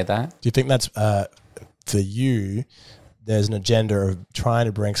 I'd say that. Do you think that's for you? There's an agenda of trying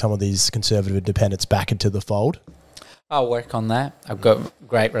to bring some of these conservative independents back into the fold. I'll work on that. I've got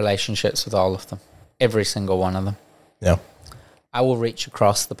great relationships with all of them, every single one of them. Yeah, I will reach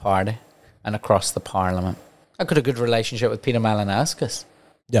across the party and across the parliament. I've got a good relationship with Peter Malinowskis.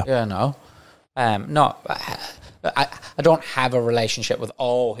 Yeah, you know, I don't have a relationship with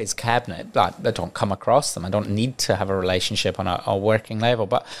all his cabinet. I don't come across them. I don't need to have a relationship on a working level.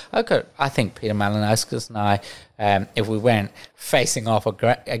 But I think Peter Malinowskis and I, if we weren't facing off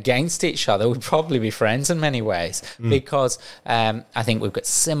against each other, we'd probably be friends in many ways, because I think we've got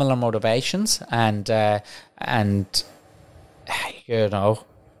similar motivations, and you know,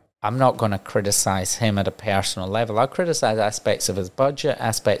 I'm not going to criticize him at a personal level. I'll criticize aspects of his budget,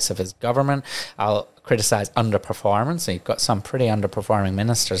 aspects of his government. I'll criticize underperformance. You've got some pretty underperforming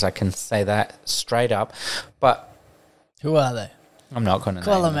ministers, I can say that straight up. But who are they? I'm not going to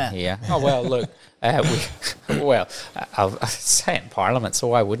call name them out here. Oh, well, look, I'll say it in Parliament, so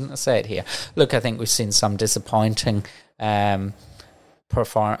why wouldn't I say it here? Look, I think we've seen some disappointing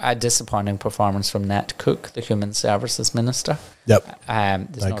performance from Nat Cook, the Human Services Minister. Yep.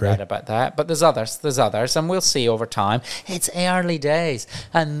 There's no doubt about that. But there's others, and we'll see over time. It's early days,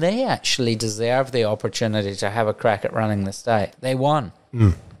 and they actually deserve the opportunity to have a crack at running the state. They won.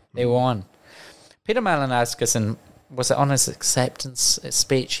 They won. Peter Malinowskis, was it on his acceptance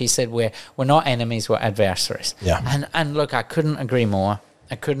speech, he said, we're not enemies, we're adversaries. Yeah. And look, I couldn't agree more.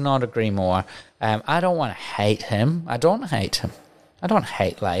 I could not agree more. I don't want to hate him. I don't hate him. I don't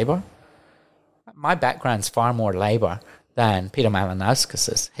hate Labour. My background's far more Labour than Peter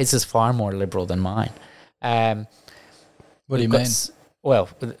Malinowskis's. His is far more Liberal than mine. What do you mean? Well,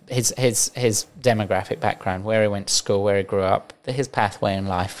 his demographic background, where he went to school, where he grew up, his pathway in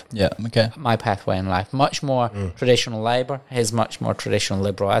life. Yeah, okay. My pathway in life. Much more traditional Labour, his much more traditional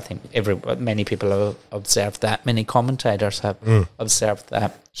Liberal. I think many people have observed that. Many commentators have observed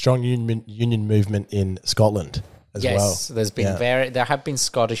that. Strong union movement in Scotland. Yes, there's been there have been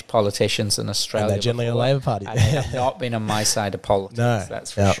Scottish politicians in Australia. And they're generally a Labour Party. And they have not been on my side of politics,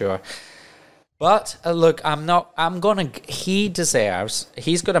 that's for sure. But look, he's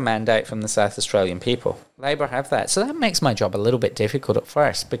got a mandate from the South Australian people. Labor have that. So that makes my job a little bit difficult at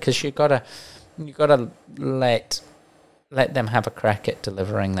first, because you gotta let them have a crack at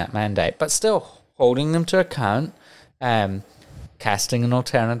delivering that mandate, but still holding them to account, casting an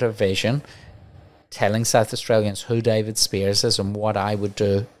alternative vision, telling South Australians who David Speirs is and what I would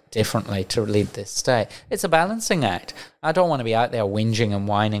do differently to lead this state. It's a balancing act. I don't want to be out there whinging and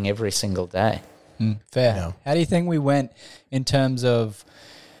whining every single day. Fair. No. How do you think we went in terms of,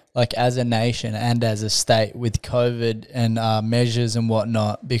 like, as a nation and as a state with COVID and measures and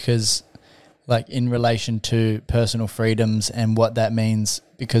whatnot? Because, like, in relation to personal freedoms and what that means,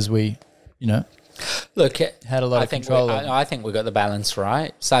 because we, Look, had a lot of control. I think we got the balance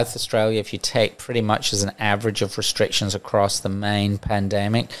right. South Australia, if you take pretty much as an average of restrictions across the main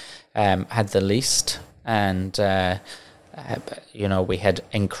pandemic, had the least, and we had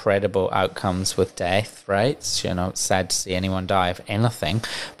incredible outcomes with death rates. It's sad to see anyone die of anything.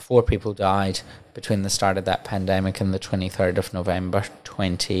 4 people died between the start of that pandemic and the 23rd of November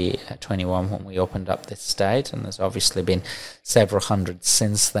 2021 when we opened up this state, and there's obviously been several hundred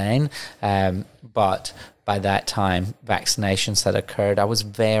since then. But by that time, vaccinations had occurred. I was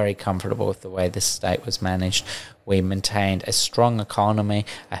very comfortable with the way this state was managed. We maintained a strong economy,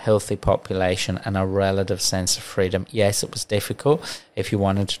 a healthy population, and a relative sense of freedom. Yes, it was difficult. If you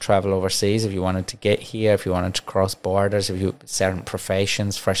wanted to travel overseas, if you wanted to get here, if you wanted to cross borders, if you certain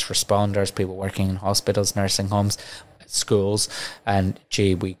professions, first responders, people working in hospitals, nursing homes, schools, and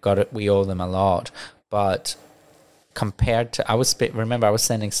we got it. We owe them a lot. But compared to, I was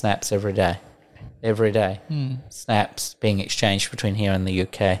sending snaps every day. Snaps being exchanged between here and the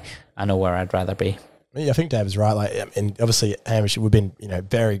UK. I know where I'd rather be. I think David's right. And obviously, Hamish, we've been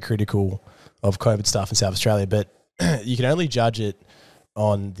very critical of COVID stuff in South Australia, but you can only judge it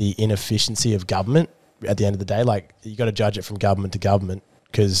on the inefficiency of government. At the end of the day, you got to judge it from government to government,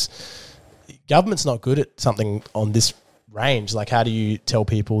 because government's not good at something on this range. Like, how do you tell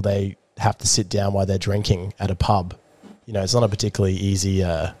people they have to sit down while they're drinking at a pub? It's not a particularly easy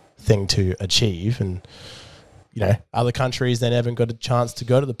thing to achieve, and other countries, they never got a chance to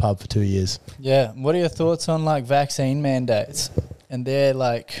go to the pub for 2 years. Yeah. What are your thoughts on, like, vaccine mandates? And they're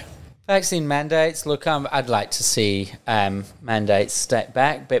like... Vaccine mandates, look, I'd like to see mandates step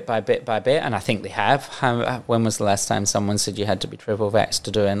back bit by bit by bit, and I think they have. When was the last time someone said you had to be triple vaxxed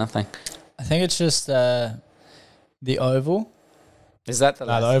to do anything? I think it's just the Oval. Is that the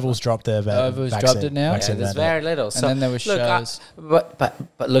last? No, the Oval's dropped their Oval's dropped it now? Yeah, there's very little. And then there was shows. But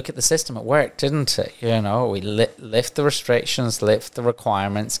look at the system. It worked, didn't it? We lift the restrictions, lift the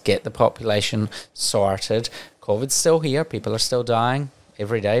requirements, get the population sorted. COVID's still here. People are still dying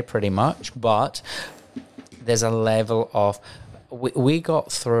every day pretty much. But there's a level of... We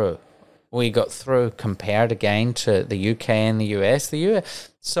got through. We got through compared again to the UK and the US.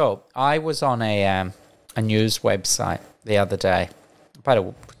 So I was on a news website the other day,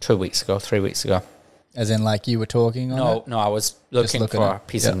 about 3 weeks ago. As in, like, you were talking on it? No, I was looking for a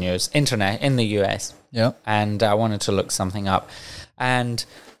piece of news, internet, in the US. Yeah. And I wanted to look something up. And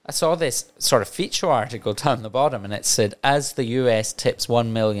I saw this sort of feature article down the bottom, and it said, as the US tips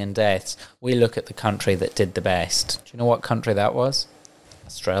 1 million deaths, we look at the country that did the best. Do you know what country that was?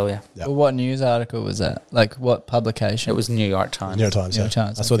 Australia. Yep. Well, what news article was that? Like, what publication? It was New York Times. New York Times, New York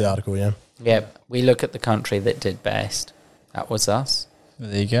Times, I saw the article, yeah. Yeah, we look at the country that did best. That was us. Well,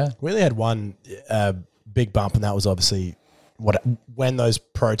 there you go. We only had one big bump, and that was obviously when those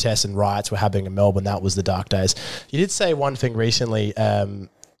protests and riots were happening in Melbourne. That was the dark days. You did say one thing recently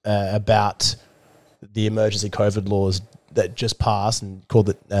about the emergency COVID laws that just passed and called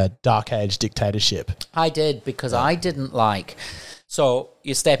it dark age dictatorship. I did, because I didn't like... So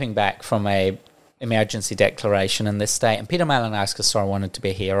you're stepping back from a emergency declaration in this state, and Peter Malinowski wanted to be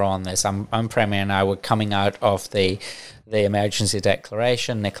a hero on this. I'm Premier and I were coming out of the emergency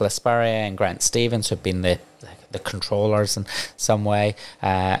declaration. Nicola Spurrier and Grant Stevens, who've been the controllers in some way,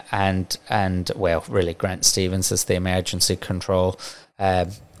 and really Grant Stevens is the emergency control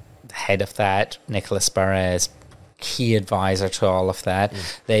head of that. Nicola Spurrier is key advisor to all of that.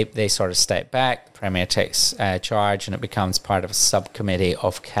 They sort of step back. The Premier takes charge, and it becomes part of a subcommittee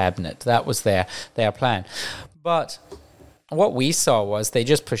of cabinet. That was their plan. But what we saw was they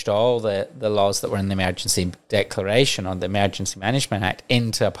just pushed all the laws that were in the emergency declaration or the Emergency Management Act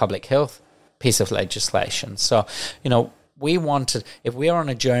into a public health piece of legislation. So, we wanted, if we are on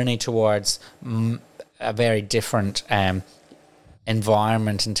a journey towards a very different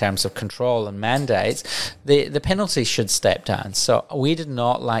environment in terms of control and mandates, the penalties should step down. So we did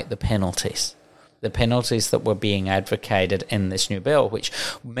not like the penalties. the penalties that were being advocated in this new bill, which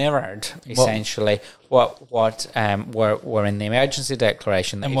mirrored essentially what were in the emergency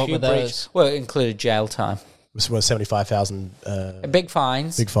declaration. And what were those? Well, it included jail time. It was 75,000 Big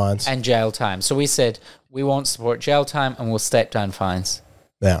fines. And jail time. So we said we won't support jail time and we'll step down fines.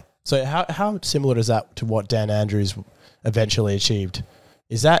 Yeah. So how similar is that to what Dan Andrews eventually achieved?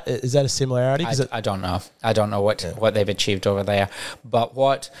 Is that a similarity? I don't know. I don't know what they've achieved over there. But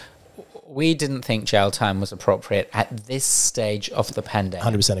what we didn't think jail time was appropriate at this stage of the pandemic.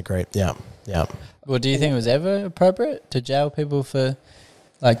 100% agree. Yeah. Yeah. Well, do you think it was ever appropriate to jail people for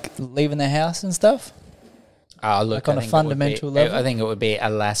like leaving their house and stuff? Look, like on a fundamental level? I think it would be a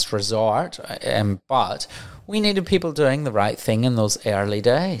last resort, but we needed people doing the right thing in those early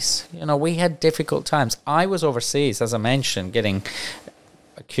days. You know, we had difficult times. I was overseas, as I mentioned, getting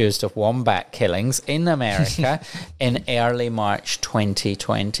accused of wombat killings in America in early March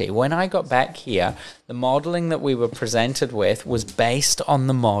 2020. When I got back here, the modelling that we were presented with was based on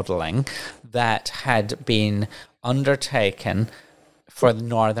the modelling that had been undertaken for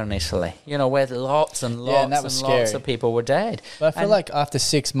northern Italy, you know, where lots and lots of people were dead. But I feel like after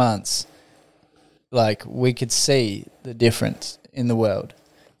 6 months, like we could see the difference in the world,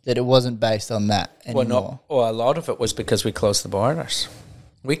 that it wasn't based on that anymore. Well, a lot of it was because we closed the borders.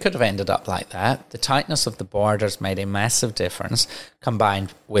 We could have ended up like that. The tightness of the borders made a massive difference,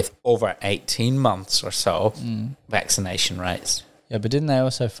 combined with over 18 months or so vaccination rates. Yeah, but didn't they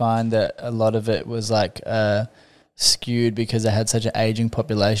also find that a lot of it was like skewed because they had such an aging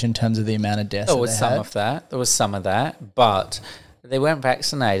population in terms of the amount of deaths? There was some of that, but they weren't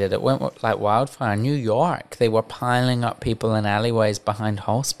vaccinated. It went like wildfire. New York, they were piling up people in alleyways behind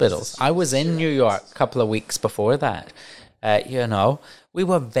hospitals. I was in New York a couple of weeks before that. You know, we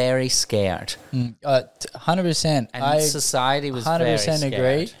were very scared. 100%. And society was very scared.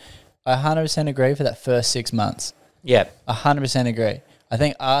 Agree. I 100% agree for that first 6 months. Yeah. 100% agree. I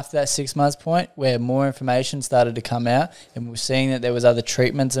think after that 6 months point where more information started to come out and we're seeing that there was other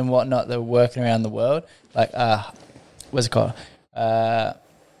treatments and whatnot that were working around the world, like, what's it called?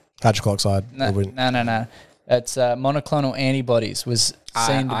 Hydroxide. No. It's monoclonal antibodies was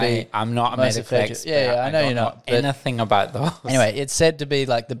seen to be. I'm not a medical expert. Yeah, I know you're not. Anything about those. Anyway, it's said to be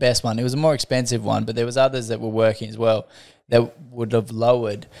like the best one. It was a more expensive one, but there was others that were working as well that would have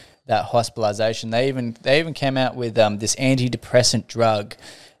lowered that hospitalization. They even came out with this antidepressant drug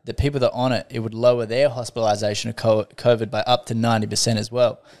that people that are on it would lower their hospitalization of COVID by up to 90% as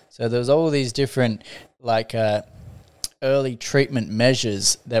well. So there was all these different like early treatment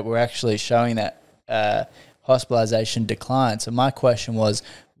measures that were actually showing that hospitalization decline. So my question was,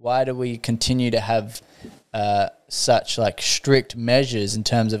 why do we continue to have such like strict measures in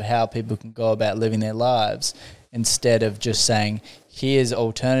terms of how people can go about living their lives instead of just saying, here's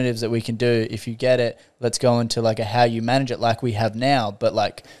alternatives that we can do. If you get it, let's go into like a how you manage it like we have now, but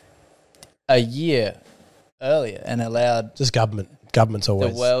like a year earlier and allowed just government's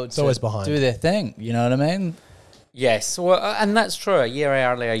always the world it's always behind, do their thing. You know what I mean? Yes, well, and that's true. A year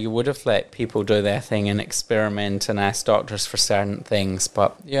earlier, you would have let people do their thing and experiment and ask doctors for certain things,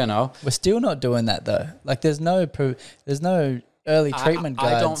 but you know, we're still not doing that though. Like, there's no early treatment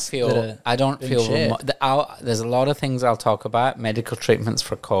guides. I don't feel. There's a lot of things I'll talk about. Medical treatments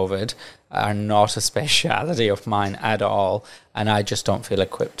for COVID are not a speciality of mine at all, and I just don't feel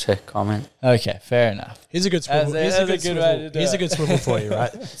equipped to comment. Okay, fair enough. Here's a good swivel. Here's a good swivel for you,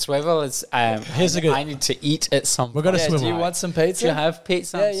 right? Swivel is. Here's a good. I need to eat at some. We're gonna swivel. Do you want some pizza? Do you have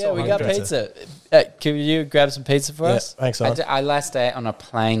pizza? Yeah, we got pizza. Can you grab some pizza for us? Thanks, I last ate on a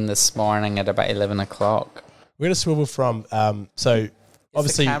plane this morning at about 11 o'clock. We're going to swivel from, so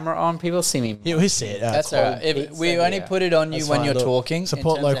obviously. Is the camera on? People see me. He'll see it. That's all right. We only put it on you when you're talking.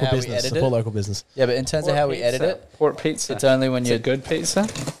 Support local business. Support local business. Yeah, but in terms of how we edit it. Port pizza. It's only when you're. Is it good pizza?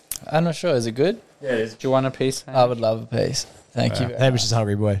 I'm not sure. Is it good? Yeah, it is. Do you want a piece? I would love a piece. Thank you. Hamish is a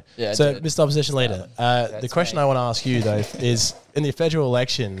hungry boy. Yeah, so, Mr. Opposition Leader, the question I want to ask you, though, is in the federal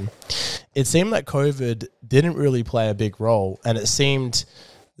election, it seemed that COVID didn't really play a big role, and it seemed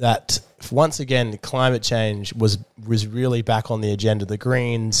that once again, climate change was really back on the agenda. The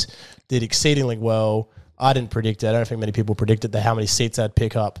Greens did exceedingly well. I didn't predict it. I don't think many people predicted how many seats I'd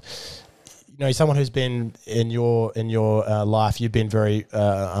pick up. You know, someone who's been in your life, you've been very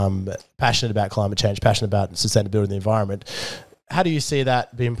passionate about climate change, passionate about sustainability of the environment. How do you see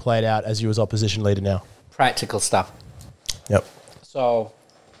that being played out as you as opposition leader now? Practical stuff. Yep. So,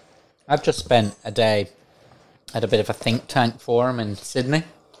 I've just spent a day at a bit of a think tank forum in Sydney.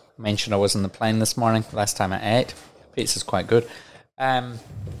 I mentioned I was on the plane this morning. Last time I ate. Pizza's quite good.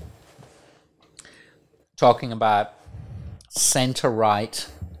 Talking about centre-right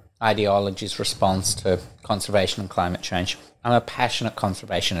ideology's response to conservation and climate change. I'm a passionate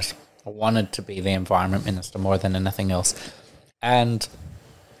conservationist. I wanted to be the environment minister more than anything else. And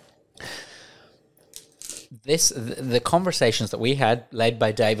the conversations that we had, led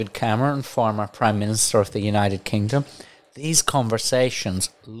by David Cameron, former Prime Minister of the United Kingdom, these conversations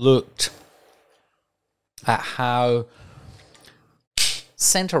looked at how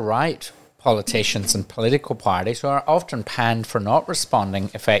centre-right politicians and political parties, who are often panned for not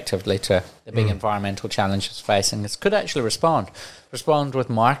responding effectively to the big environmental challenges facing us, could actually respond with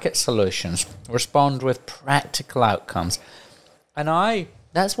market solutions, respond with practical outcomes. And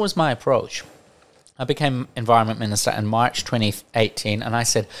that was my approach. I became Environment Minister in March 2018, and I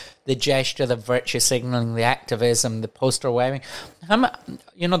said, the gesture, the virtue signalling, the activism, the poster waving,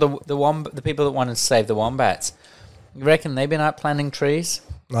 the people that wanted to save the wombats, you reckon they've been out planting trees?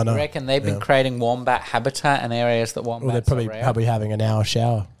 I know. You reckon they've been creating wombat habitat in areas that wombats they're probably having an hour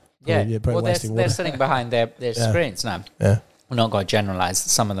shower. They're sitting behind their screens now. Yeah. We're not going to generalise.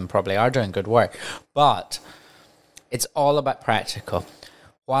 Some of them probably are doing good work. But it's all about practical.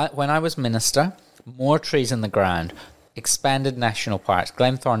 When I was minister, more trees in the ground, expanded national parks,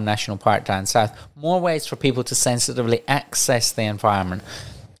 Glenthorne National Park down south, more ways for people to sensitively access the environment,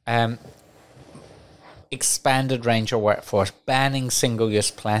 expanded range of workforce, banning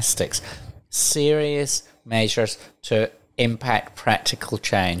single-use plastics, serious measures to impact practical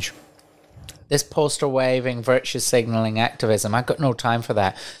change. This poster waving, virtue signalling activism, I've got no time for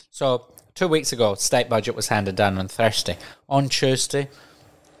that. So 2 weeks ago, state budget was handed down on Thursday. On Tuesday,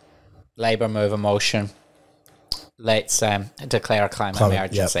 Labour move a motion. Let's declare a climate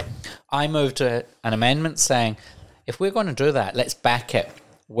emergency. Yep. I moved to an amendment saying, if we're going to do that, let's back it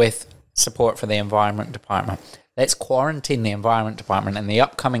with support for the Environment Department. Let's quarantine the Environment Department in the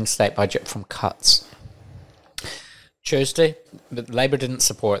upcoming state budget from cuts. Tuesday, Labour didn't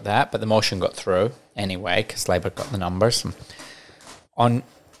support that, but the motion got through anyway because Labour got the numbers. On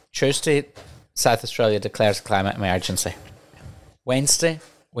Tuesday, South Australia declares a climate emergency. Wednesday,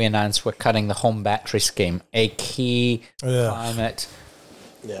 we announced we're cutting the home battery scheme, a key climate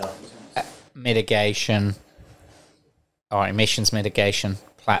mitigation or emissions mitigation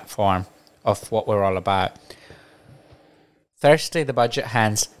platform of what we're all about. Thursday, the budget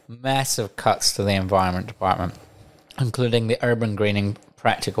hands massive cuts to the Environment Department, including the urban greening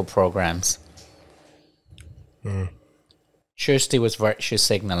practical programs. Tuesday was virtue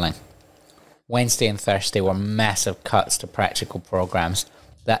signalling. Wednesday and Thursday were massive cuts to practical programs.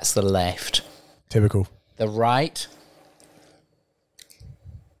 That's the left. Typical. The right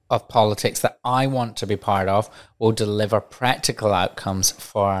of politics that I want to be part of will deliver practical outcomes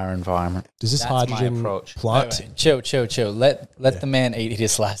for our environment. Does this hydrogen plant? Chill. Let the man eat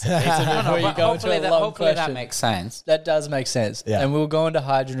his slice. Hopefully that makes sense. That does make sense. Yeah. And we'll go into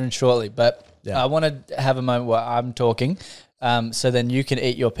hydrogen shortly. But I want to have a moment where I'm talking so then you can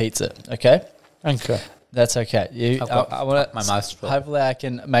eat your pizza, okay? Okay. That's okay. I want my mouth's full. Hopefully I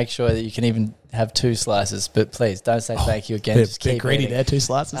can make sure that you can even have 2 slices. But please, don't say thank you again. Just keep greedy eating. there, 2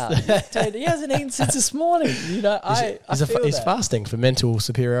 slices. Dude, he hasn't eaten since this morning. You know, He's fasting for mental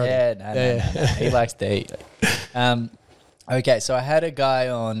superiority. No. He likes to eat. Okay, so I had a guy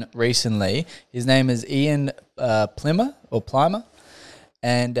on recently. His name is Ian Plimer.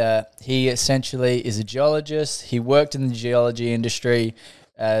 And he essentially is a geologist. He worked in the geology industry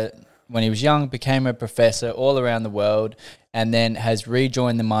when he was young, became a professor all around the world, and then has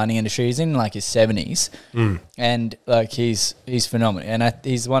rejoined the mining industry. He's in like his 70s, and like he's phenomenal. And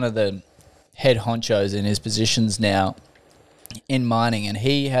he's one of the head honchos in his positions now in mining. And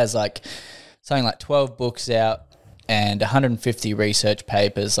he has like something like 12 books out and 150 research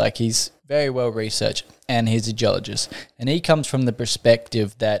papers. Like he's very well researched, and he's a geologist. And he comes from the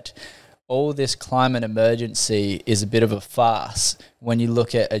perspective that all this climate emergency is a bit of a farce when you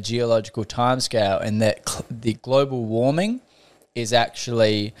look at a geological timescale, and that the global warming is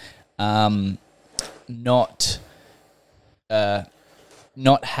actually not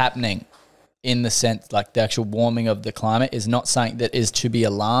happening in the sense, like the actual warming of the climate is not something that is to be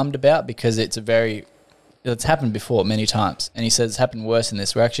alarmed about, because it's happened before many times. And he says it's happened worse than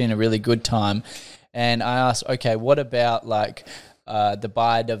this. We're actually in a really good time. And I asked, okay, what about like the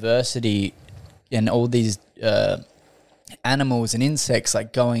biodiversity and all these animals and insects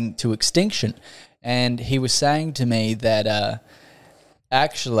like going to extinction? And he was saying to me that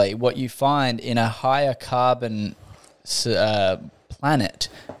actually what you find in a higher carbon planet,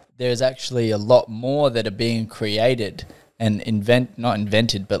 there's actually a lot more that are being created and not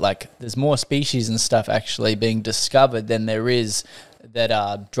invented, but like there's more species and stuff actually being discovered than there is that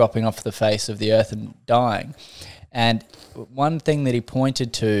are dropping off the face of the earth and dying. And one thing that he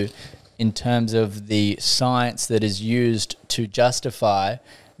pointed to in terms of the science that is used to justify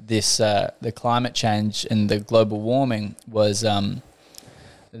this, the climate change and the global warming was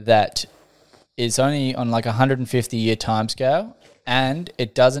that it's only on like a 150-year timescale, and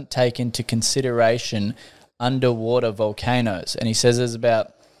it doesn't take into consideration underwater volcanoes. And he says there's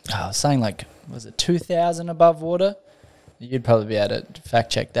about, saying like, was it 2,000 above water? You'd probably be able to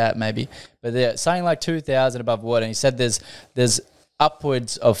fact check that maybe. But they're saying like 2,000 above water. And he said there's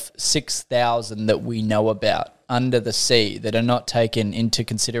upwards of 6,000 that we know about under the sea that are not taken into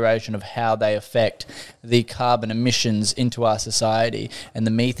consideration of how they affect the carbon emissions into our society and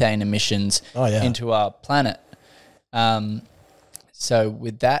the methane emissions into our planet. So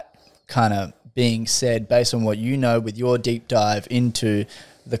with that kind of being said, based on what you know with your deep dive into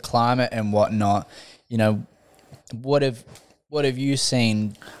the climate and whatnot, you know, what have you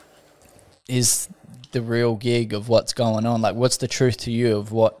seen is the real gig of what's going on? Like, what's the truth to you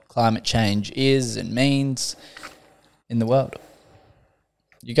of what climate change is and means in the world?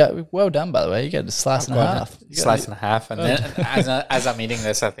 You got well done, by the way. You got a slice and a half. Slice and a half, and then as I'm eating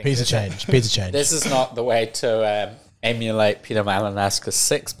this, I think piece of change. This is not the way to emulate Peter Malinowski's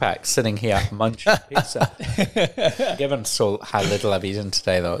six-pack, sitting here munching pizza. Given how little I've eaten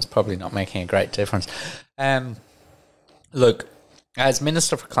today, though, it's probably not making a great difference. Look, as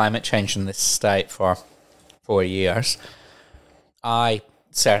Minister for Climate Change in this state for 4 years, I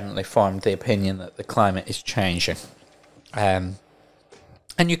certainly formed the opinion that the climate is changing. And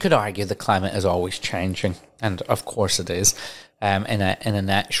you could argue the climate is always changing, and of course it is, in a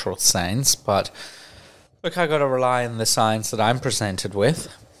natural sense. But look, I got to rely on the science that I'm presented with,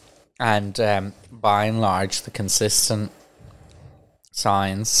 and by and large, the consistent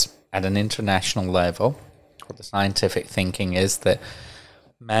science at an international level, or the scientific thinking, is that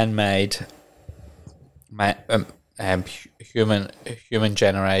man-made,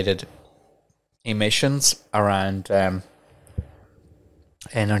 human-generated emissions around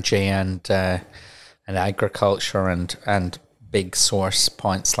energy and agriculture and big source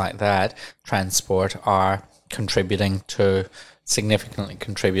points like that, transport, are significantly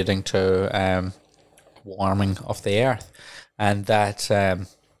contributing to warming of the earth, and that's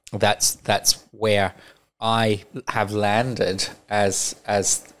where I have landed as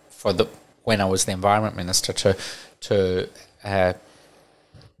when I was the Environment Minister to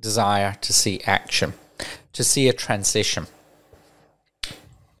desire to see action, to see a transition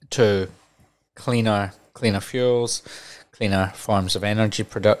to cleaner fuels, cleaner forms of energy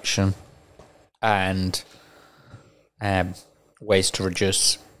production, and ways to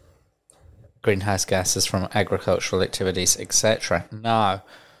reduce greenhouse gases from agricultural activities, etc. Now,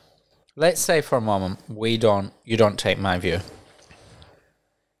 let's say for a moment you don't take my view.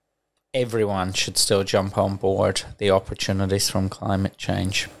 Everyone should still jump on board the opportunities from climate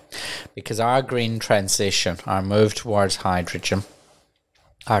change, because our green transition, our move towards hydrogen,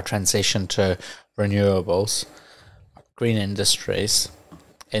 our transition to renewables, green industries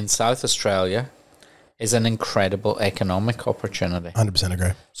in South Australia is an incredible economic opportunity. 100%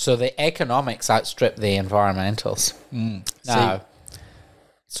 agree. So the economics outstrip the environmentals. Now,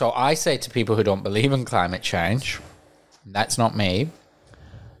 so I say to people who don't believe in climate change, that's not me,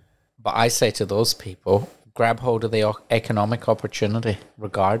 but I say to those people, grab hold of the economic opportunity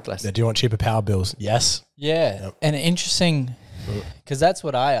regardless. Do you want cheaper power bills? Yes. Yeah. Yep. And interesting, because that's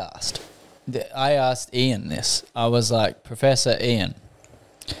what I asked. I asked Ian this. I was like, Professor Ian,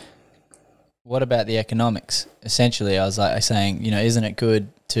 what about the economics? Essentially, I was like saying, isn't it good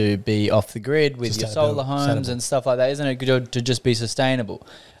to be off the grid with your solar homes and stuff like that? Isn't it good to just be sustainable?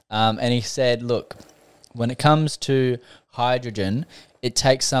 And he said, look, when it comes to hydrogen, it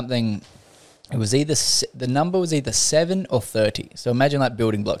takes something. It was the number was either 7 or 30. So imagine like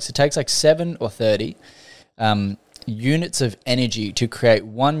building blocks. It takes like 7 or 30 units of energy to create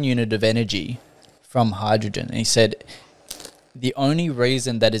 1 unit of energy from hydrogen. And he said the only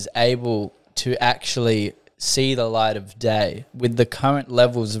reason that is able to actually see the light of day with the current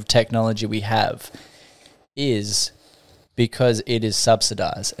levels of technology we have is because it is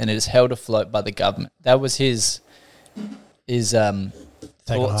subsidized and it is held afloat by the government. That was his thoughts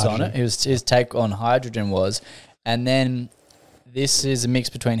on it. His take on hydrogen was. And then this is a mix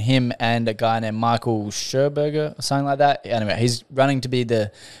between him and a guy named Michael Scherberger or something like that. Anyway, he's running to be the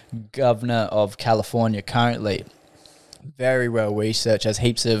governor of California currently. Very well researched, has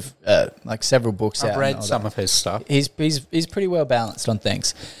heaps of several books out. I've read some of his stuff. He's pretty well balanced on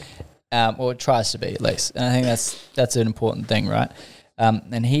things, or tries to be at least. And I think that's an important thing, right?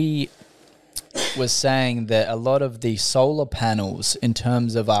 And he was saying that a lot of the solar panels, in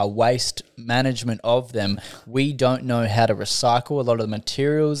terms of our waste management of them, we don't know how to recycle a lot of the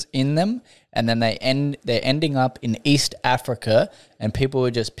materials in them, and then they're ending up in East Africa, and people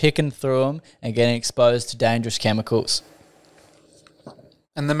are just picking through them and getting exposed to dangerous chemicals.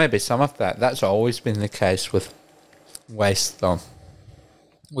 And there may be some of that. That's always been the case with waste, though.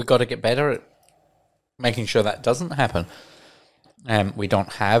 We've got to get better at making sure that doesn't happen. We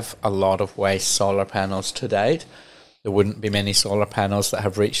don't have a lot of waste solar panels to date. There wouldn't be many solar panels that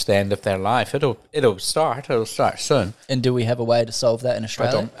have reached the end of their life. It'll start soon. And do we have a way to solve that in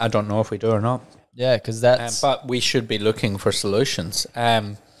Australia? I don't know if we do or not. Yeah, because that's... but we should be looking for solutions.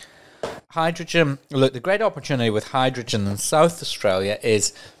 Hydrogen, look, the great opportunity with hydrogen in South Australia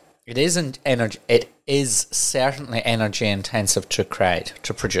is it is certainly energy intensive to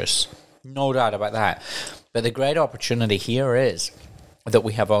produce. No doubt about that. But the great opportunity here is that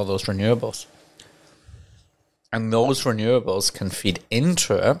we have all those renewables. And those renewables can feed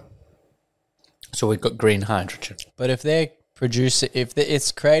into it. So we've got green hydrogen. But if they're producing,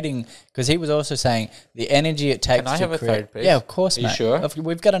 it's creating, because he was also saying the energy it takes Can I to have a create. third piece? Yeah, of course, Are you mate. sure?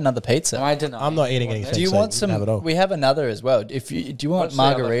 We've got another pizza. No, I don't know. I'm not eating anything. Do you so want can have it all. some? We have another as well. Do you want What's the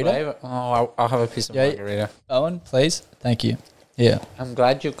other margarita? flavour? Oh, I'll have a piece of margarita. Owen, please. Thank you. Yeah. I'm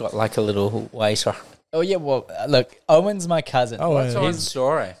glad you've got like a little waiter. Oh yeah. Well, look, Owen's my cousin. Oh, What's yeah. Owen's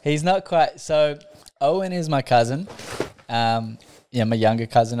story? He's not quite. So, Owen is my cousin. My younger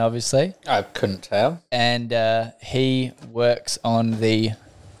cousin, obviously, I couldn't tell. and he works on the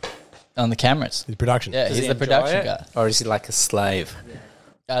cameras. The production. Yeah, Does he's he the production enjoy guy. it? Or is he like a slave?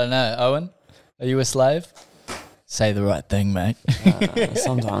 I don't know. Owen, are you a slave? Say the right thing, mate.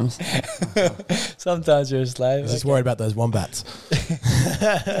 Sometimes. Sometimes you're a slave. He's just worried about those wombats.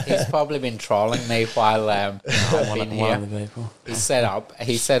 He's probably been trolling me while I've been One here. of the people. He set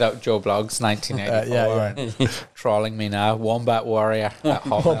up Joe Blogs 1984 yeah. and trolling me now. Wombat Warrior.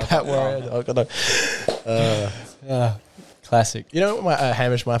 Wombat warrior. Oh, God, no. Classic. You know,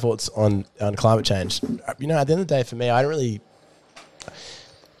 Hamish, my thoughts on climate change. You know, at the end of the day, for me, I don't really.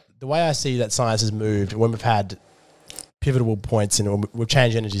 The way I see that science has moved when we've had pivotal points and we've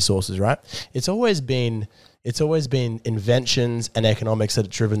changed energy sources, right? It's always been inventions and economics that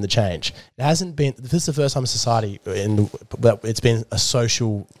have driven the change. It hasn't been. This is the first time in society that it's been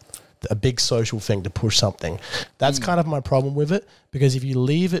a big social thing to push something. That's kind of my problem with it, because if you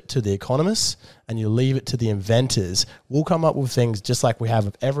leave it to the economists and you leave it to the inventors, we'll come up with things just like we have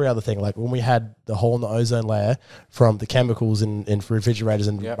with every other thing. Like when we had the hole in the ozone layer from the chemicals in refrigerators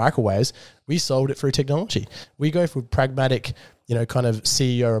and microwaves, we solved it through technology. We go for a pragmatic, kind of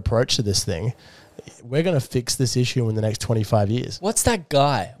CEO approach to this thing. We're going to fix this issue in the next 25 years. What's that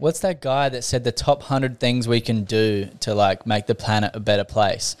guy? What's that guy that said the top 100 things we can do to like make the planet a better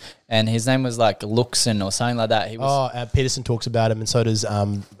place? And his name was like Luxon or something like that. He was. Peterson talks about him, and so does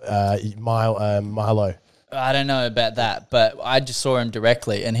Milo. I don't know about that, but I just saw him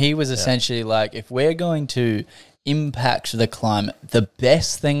directly, and he was essentially like, if we're going to impact the climate, the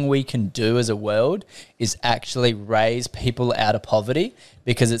best thing we can do as a world is actually raise people out of poverty,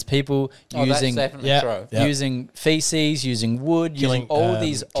 because it's people using using feces, using wood, Killing, using all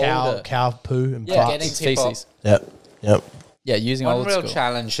these older cow poo and getting farts. people- feces. Yep. Yeah, using One old real school.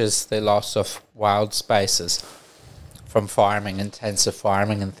 challenge is the loss of wild spaces from farming, intensive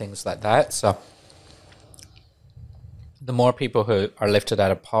farming and things like that. So the more people who are lifted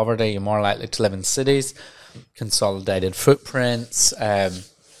out of poverty, you're more likely to live in cities, consolidated footprints,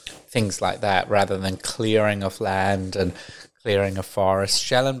 things like that, rather than clearing of land and clearing of forests.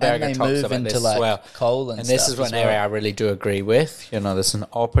 Schellenberger talks about this as well. Coal and this stuff is one as well. area I really do agree with. There's an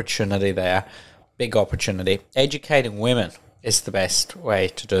opportunity there, big opportunity. Educating women is the best way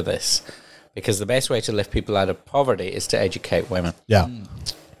to do this, because the best way to lift people out of poverty is to educate women. Yeah.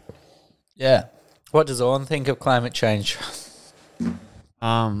 Yeah. What does Owen think of climate change?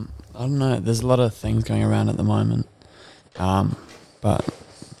 I don't know. There's a lot of things going around at the moment. But,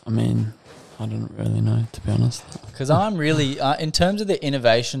 I mean, I don't really know, to be honest. Because I'm really, in terms of the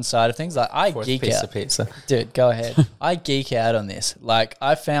innovation side of things, like I Fourth geek piece out. of pizza. Dude, go ahead. I geek out on this. Like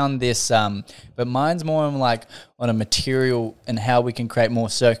I found this, but mine's more on like on a material and how we can create more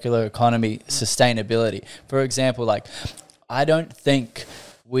circular economy sustainability. For example, like I don't think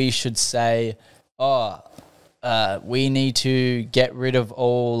we should say, we need to get rid of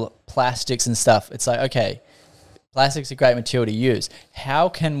all plastics and stuff. It's like, okay, plastic's a great material to use. How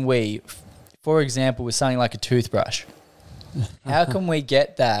can we, for example, with something like a toothbrush, how can we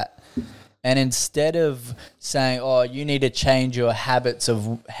get that And instead of saying, oh, you need to change your habits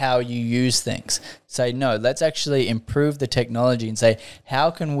of how you use things, say, no, let's actually improve the technology and say, how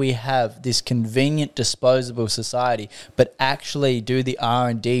can we have this convenient, disposable society, but actually do the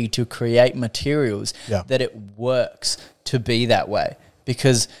R&D to create materials that it works to be that way?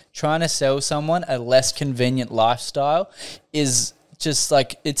 Because trying to sell someone a less convenient lifestyle is just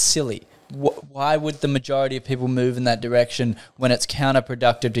like, it's silly. Why would the majority of people move in that direction when it's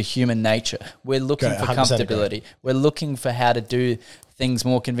counterproductive to human nature? We're looking for comfortability. We're looking for how to do things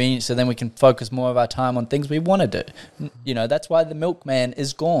more convenient so then we can focus more of our time on things we want to do. You know, that's why the milkman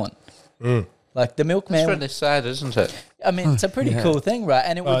is gone. Like the milkman... That's really sad, isn't it? I mean, it's a pretty cool thing, right?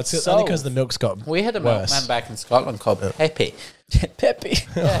 And it would it's only because the milk's got We had a milkman back in Scotland called Peppy. Peppy. Peppy.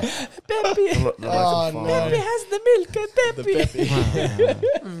 Oh, no. Peppy has the milk. Peppy.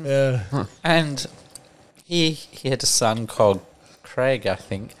 Yeah. And he had a son called Craig, I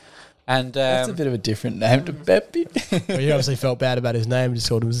think. And That's a bit of a different name to Peppy. Well, he obviously felt bad about his name. Just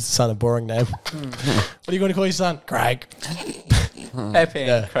called him his son a boring name. What are you going to call your son? Craig. Peppy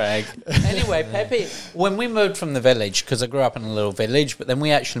and Craig. Anyway, Peppy, when we moved from the village, because I grew up in a little village, but then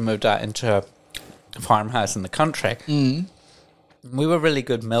we actually moved out into a farmhouse in the country. We were really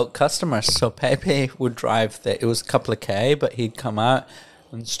good milk customers, so Pepe would drive it was a couple of K, but he'd come out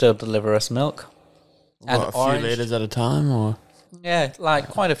and still deliver us milk. And What, a few litres at a time, or? Yeah, like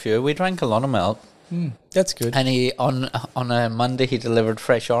quite a few. We drank a lot of milk. That's good. And he on a Monday he delivered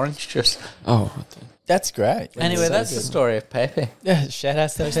fresh orange juice. Oh, That's great. Anyway, that's the story of Pepe. Yeah, shout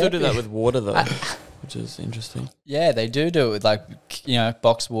out to they still do that with water though, which is interesting. Yeah, they do it with like, you know,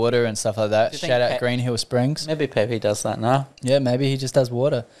 boxed water and stuff like that. Do you think Shout out Green Hill Springs. Maybe Pepe does that now. Yeah, maybe he just does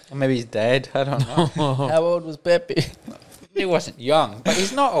water. Or maybe he's dead. I don't know. How old was Pepe? He wasn't young, but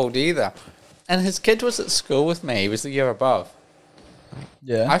he's not old either. And his kid was at school with me. He was the year above.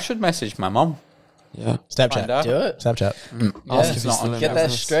 Yeah. I should message my mum. Yeah. Find Snapchat. out. Do it. Snapchat. Yeah, Ask if he's still in get that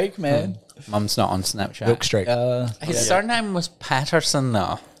business. streak, man. Mum's not on Snapchat. Milk streak. His surname was Patterson,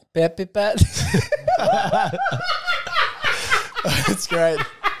 though. Pepe Pat. That's great.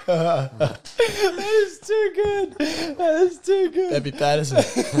 That is too good. That is too good. Debbie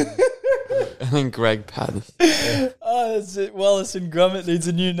Patterson. And then Greg Patterson. Oh, that's it. Wallace and Gromit needs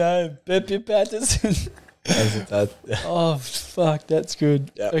a new name. Pepe Patterson. Oh, fuck. That's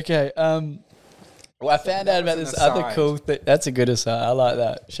good. Yep. Okay. Well, I found out about this other cool thing. That's a good aside. I like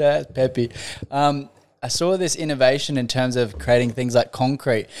that. Shout out to Pepe. I saw this innovation in terms of creating things like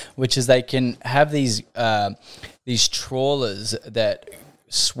concrete, which is they can have these trawlers that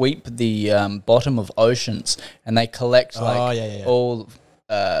sweep the bottom of oceans, and they collect all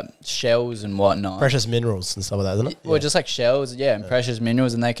shells and whatnot. Precious minerals and stuff like that, isn't it? Well, just like shells, and precious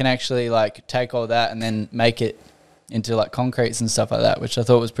minerals, and they can actually like take all that and then make it into like concretes and stuff like that, which I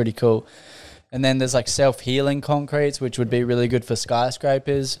thought was pretty cool. And then there's like self-healing concretes, which would be really good for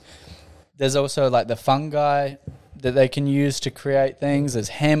skyscrapers. There's also like the fungi that they can use to create things. There's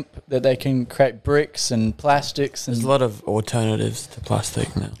hemp that they can create bricks and plastics. And There's a lot of alternatives to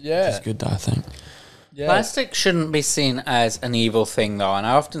plastic now. Yeah. Which is good, I think. yeah. Plastic shouldn't be seen as an evil thing, though, and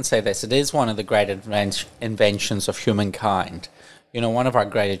I often say this. It is one of the great inventions of humankind. You know, one of our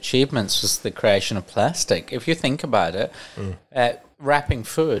great achievements was the creation of plastic. If you think about it, wrapping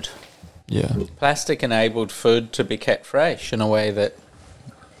food. Yeah. Plastic enabled food to be kept fresh in a way that...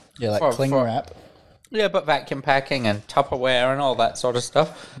 Yeah, like cling wrap. Yeah, but vacuum packing and Tupperware and all that sort of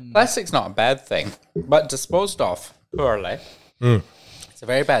stuff. Plastic's not a bad thing, but disposed of poorly, it's a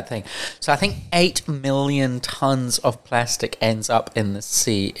very bad thing. So I think 8 million tons of plastic ends up in the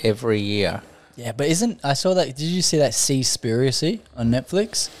sea every year. Yeah, but I saw that, did you see that Seaspiracy on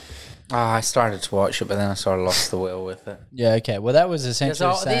Netflix? Oh, I started to watch it, but then I sort of lost the will with it. Yeah, okay. Well, that was There's essentially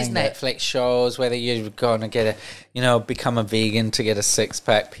all these saying that... Netflix shows, whether you're going to get become a vegan to get a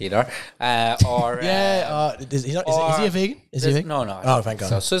six-pack, Peter, or... is he a vegan? Is he a vegan? No. Oh, thank God.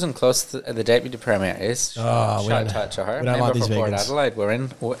 So Susan Close, the deputy premier, is. Oh, Shout out to her. we don't like Member these for Port vegans. Adelaide.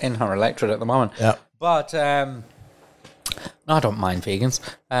 We're in her electorate at the moment. Yeah. But no, I don't mind vegans.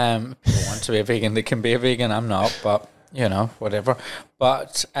 People want to be a vegan, they can be a vegan. I'm not, but whatever.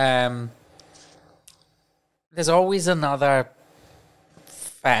 But there's always another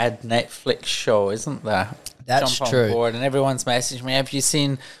fad Netflix show, isn't there? That's Jump true. on board, and everyone's messaged me. Have you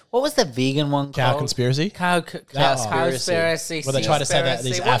seen what was the vegan one Cow called? Conspiracy? Cowspiracy. Well, they try to say that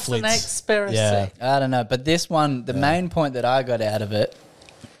these What's the athletes- next spiracy? Yeah. I don't know, but this one, the main point that I got out of it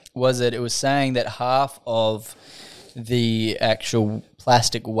was that it was saying that half of the actual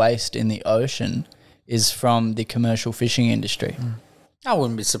plastic waste in the ocean is from the commercial fishing industry. I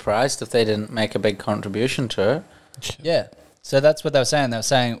wouldn't be surprised if they didn't make a big contribution to it. Yeah. So that's what they were saying. They were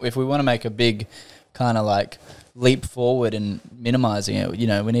saying if we want to make a big kind of like leap forward in minimizing it, you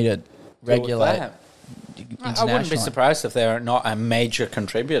know, we need to regulate. I wouldn't be surprised if they're not a major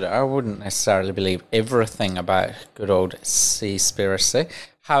contributor. I wouldn't necessarily believe everything about good old Seaspiracy.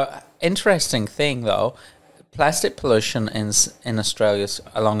 How interesting thing though, plastic pollution in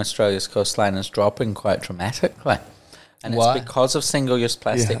along Australia's coastline is dropping quite dramatically. And Why? It's because of single-use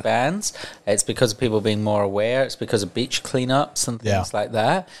plastic bans. It's because of people being more aware. It's because of beach cleanups and things like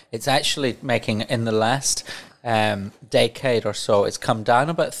that. It's actually making, in the last decade or so, it's come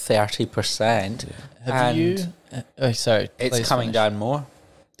down about 30%. Have you? Sorry. It's coming down more.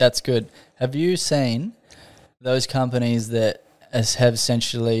 That's good. Have you seen those companies that have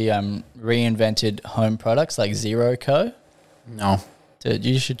essentially reinvented home products like Zero Co? No. Dude,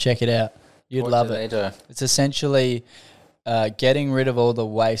 you should check it out. You'd What love do it. they do? It's essentially getting rid of all the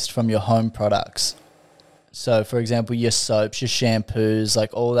waste from your home products. So, for example, your soaps, your shampoos,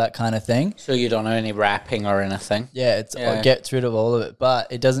 like all that kind of thing. So you don't have any wrapping or anything? Yeah, it gets rid of all of it,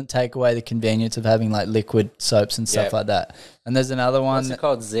 but it doesn't take away the convenience of having like liquid soaps and stuff like that. And there's another one. What's it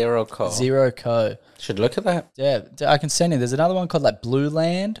called? Zero Co. Zero Co. Should look at that. Yeah, I can send you. There's another one called like Blue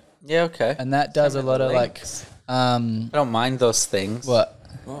Land, Yeah, okay. and that does a Send me lot the of links. like, I don't mind those things. what?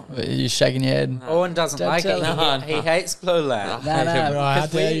 Are you shaking your head? Owen doesn't Don't like it. tell He hates Blue Land. No, Right, how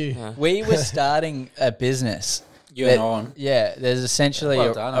 'cause dare you? we were starting a business. You and Owen. Yeah, there's essentially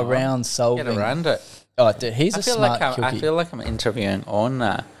Well done, Owen. around solving. Get around it. Oh, dude, he's a smart I cookie. feel like I'm interviewing Owen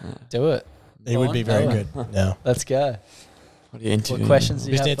now. Do it. He would be very good. No. Let's go. What are you What interviewing? questions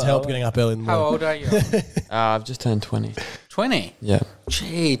do you Just have needs for help Owen? getting up early in the How morning. old are you? I've just turned 20. 20? Yeah.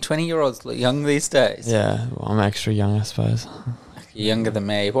 Gee, 20-year-olds look young these days. Yeah, well, I'm extra young, I suppose. You're younger than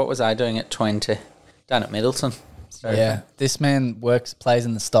me. What was I doing at 20? Down at Middleton. Yeah, this man plays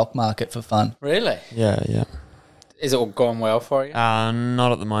in the stock market for fun. Really? Yeah. Is it all going well for you?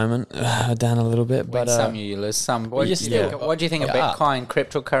 Not at the moment. Down a little bit, Win but some, you lose some. What do you still- think? What do you think of Up. Bitcoin,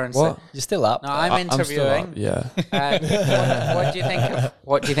 cryptocurrency? What? You're still up. No, I'm I'm still up, interviewing. yeah. What do you think of?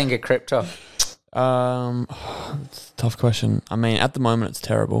 What do you think of crypto? It's a tough question. I mean, at the moment it's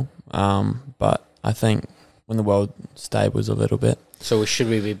terrible. But I think when the world stables a little bit, So should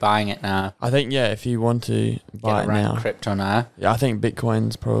we be buying it now? I think if you want to buy Get it around now, crypto now. yeah, I think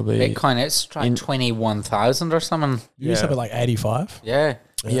Bitcoin's probably Bitcoin, it's like 21,000 or something. You used to be like 85. Yeah.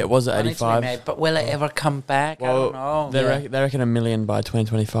 Yeah, it was at Money to be 85. made, but will it ever come back? I don't know. They reckon $1 million by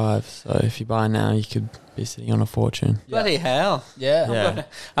 2025. So if you buy now, you could be sitting on a fortune. Bloody hell. Yeah. Yeah.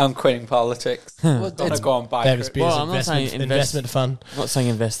 I'm quitting politics. Well, I'm going it's- to go and buy David crypto. Speirs Well, I'm not saying investment fund. I'm not saying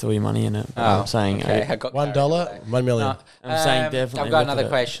invest all your money in it. But Oh, I'm saying okay. I got $1, carried away. $1 million. No, I'm saying definitely I've got look another at it.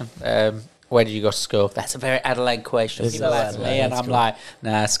 question. Where did you go to school? That's a very Adelaide question. It's People so ask me, Adelaide, and that's I'm cool. like,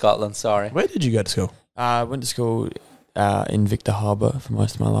 nah, Scotland, sorry. Where did you go to school? I went to school in Victor Harbour for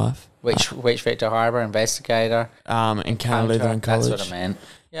most of my life. Which Victor Harbour, investigator? In Canada, in college. That's what I meant.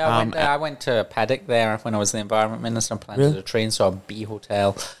 Yeah, I went to Paddock there when I was the environment minister and planted Really? a tree and saw a bee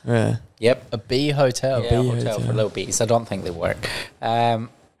hotel. Yeah. Yep. A bee hotel. Yeah, a bee hotel for hotel. little bees. I don't think they work. And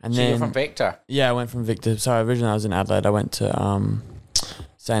So you're then from Victor? yeah, I went from Victor. Sorry, originally I was in Adelaide. I went to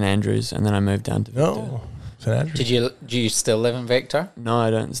St Andrews, and then I moved down to Victor. No. St Andrews. Do you still live in Victor? No, I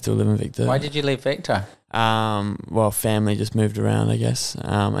don't still live in Victor. Why did you leave Victor? Well, family just moved around, I guess.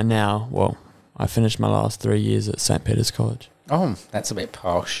 And now, well, I finished my last 3 years at St Peter's College. Oh, that's a bit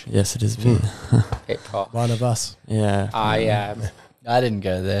posh. Yes, it is. A bit. Bit posh. One of us. Yeah. I didn't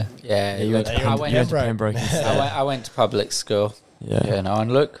go there. yeah. You went to I went. you went to Pembroke. Pembroke instead. I went to public school. Yeah. You know,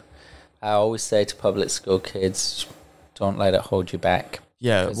 and look, I always say to public school kids, don't let it hold you back.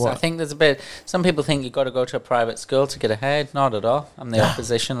 Yeah. 'Cause I think there's a bit. Some people think you've got to go to a private school to get ahead. Not at all. I'm the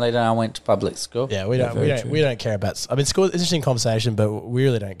opposition leader. I went to public school. Yeah, we Yeah, don't, very we don't, true. we don't care about. I mean, school is an interesting conversation, but we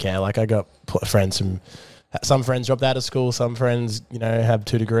really don't care. Like, I got friends from. Some friends dropped out of school. Some friends, have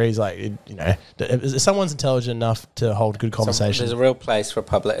 2 degrees. Like, if someone's intelligent enough to hold good So conversation. there's a real place for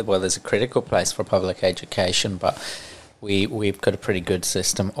public. Well, there's a critical place for public education, but we've got a pretty good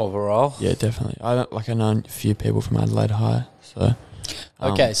system overall. Yeah, definitely. I know a few people from Adelaide High, so.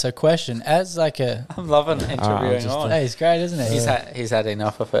 Okay, so question. As like a... I'm loving interviewing just- on. Hey, he's great, isn't he? He's had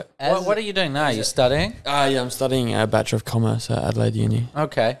enough of it. As- What are you doing now? Are you studying? Yeah, I'm studying a Bachelor of Commerce at Adelaide Uni,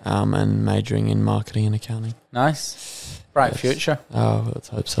 Okay, and majoring in marketing and accounting. nice. Bright Yes. future. Oh, let's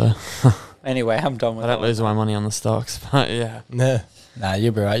hope so. Anyway, I'm done with I don't that. lose my money on the stocks, but yeah. Yeah. Nah,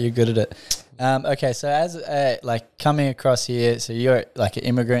 you'll be right. You're good at it. Okay, so as like coming across here, so you're like an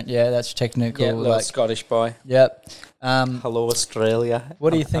immigrant, yeah, that's technical. Yeah, little like, Scottish boy. yep. Hello, Australia.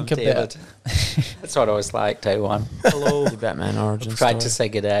 What do you I'm think about- David. That's what I always liked, day one. Hello. The Batman origin Tried story. to say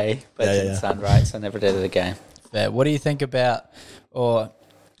good day, but Yeah, it didn't yeah. sound right, so I never did it again. fair. What do you think about, or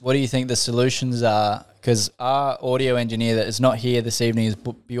what do you think the solutions are? Because our audio engineer that is not here this evening is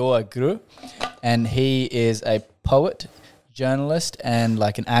Bjor Gru, and he is a poet, journalist, and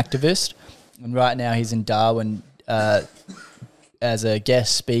like an activist. And right now he's in Darwin as a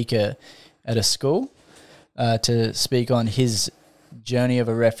guest speaker at a school to speak on his journey of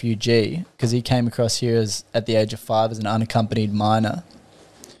a refugee, because he came across here at the age of 5 as an unaccompanied minor,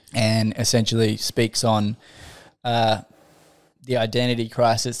 and essentially speaks on the identity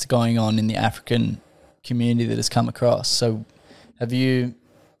crisis going on in the African community that has come across. So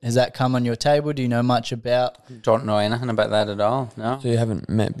has that come on your table? Do you know much about? Don't know anything about that at all. No. So you haven't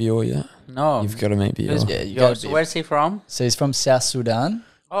met Bior yet? No. You've got to meet Bior. Yeah, you gotta So be- where's he from? So he's from South Sudan.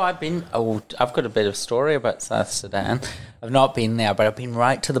 Oh, I've got a bit of story about South Sudan. I've not been there, but I've been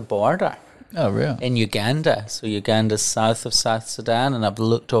right to the border Oh, real? in Uganda. So Uganda's south of South Sudan, and I've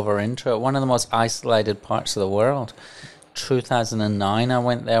looked over into it. One of the most isolated parts of the world. 2009, I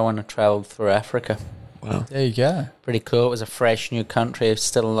went there when I travelled through Africa. Wow. There you go. Pretty cool. It was a fresh new country.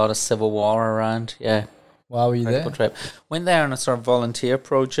 Still a lot of civil war around. Yeah. Why were you there? Incredible trip. Went there on a sort of volunteer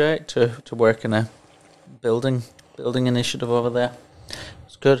project to work in a building initiative over there.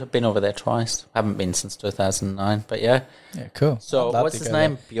 It's good. I've been over there twice. Haven't been since 2009, but yeah. Yeah, cool. So I'd love what's to his go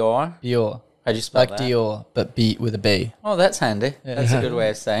name? Bjor? there. Dior. How'd you spell Like that? Dior, but B with a B. Oh, that's handy. Yeah. That's a good way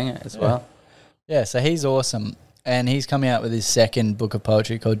of saying it as well. Yeah, so he's awesome. And he's coming out with his second book of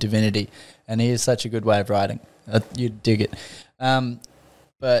poetry called Divinity. And he has such a good way of writing. You'd dig it.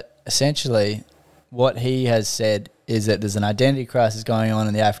 But essentially, what he has said is that there's an identity crisis going on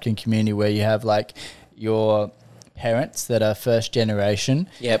in the African community where you have like your parents that are first generation.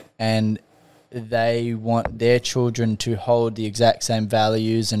 Yep. And they want their children to hold the exact same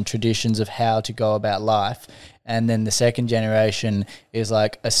values and traditions of how to go about life. And then the second generation is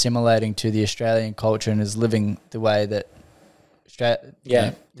like assimilating to the Australian culture and is living the way that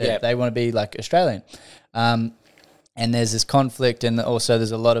they want to be like Australian. And there's this conflict, and also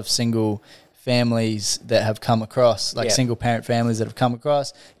there's a lot of single families that have come across, like single parent families that have come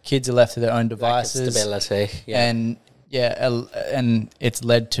across. Kids are left to their own devices. Lack of stability. Yeah. And it's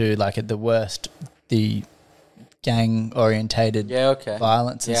led to, like, at the worst, the gang orientated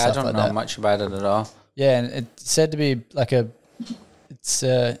violence and stuff like that. I don't know much about it at all. Yeah, and it's said to be like it's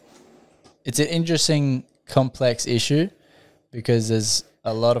an interesting, complex issue because there's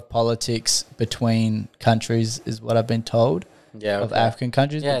a lot of politics between countries, is what I've been told, of African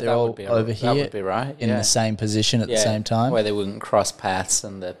countries, but they're all over here that would be right. in the same position at the same time. Where they wouldn't cross paths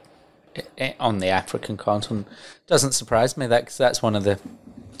on the African continent. Doesn't surprise me because that's one of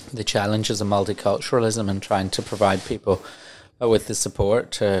the challenges of multiculturalism and trying to provide people with the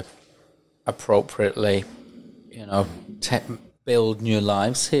support to appropriately, build new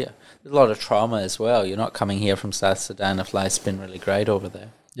lives here. There's a lot of trauma as well. You're not coming here from South Sudan if life's been really great over there.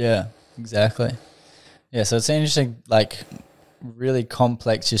 Yeah, exactly. Yeah, so it's an interesting, like, really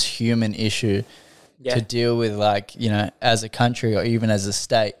complex, just human issue to deal with, like, as a country or even as a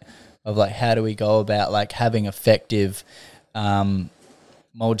state, of like, how do we go about like having effective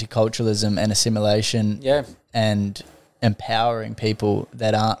multiculturalism and assimilation and empowering people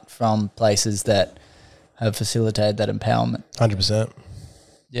that aren't from places that have facilitated that empowerment. 100%.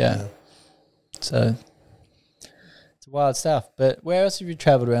 Yeah. So it's wild stuff. But where else have you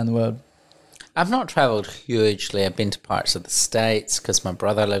travelled around the world? I've not travelled hugely. I've been to parts of the States because my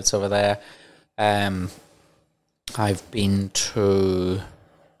brother lives over there. I've been to...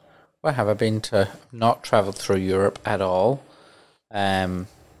 Where have I been to? Not travelled through Europe at all.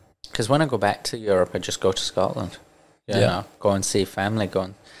 Because when I go back to Europe, I just go to Scotland. Go and see family, go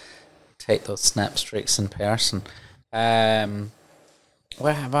and take those snap streaks in person. Where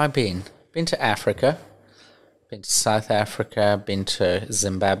have I been? Been to Africa. Been to South Africa. Been to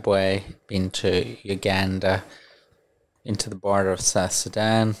Zimbabwe. Been to Uganda. Been to the border of South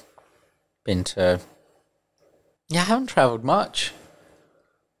Sudan. Been to... Yeah, I haven't travelled much.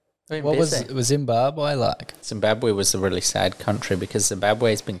 What was Zimbabwe like? Zimbabwe was a really sad country because Zimbabwe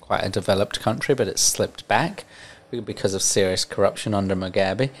has been quite a developed country, but it's slipped back because of serious corruption under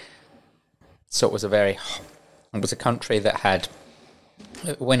Mugabe. So it was a country that had,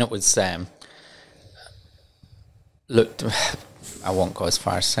 when it was looked, I won't go as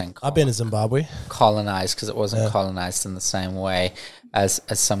far as saying I've been to Zimbabwe. Colonized, because it wasn't colonized in the same way as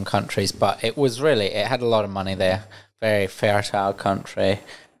some countries, but it had a lot of money there. Very fertile country.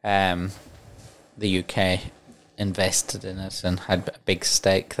 The UK invested in it and had a big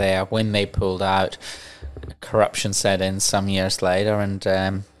stake there. When they pulled out, corruption set in some years later,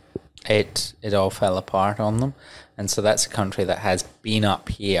 and it all fell apart on them. And so that's a country that has been up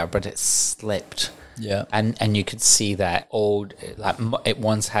here, but it's slipped Yeah. And you could see that old, like it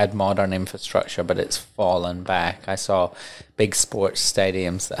once had modern infrastructure, but it's fallen back. I saw big sports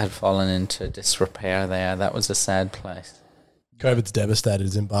stadiums that had fallen into disrepair there. That was a sad place. COVID's devastated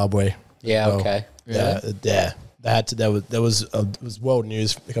Zimbabwe. Yeah, Well, okay. Yeah, yeah. They had to. There was it was world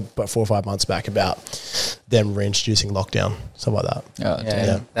news about 4 or 5 months back about them reintroducing lockdown, stuff like that. Oh, Yeah,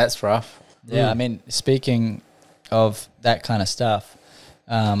 Yeah. that's rough. Yeah, I mean, speaking of that kind of stuff,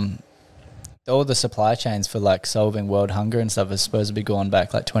 all the supply chains for like solving world hunger and stuff is supposed to be going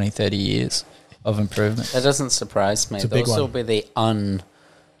back like 20, 30 years of improvement. That doesn't surprise me. It's a big Those will one. be the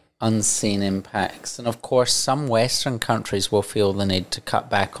unseen impacts. And of course, some Western countries will feel the need to cut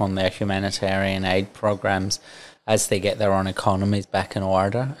back on their humanitarian aid programs as they get their own economies back in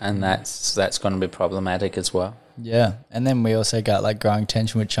order. And that's going to be problematic as well. Yeah, and then we also got like growing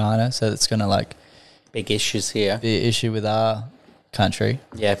tension with China, so it's going to like Big issues here. be an issue with our country.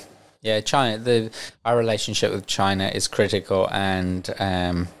 Yeah. Yeah, China. Our relationship with China is critical and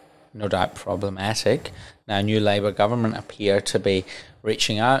no doubt problematic. Now, new Labour government appear to be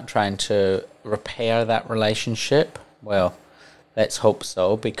reaching out, trying to repair that relationship. Well, let's hope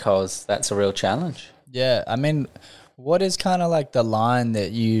so, because that's a real challenge. Yeah, I mean, what is kind of like the line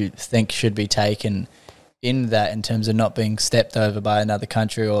that you think should be taken in that in terms of not being stepped over by another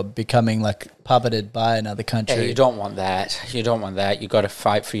country or becoming like puppeted by another country? Yeah, you don't want that. You don't want that. You got to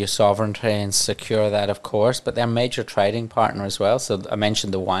fight for your sovereignty and secure that, of course. But they're a major trading partner as well. So I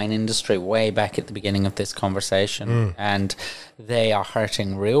mentioned the wine industry way back at the beginning of this conversation, and they are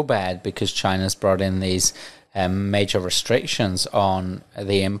hurting real bad because China's brought in these major restrictions on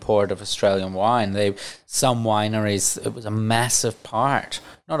the import of Australian wine. Some wineries, it was a massive part.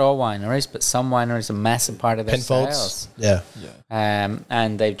 Not all wineries, but some wineries, a massive part of their sales. Yeah.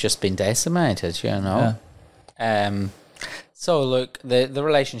 And they've just been decimated, you know. So look, the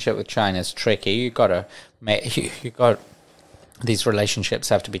relationship with China is tricky. You got these relationships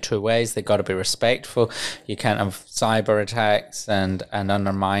have to be two ways. They got to be respectful. You can't have cyber attacks and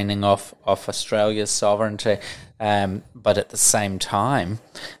undermining of Australia's sovereignty. But at the same time,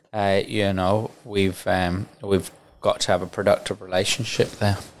 you know, we've got to have a productive relationship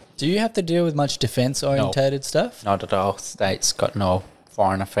there. Do you have to deal with much defense-orientated stuff? Not at all. States got no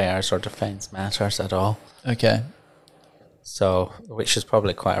foreign affairs or defence matters at all. Okay. So, which is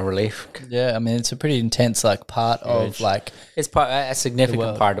probably quite a relief. Yeah, I mean, it's a pretty intense like part of like... It's a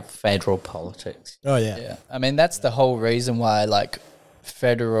significant part of federal politics. Oh, yeah. Yeah, I mean, that's the whole reason why like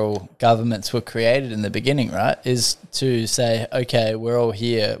federal governments were created in the beginning, right? Is to say, okay, we're all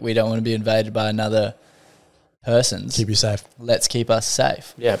here. We don't want to be invaded by another person's. Keep you safe. Let's keep us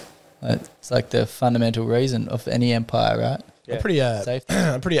safe. Yeah. It's like the fundamental reason of any empire, right? Yeah.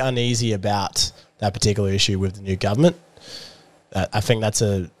 I'm pretty uneasy about that particular issue with the new government. I think that's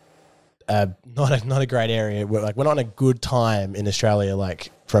not a great area. We're not in a good time in Australia, like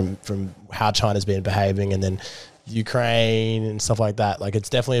from how China's been behaving, and then Ukraine and stuff like that. Like, it's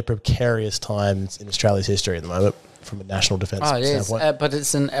definitely a precarious time in Australia's history at the moment from a national defence standpoint. It is, but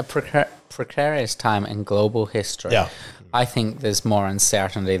it's a precarious time in global history. Yeah. I think there's more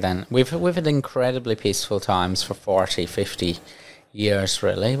uncertainty than... We've had incredibly peaceful times for 40, 50 years,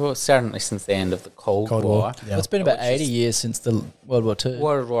 really. Well, certainly since the end of the Cold War. Yeah. Well, it's been about 80 years since the World War II.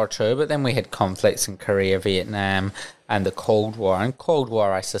 World War II, but then we had conflicts in Korea, Vietnam, and the Cold War. And Cold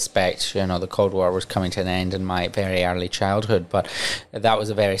War, I suspect, you know, the Cold War was coming to an end in my very early childhood, but that was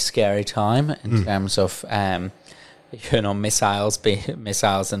a very scary time in terms of... you know, missiles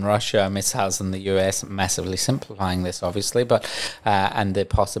in Russia, missiles in the US, massively simplifying this, obviously, but and the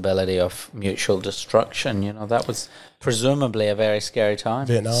possibility of mutual destruction. You know, that was presumably a very scary time.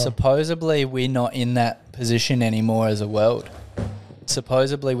 Vietnam. Supposedly, we're not in that position anymore as a world.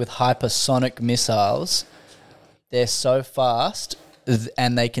 Supposedly, with hypersonic missiles, they're so fast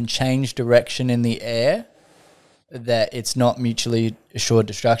and they can change direction in the air that it's not mutually assured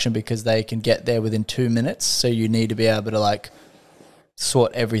destruction because they can get there within 2 minutes. So you need to be able to like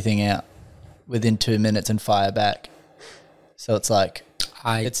sort everything out within 2 minutes and fire back. So it's like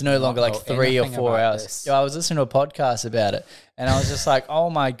it's no longer like 3 or 4 hours. Yeah, I was listening to a podcast about it, and I was just like, "Oh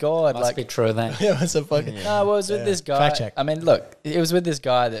my god!" Must be true then. Yeah, it's a fucking... No, well, it was with this guy. Fact check. I mean, look, it was with this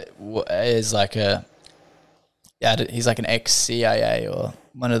guy that is like he's like an ex-CIA or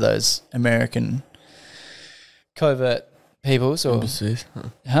one of those American covert peoples or Embassies.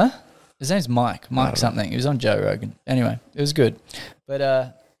 His name's Mike something. He was on Joe Rogan. Anyway, it was good.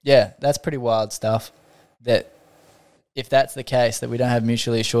 But yeah, that's pretty wild stuff. That if that's the case, that we don't have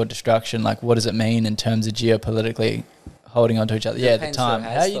mutually assured destruction, like what does it mean in terms of geopolitically holding on to each other? Yeah, the Depends time. who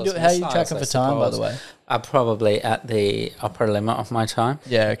How has you those tracking missiles, for time, by the suppose. way? I'm probably at the upper limit of my time.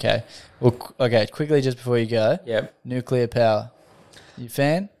 Yeah, okay. Well, okay, quickly just before you go. Yep. Nuclear power. You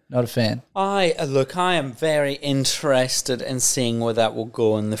fan? Not a fan. I am very interested in seeing where that will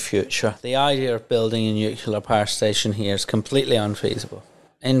go in the future. The idea of building a nuclear power station here is completely infeasible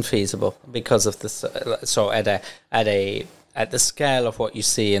because of this. So at the scale of what you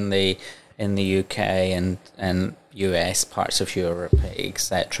see in the UK and US, parts of Europe,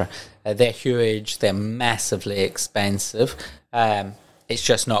 etc. They're huge. They're massively expensive. It's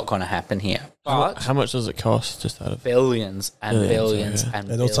just not going to happen here. But How much does it cost? Just out of billions and billions yeah. and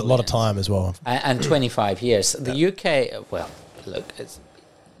And also a lot of time as well. and 25 years. The UK, well, look, it's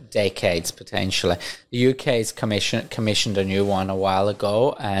decades potentially. The UK's commissioned a new one a while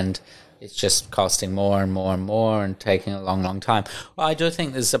ago, and it's just costing more and more and more and taking a long, long time. Well, I do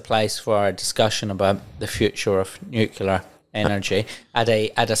think there's a place for a discussion about the future of nuclear energy at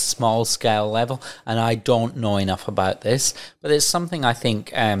a small scale level, and I don't know enough about this, but it's something I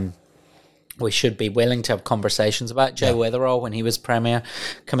think we should be willing to have conversations about. Jay Weatherall, when he was Premier,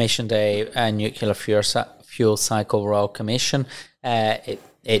 commissioned a nuclear fuel cycle Royal Commission.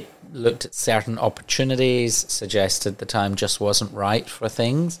 It looked at certain opportunities, suggested the time just wasn't right for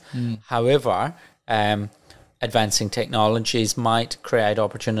things. However, advancing technologies might create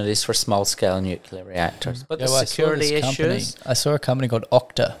opportunities for small-scale nuclear reactors. But the security issues... I saw a company called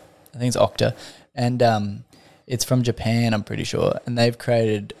Okta. I think it's Okta. And it's from Japan, I'm pretty sure. And they've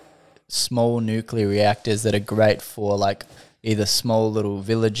created small nuclear reactors that are great for, like, either small little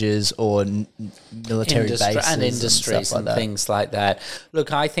villages or military bases and industries and like things like that.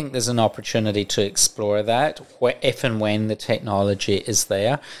 Look, I think there's an opportunity to explore that if and when the technology is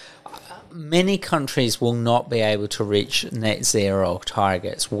there. Many countries will not be able to reach net zero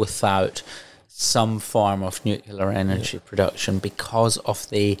targets without some form of nuclear energy production because of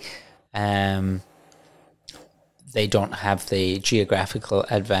the they don't have the geographical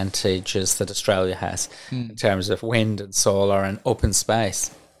advantages that Australia has in terms of wind and solar and open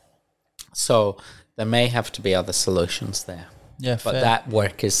space. So there may have to be other solutions there. Yeah, but that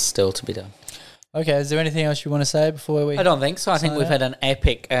work is still to be done. Okay, is there anything else you want to say before we... I don't think so. I think we've had an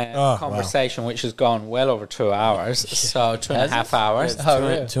epic conversation, which has gone well over 2 hours. So 2.5 hours.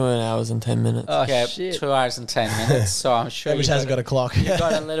 Oh, 2 hours and 10 minutes. Oh, Yeah, shit. 2 hours and 10 minutes. So I'm sure Which hasn't got a clock. you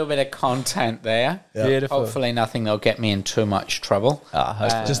got a little bit of content there. Yeah. Beautiful. Hopefully nothing that'll get me in too much trouble.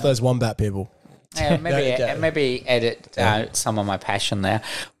 Hopefully. Just those wombat people. Yeah, maybe Okay. maybe edit out some of my passion there.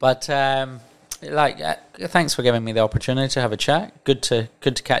 But thanks for giving me the opportunity to have a chat. Good to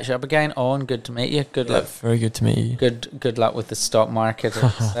catch up again. Owen, good to meet you. Good luck. Very good to meet you. Good luck with the stock market,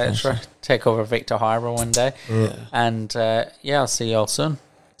 etc. Take over Victor Harbour one day. And I'll see you all soon.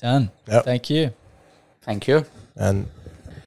 Done. Yep. Thank you. Thank you. And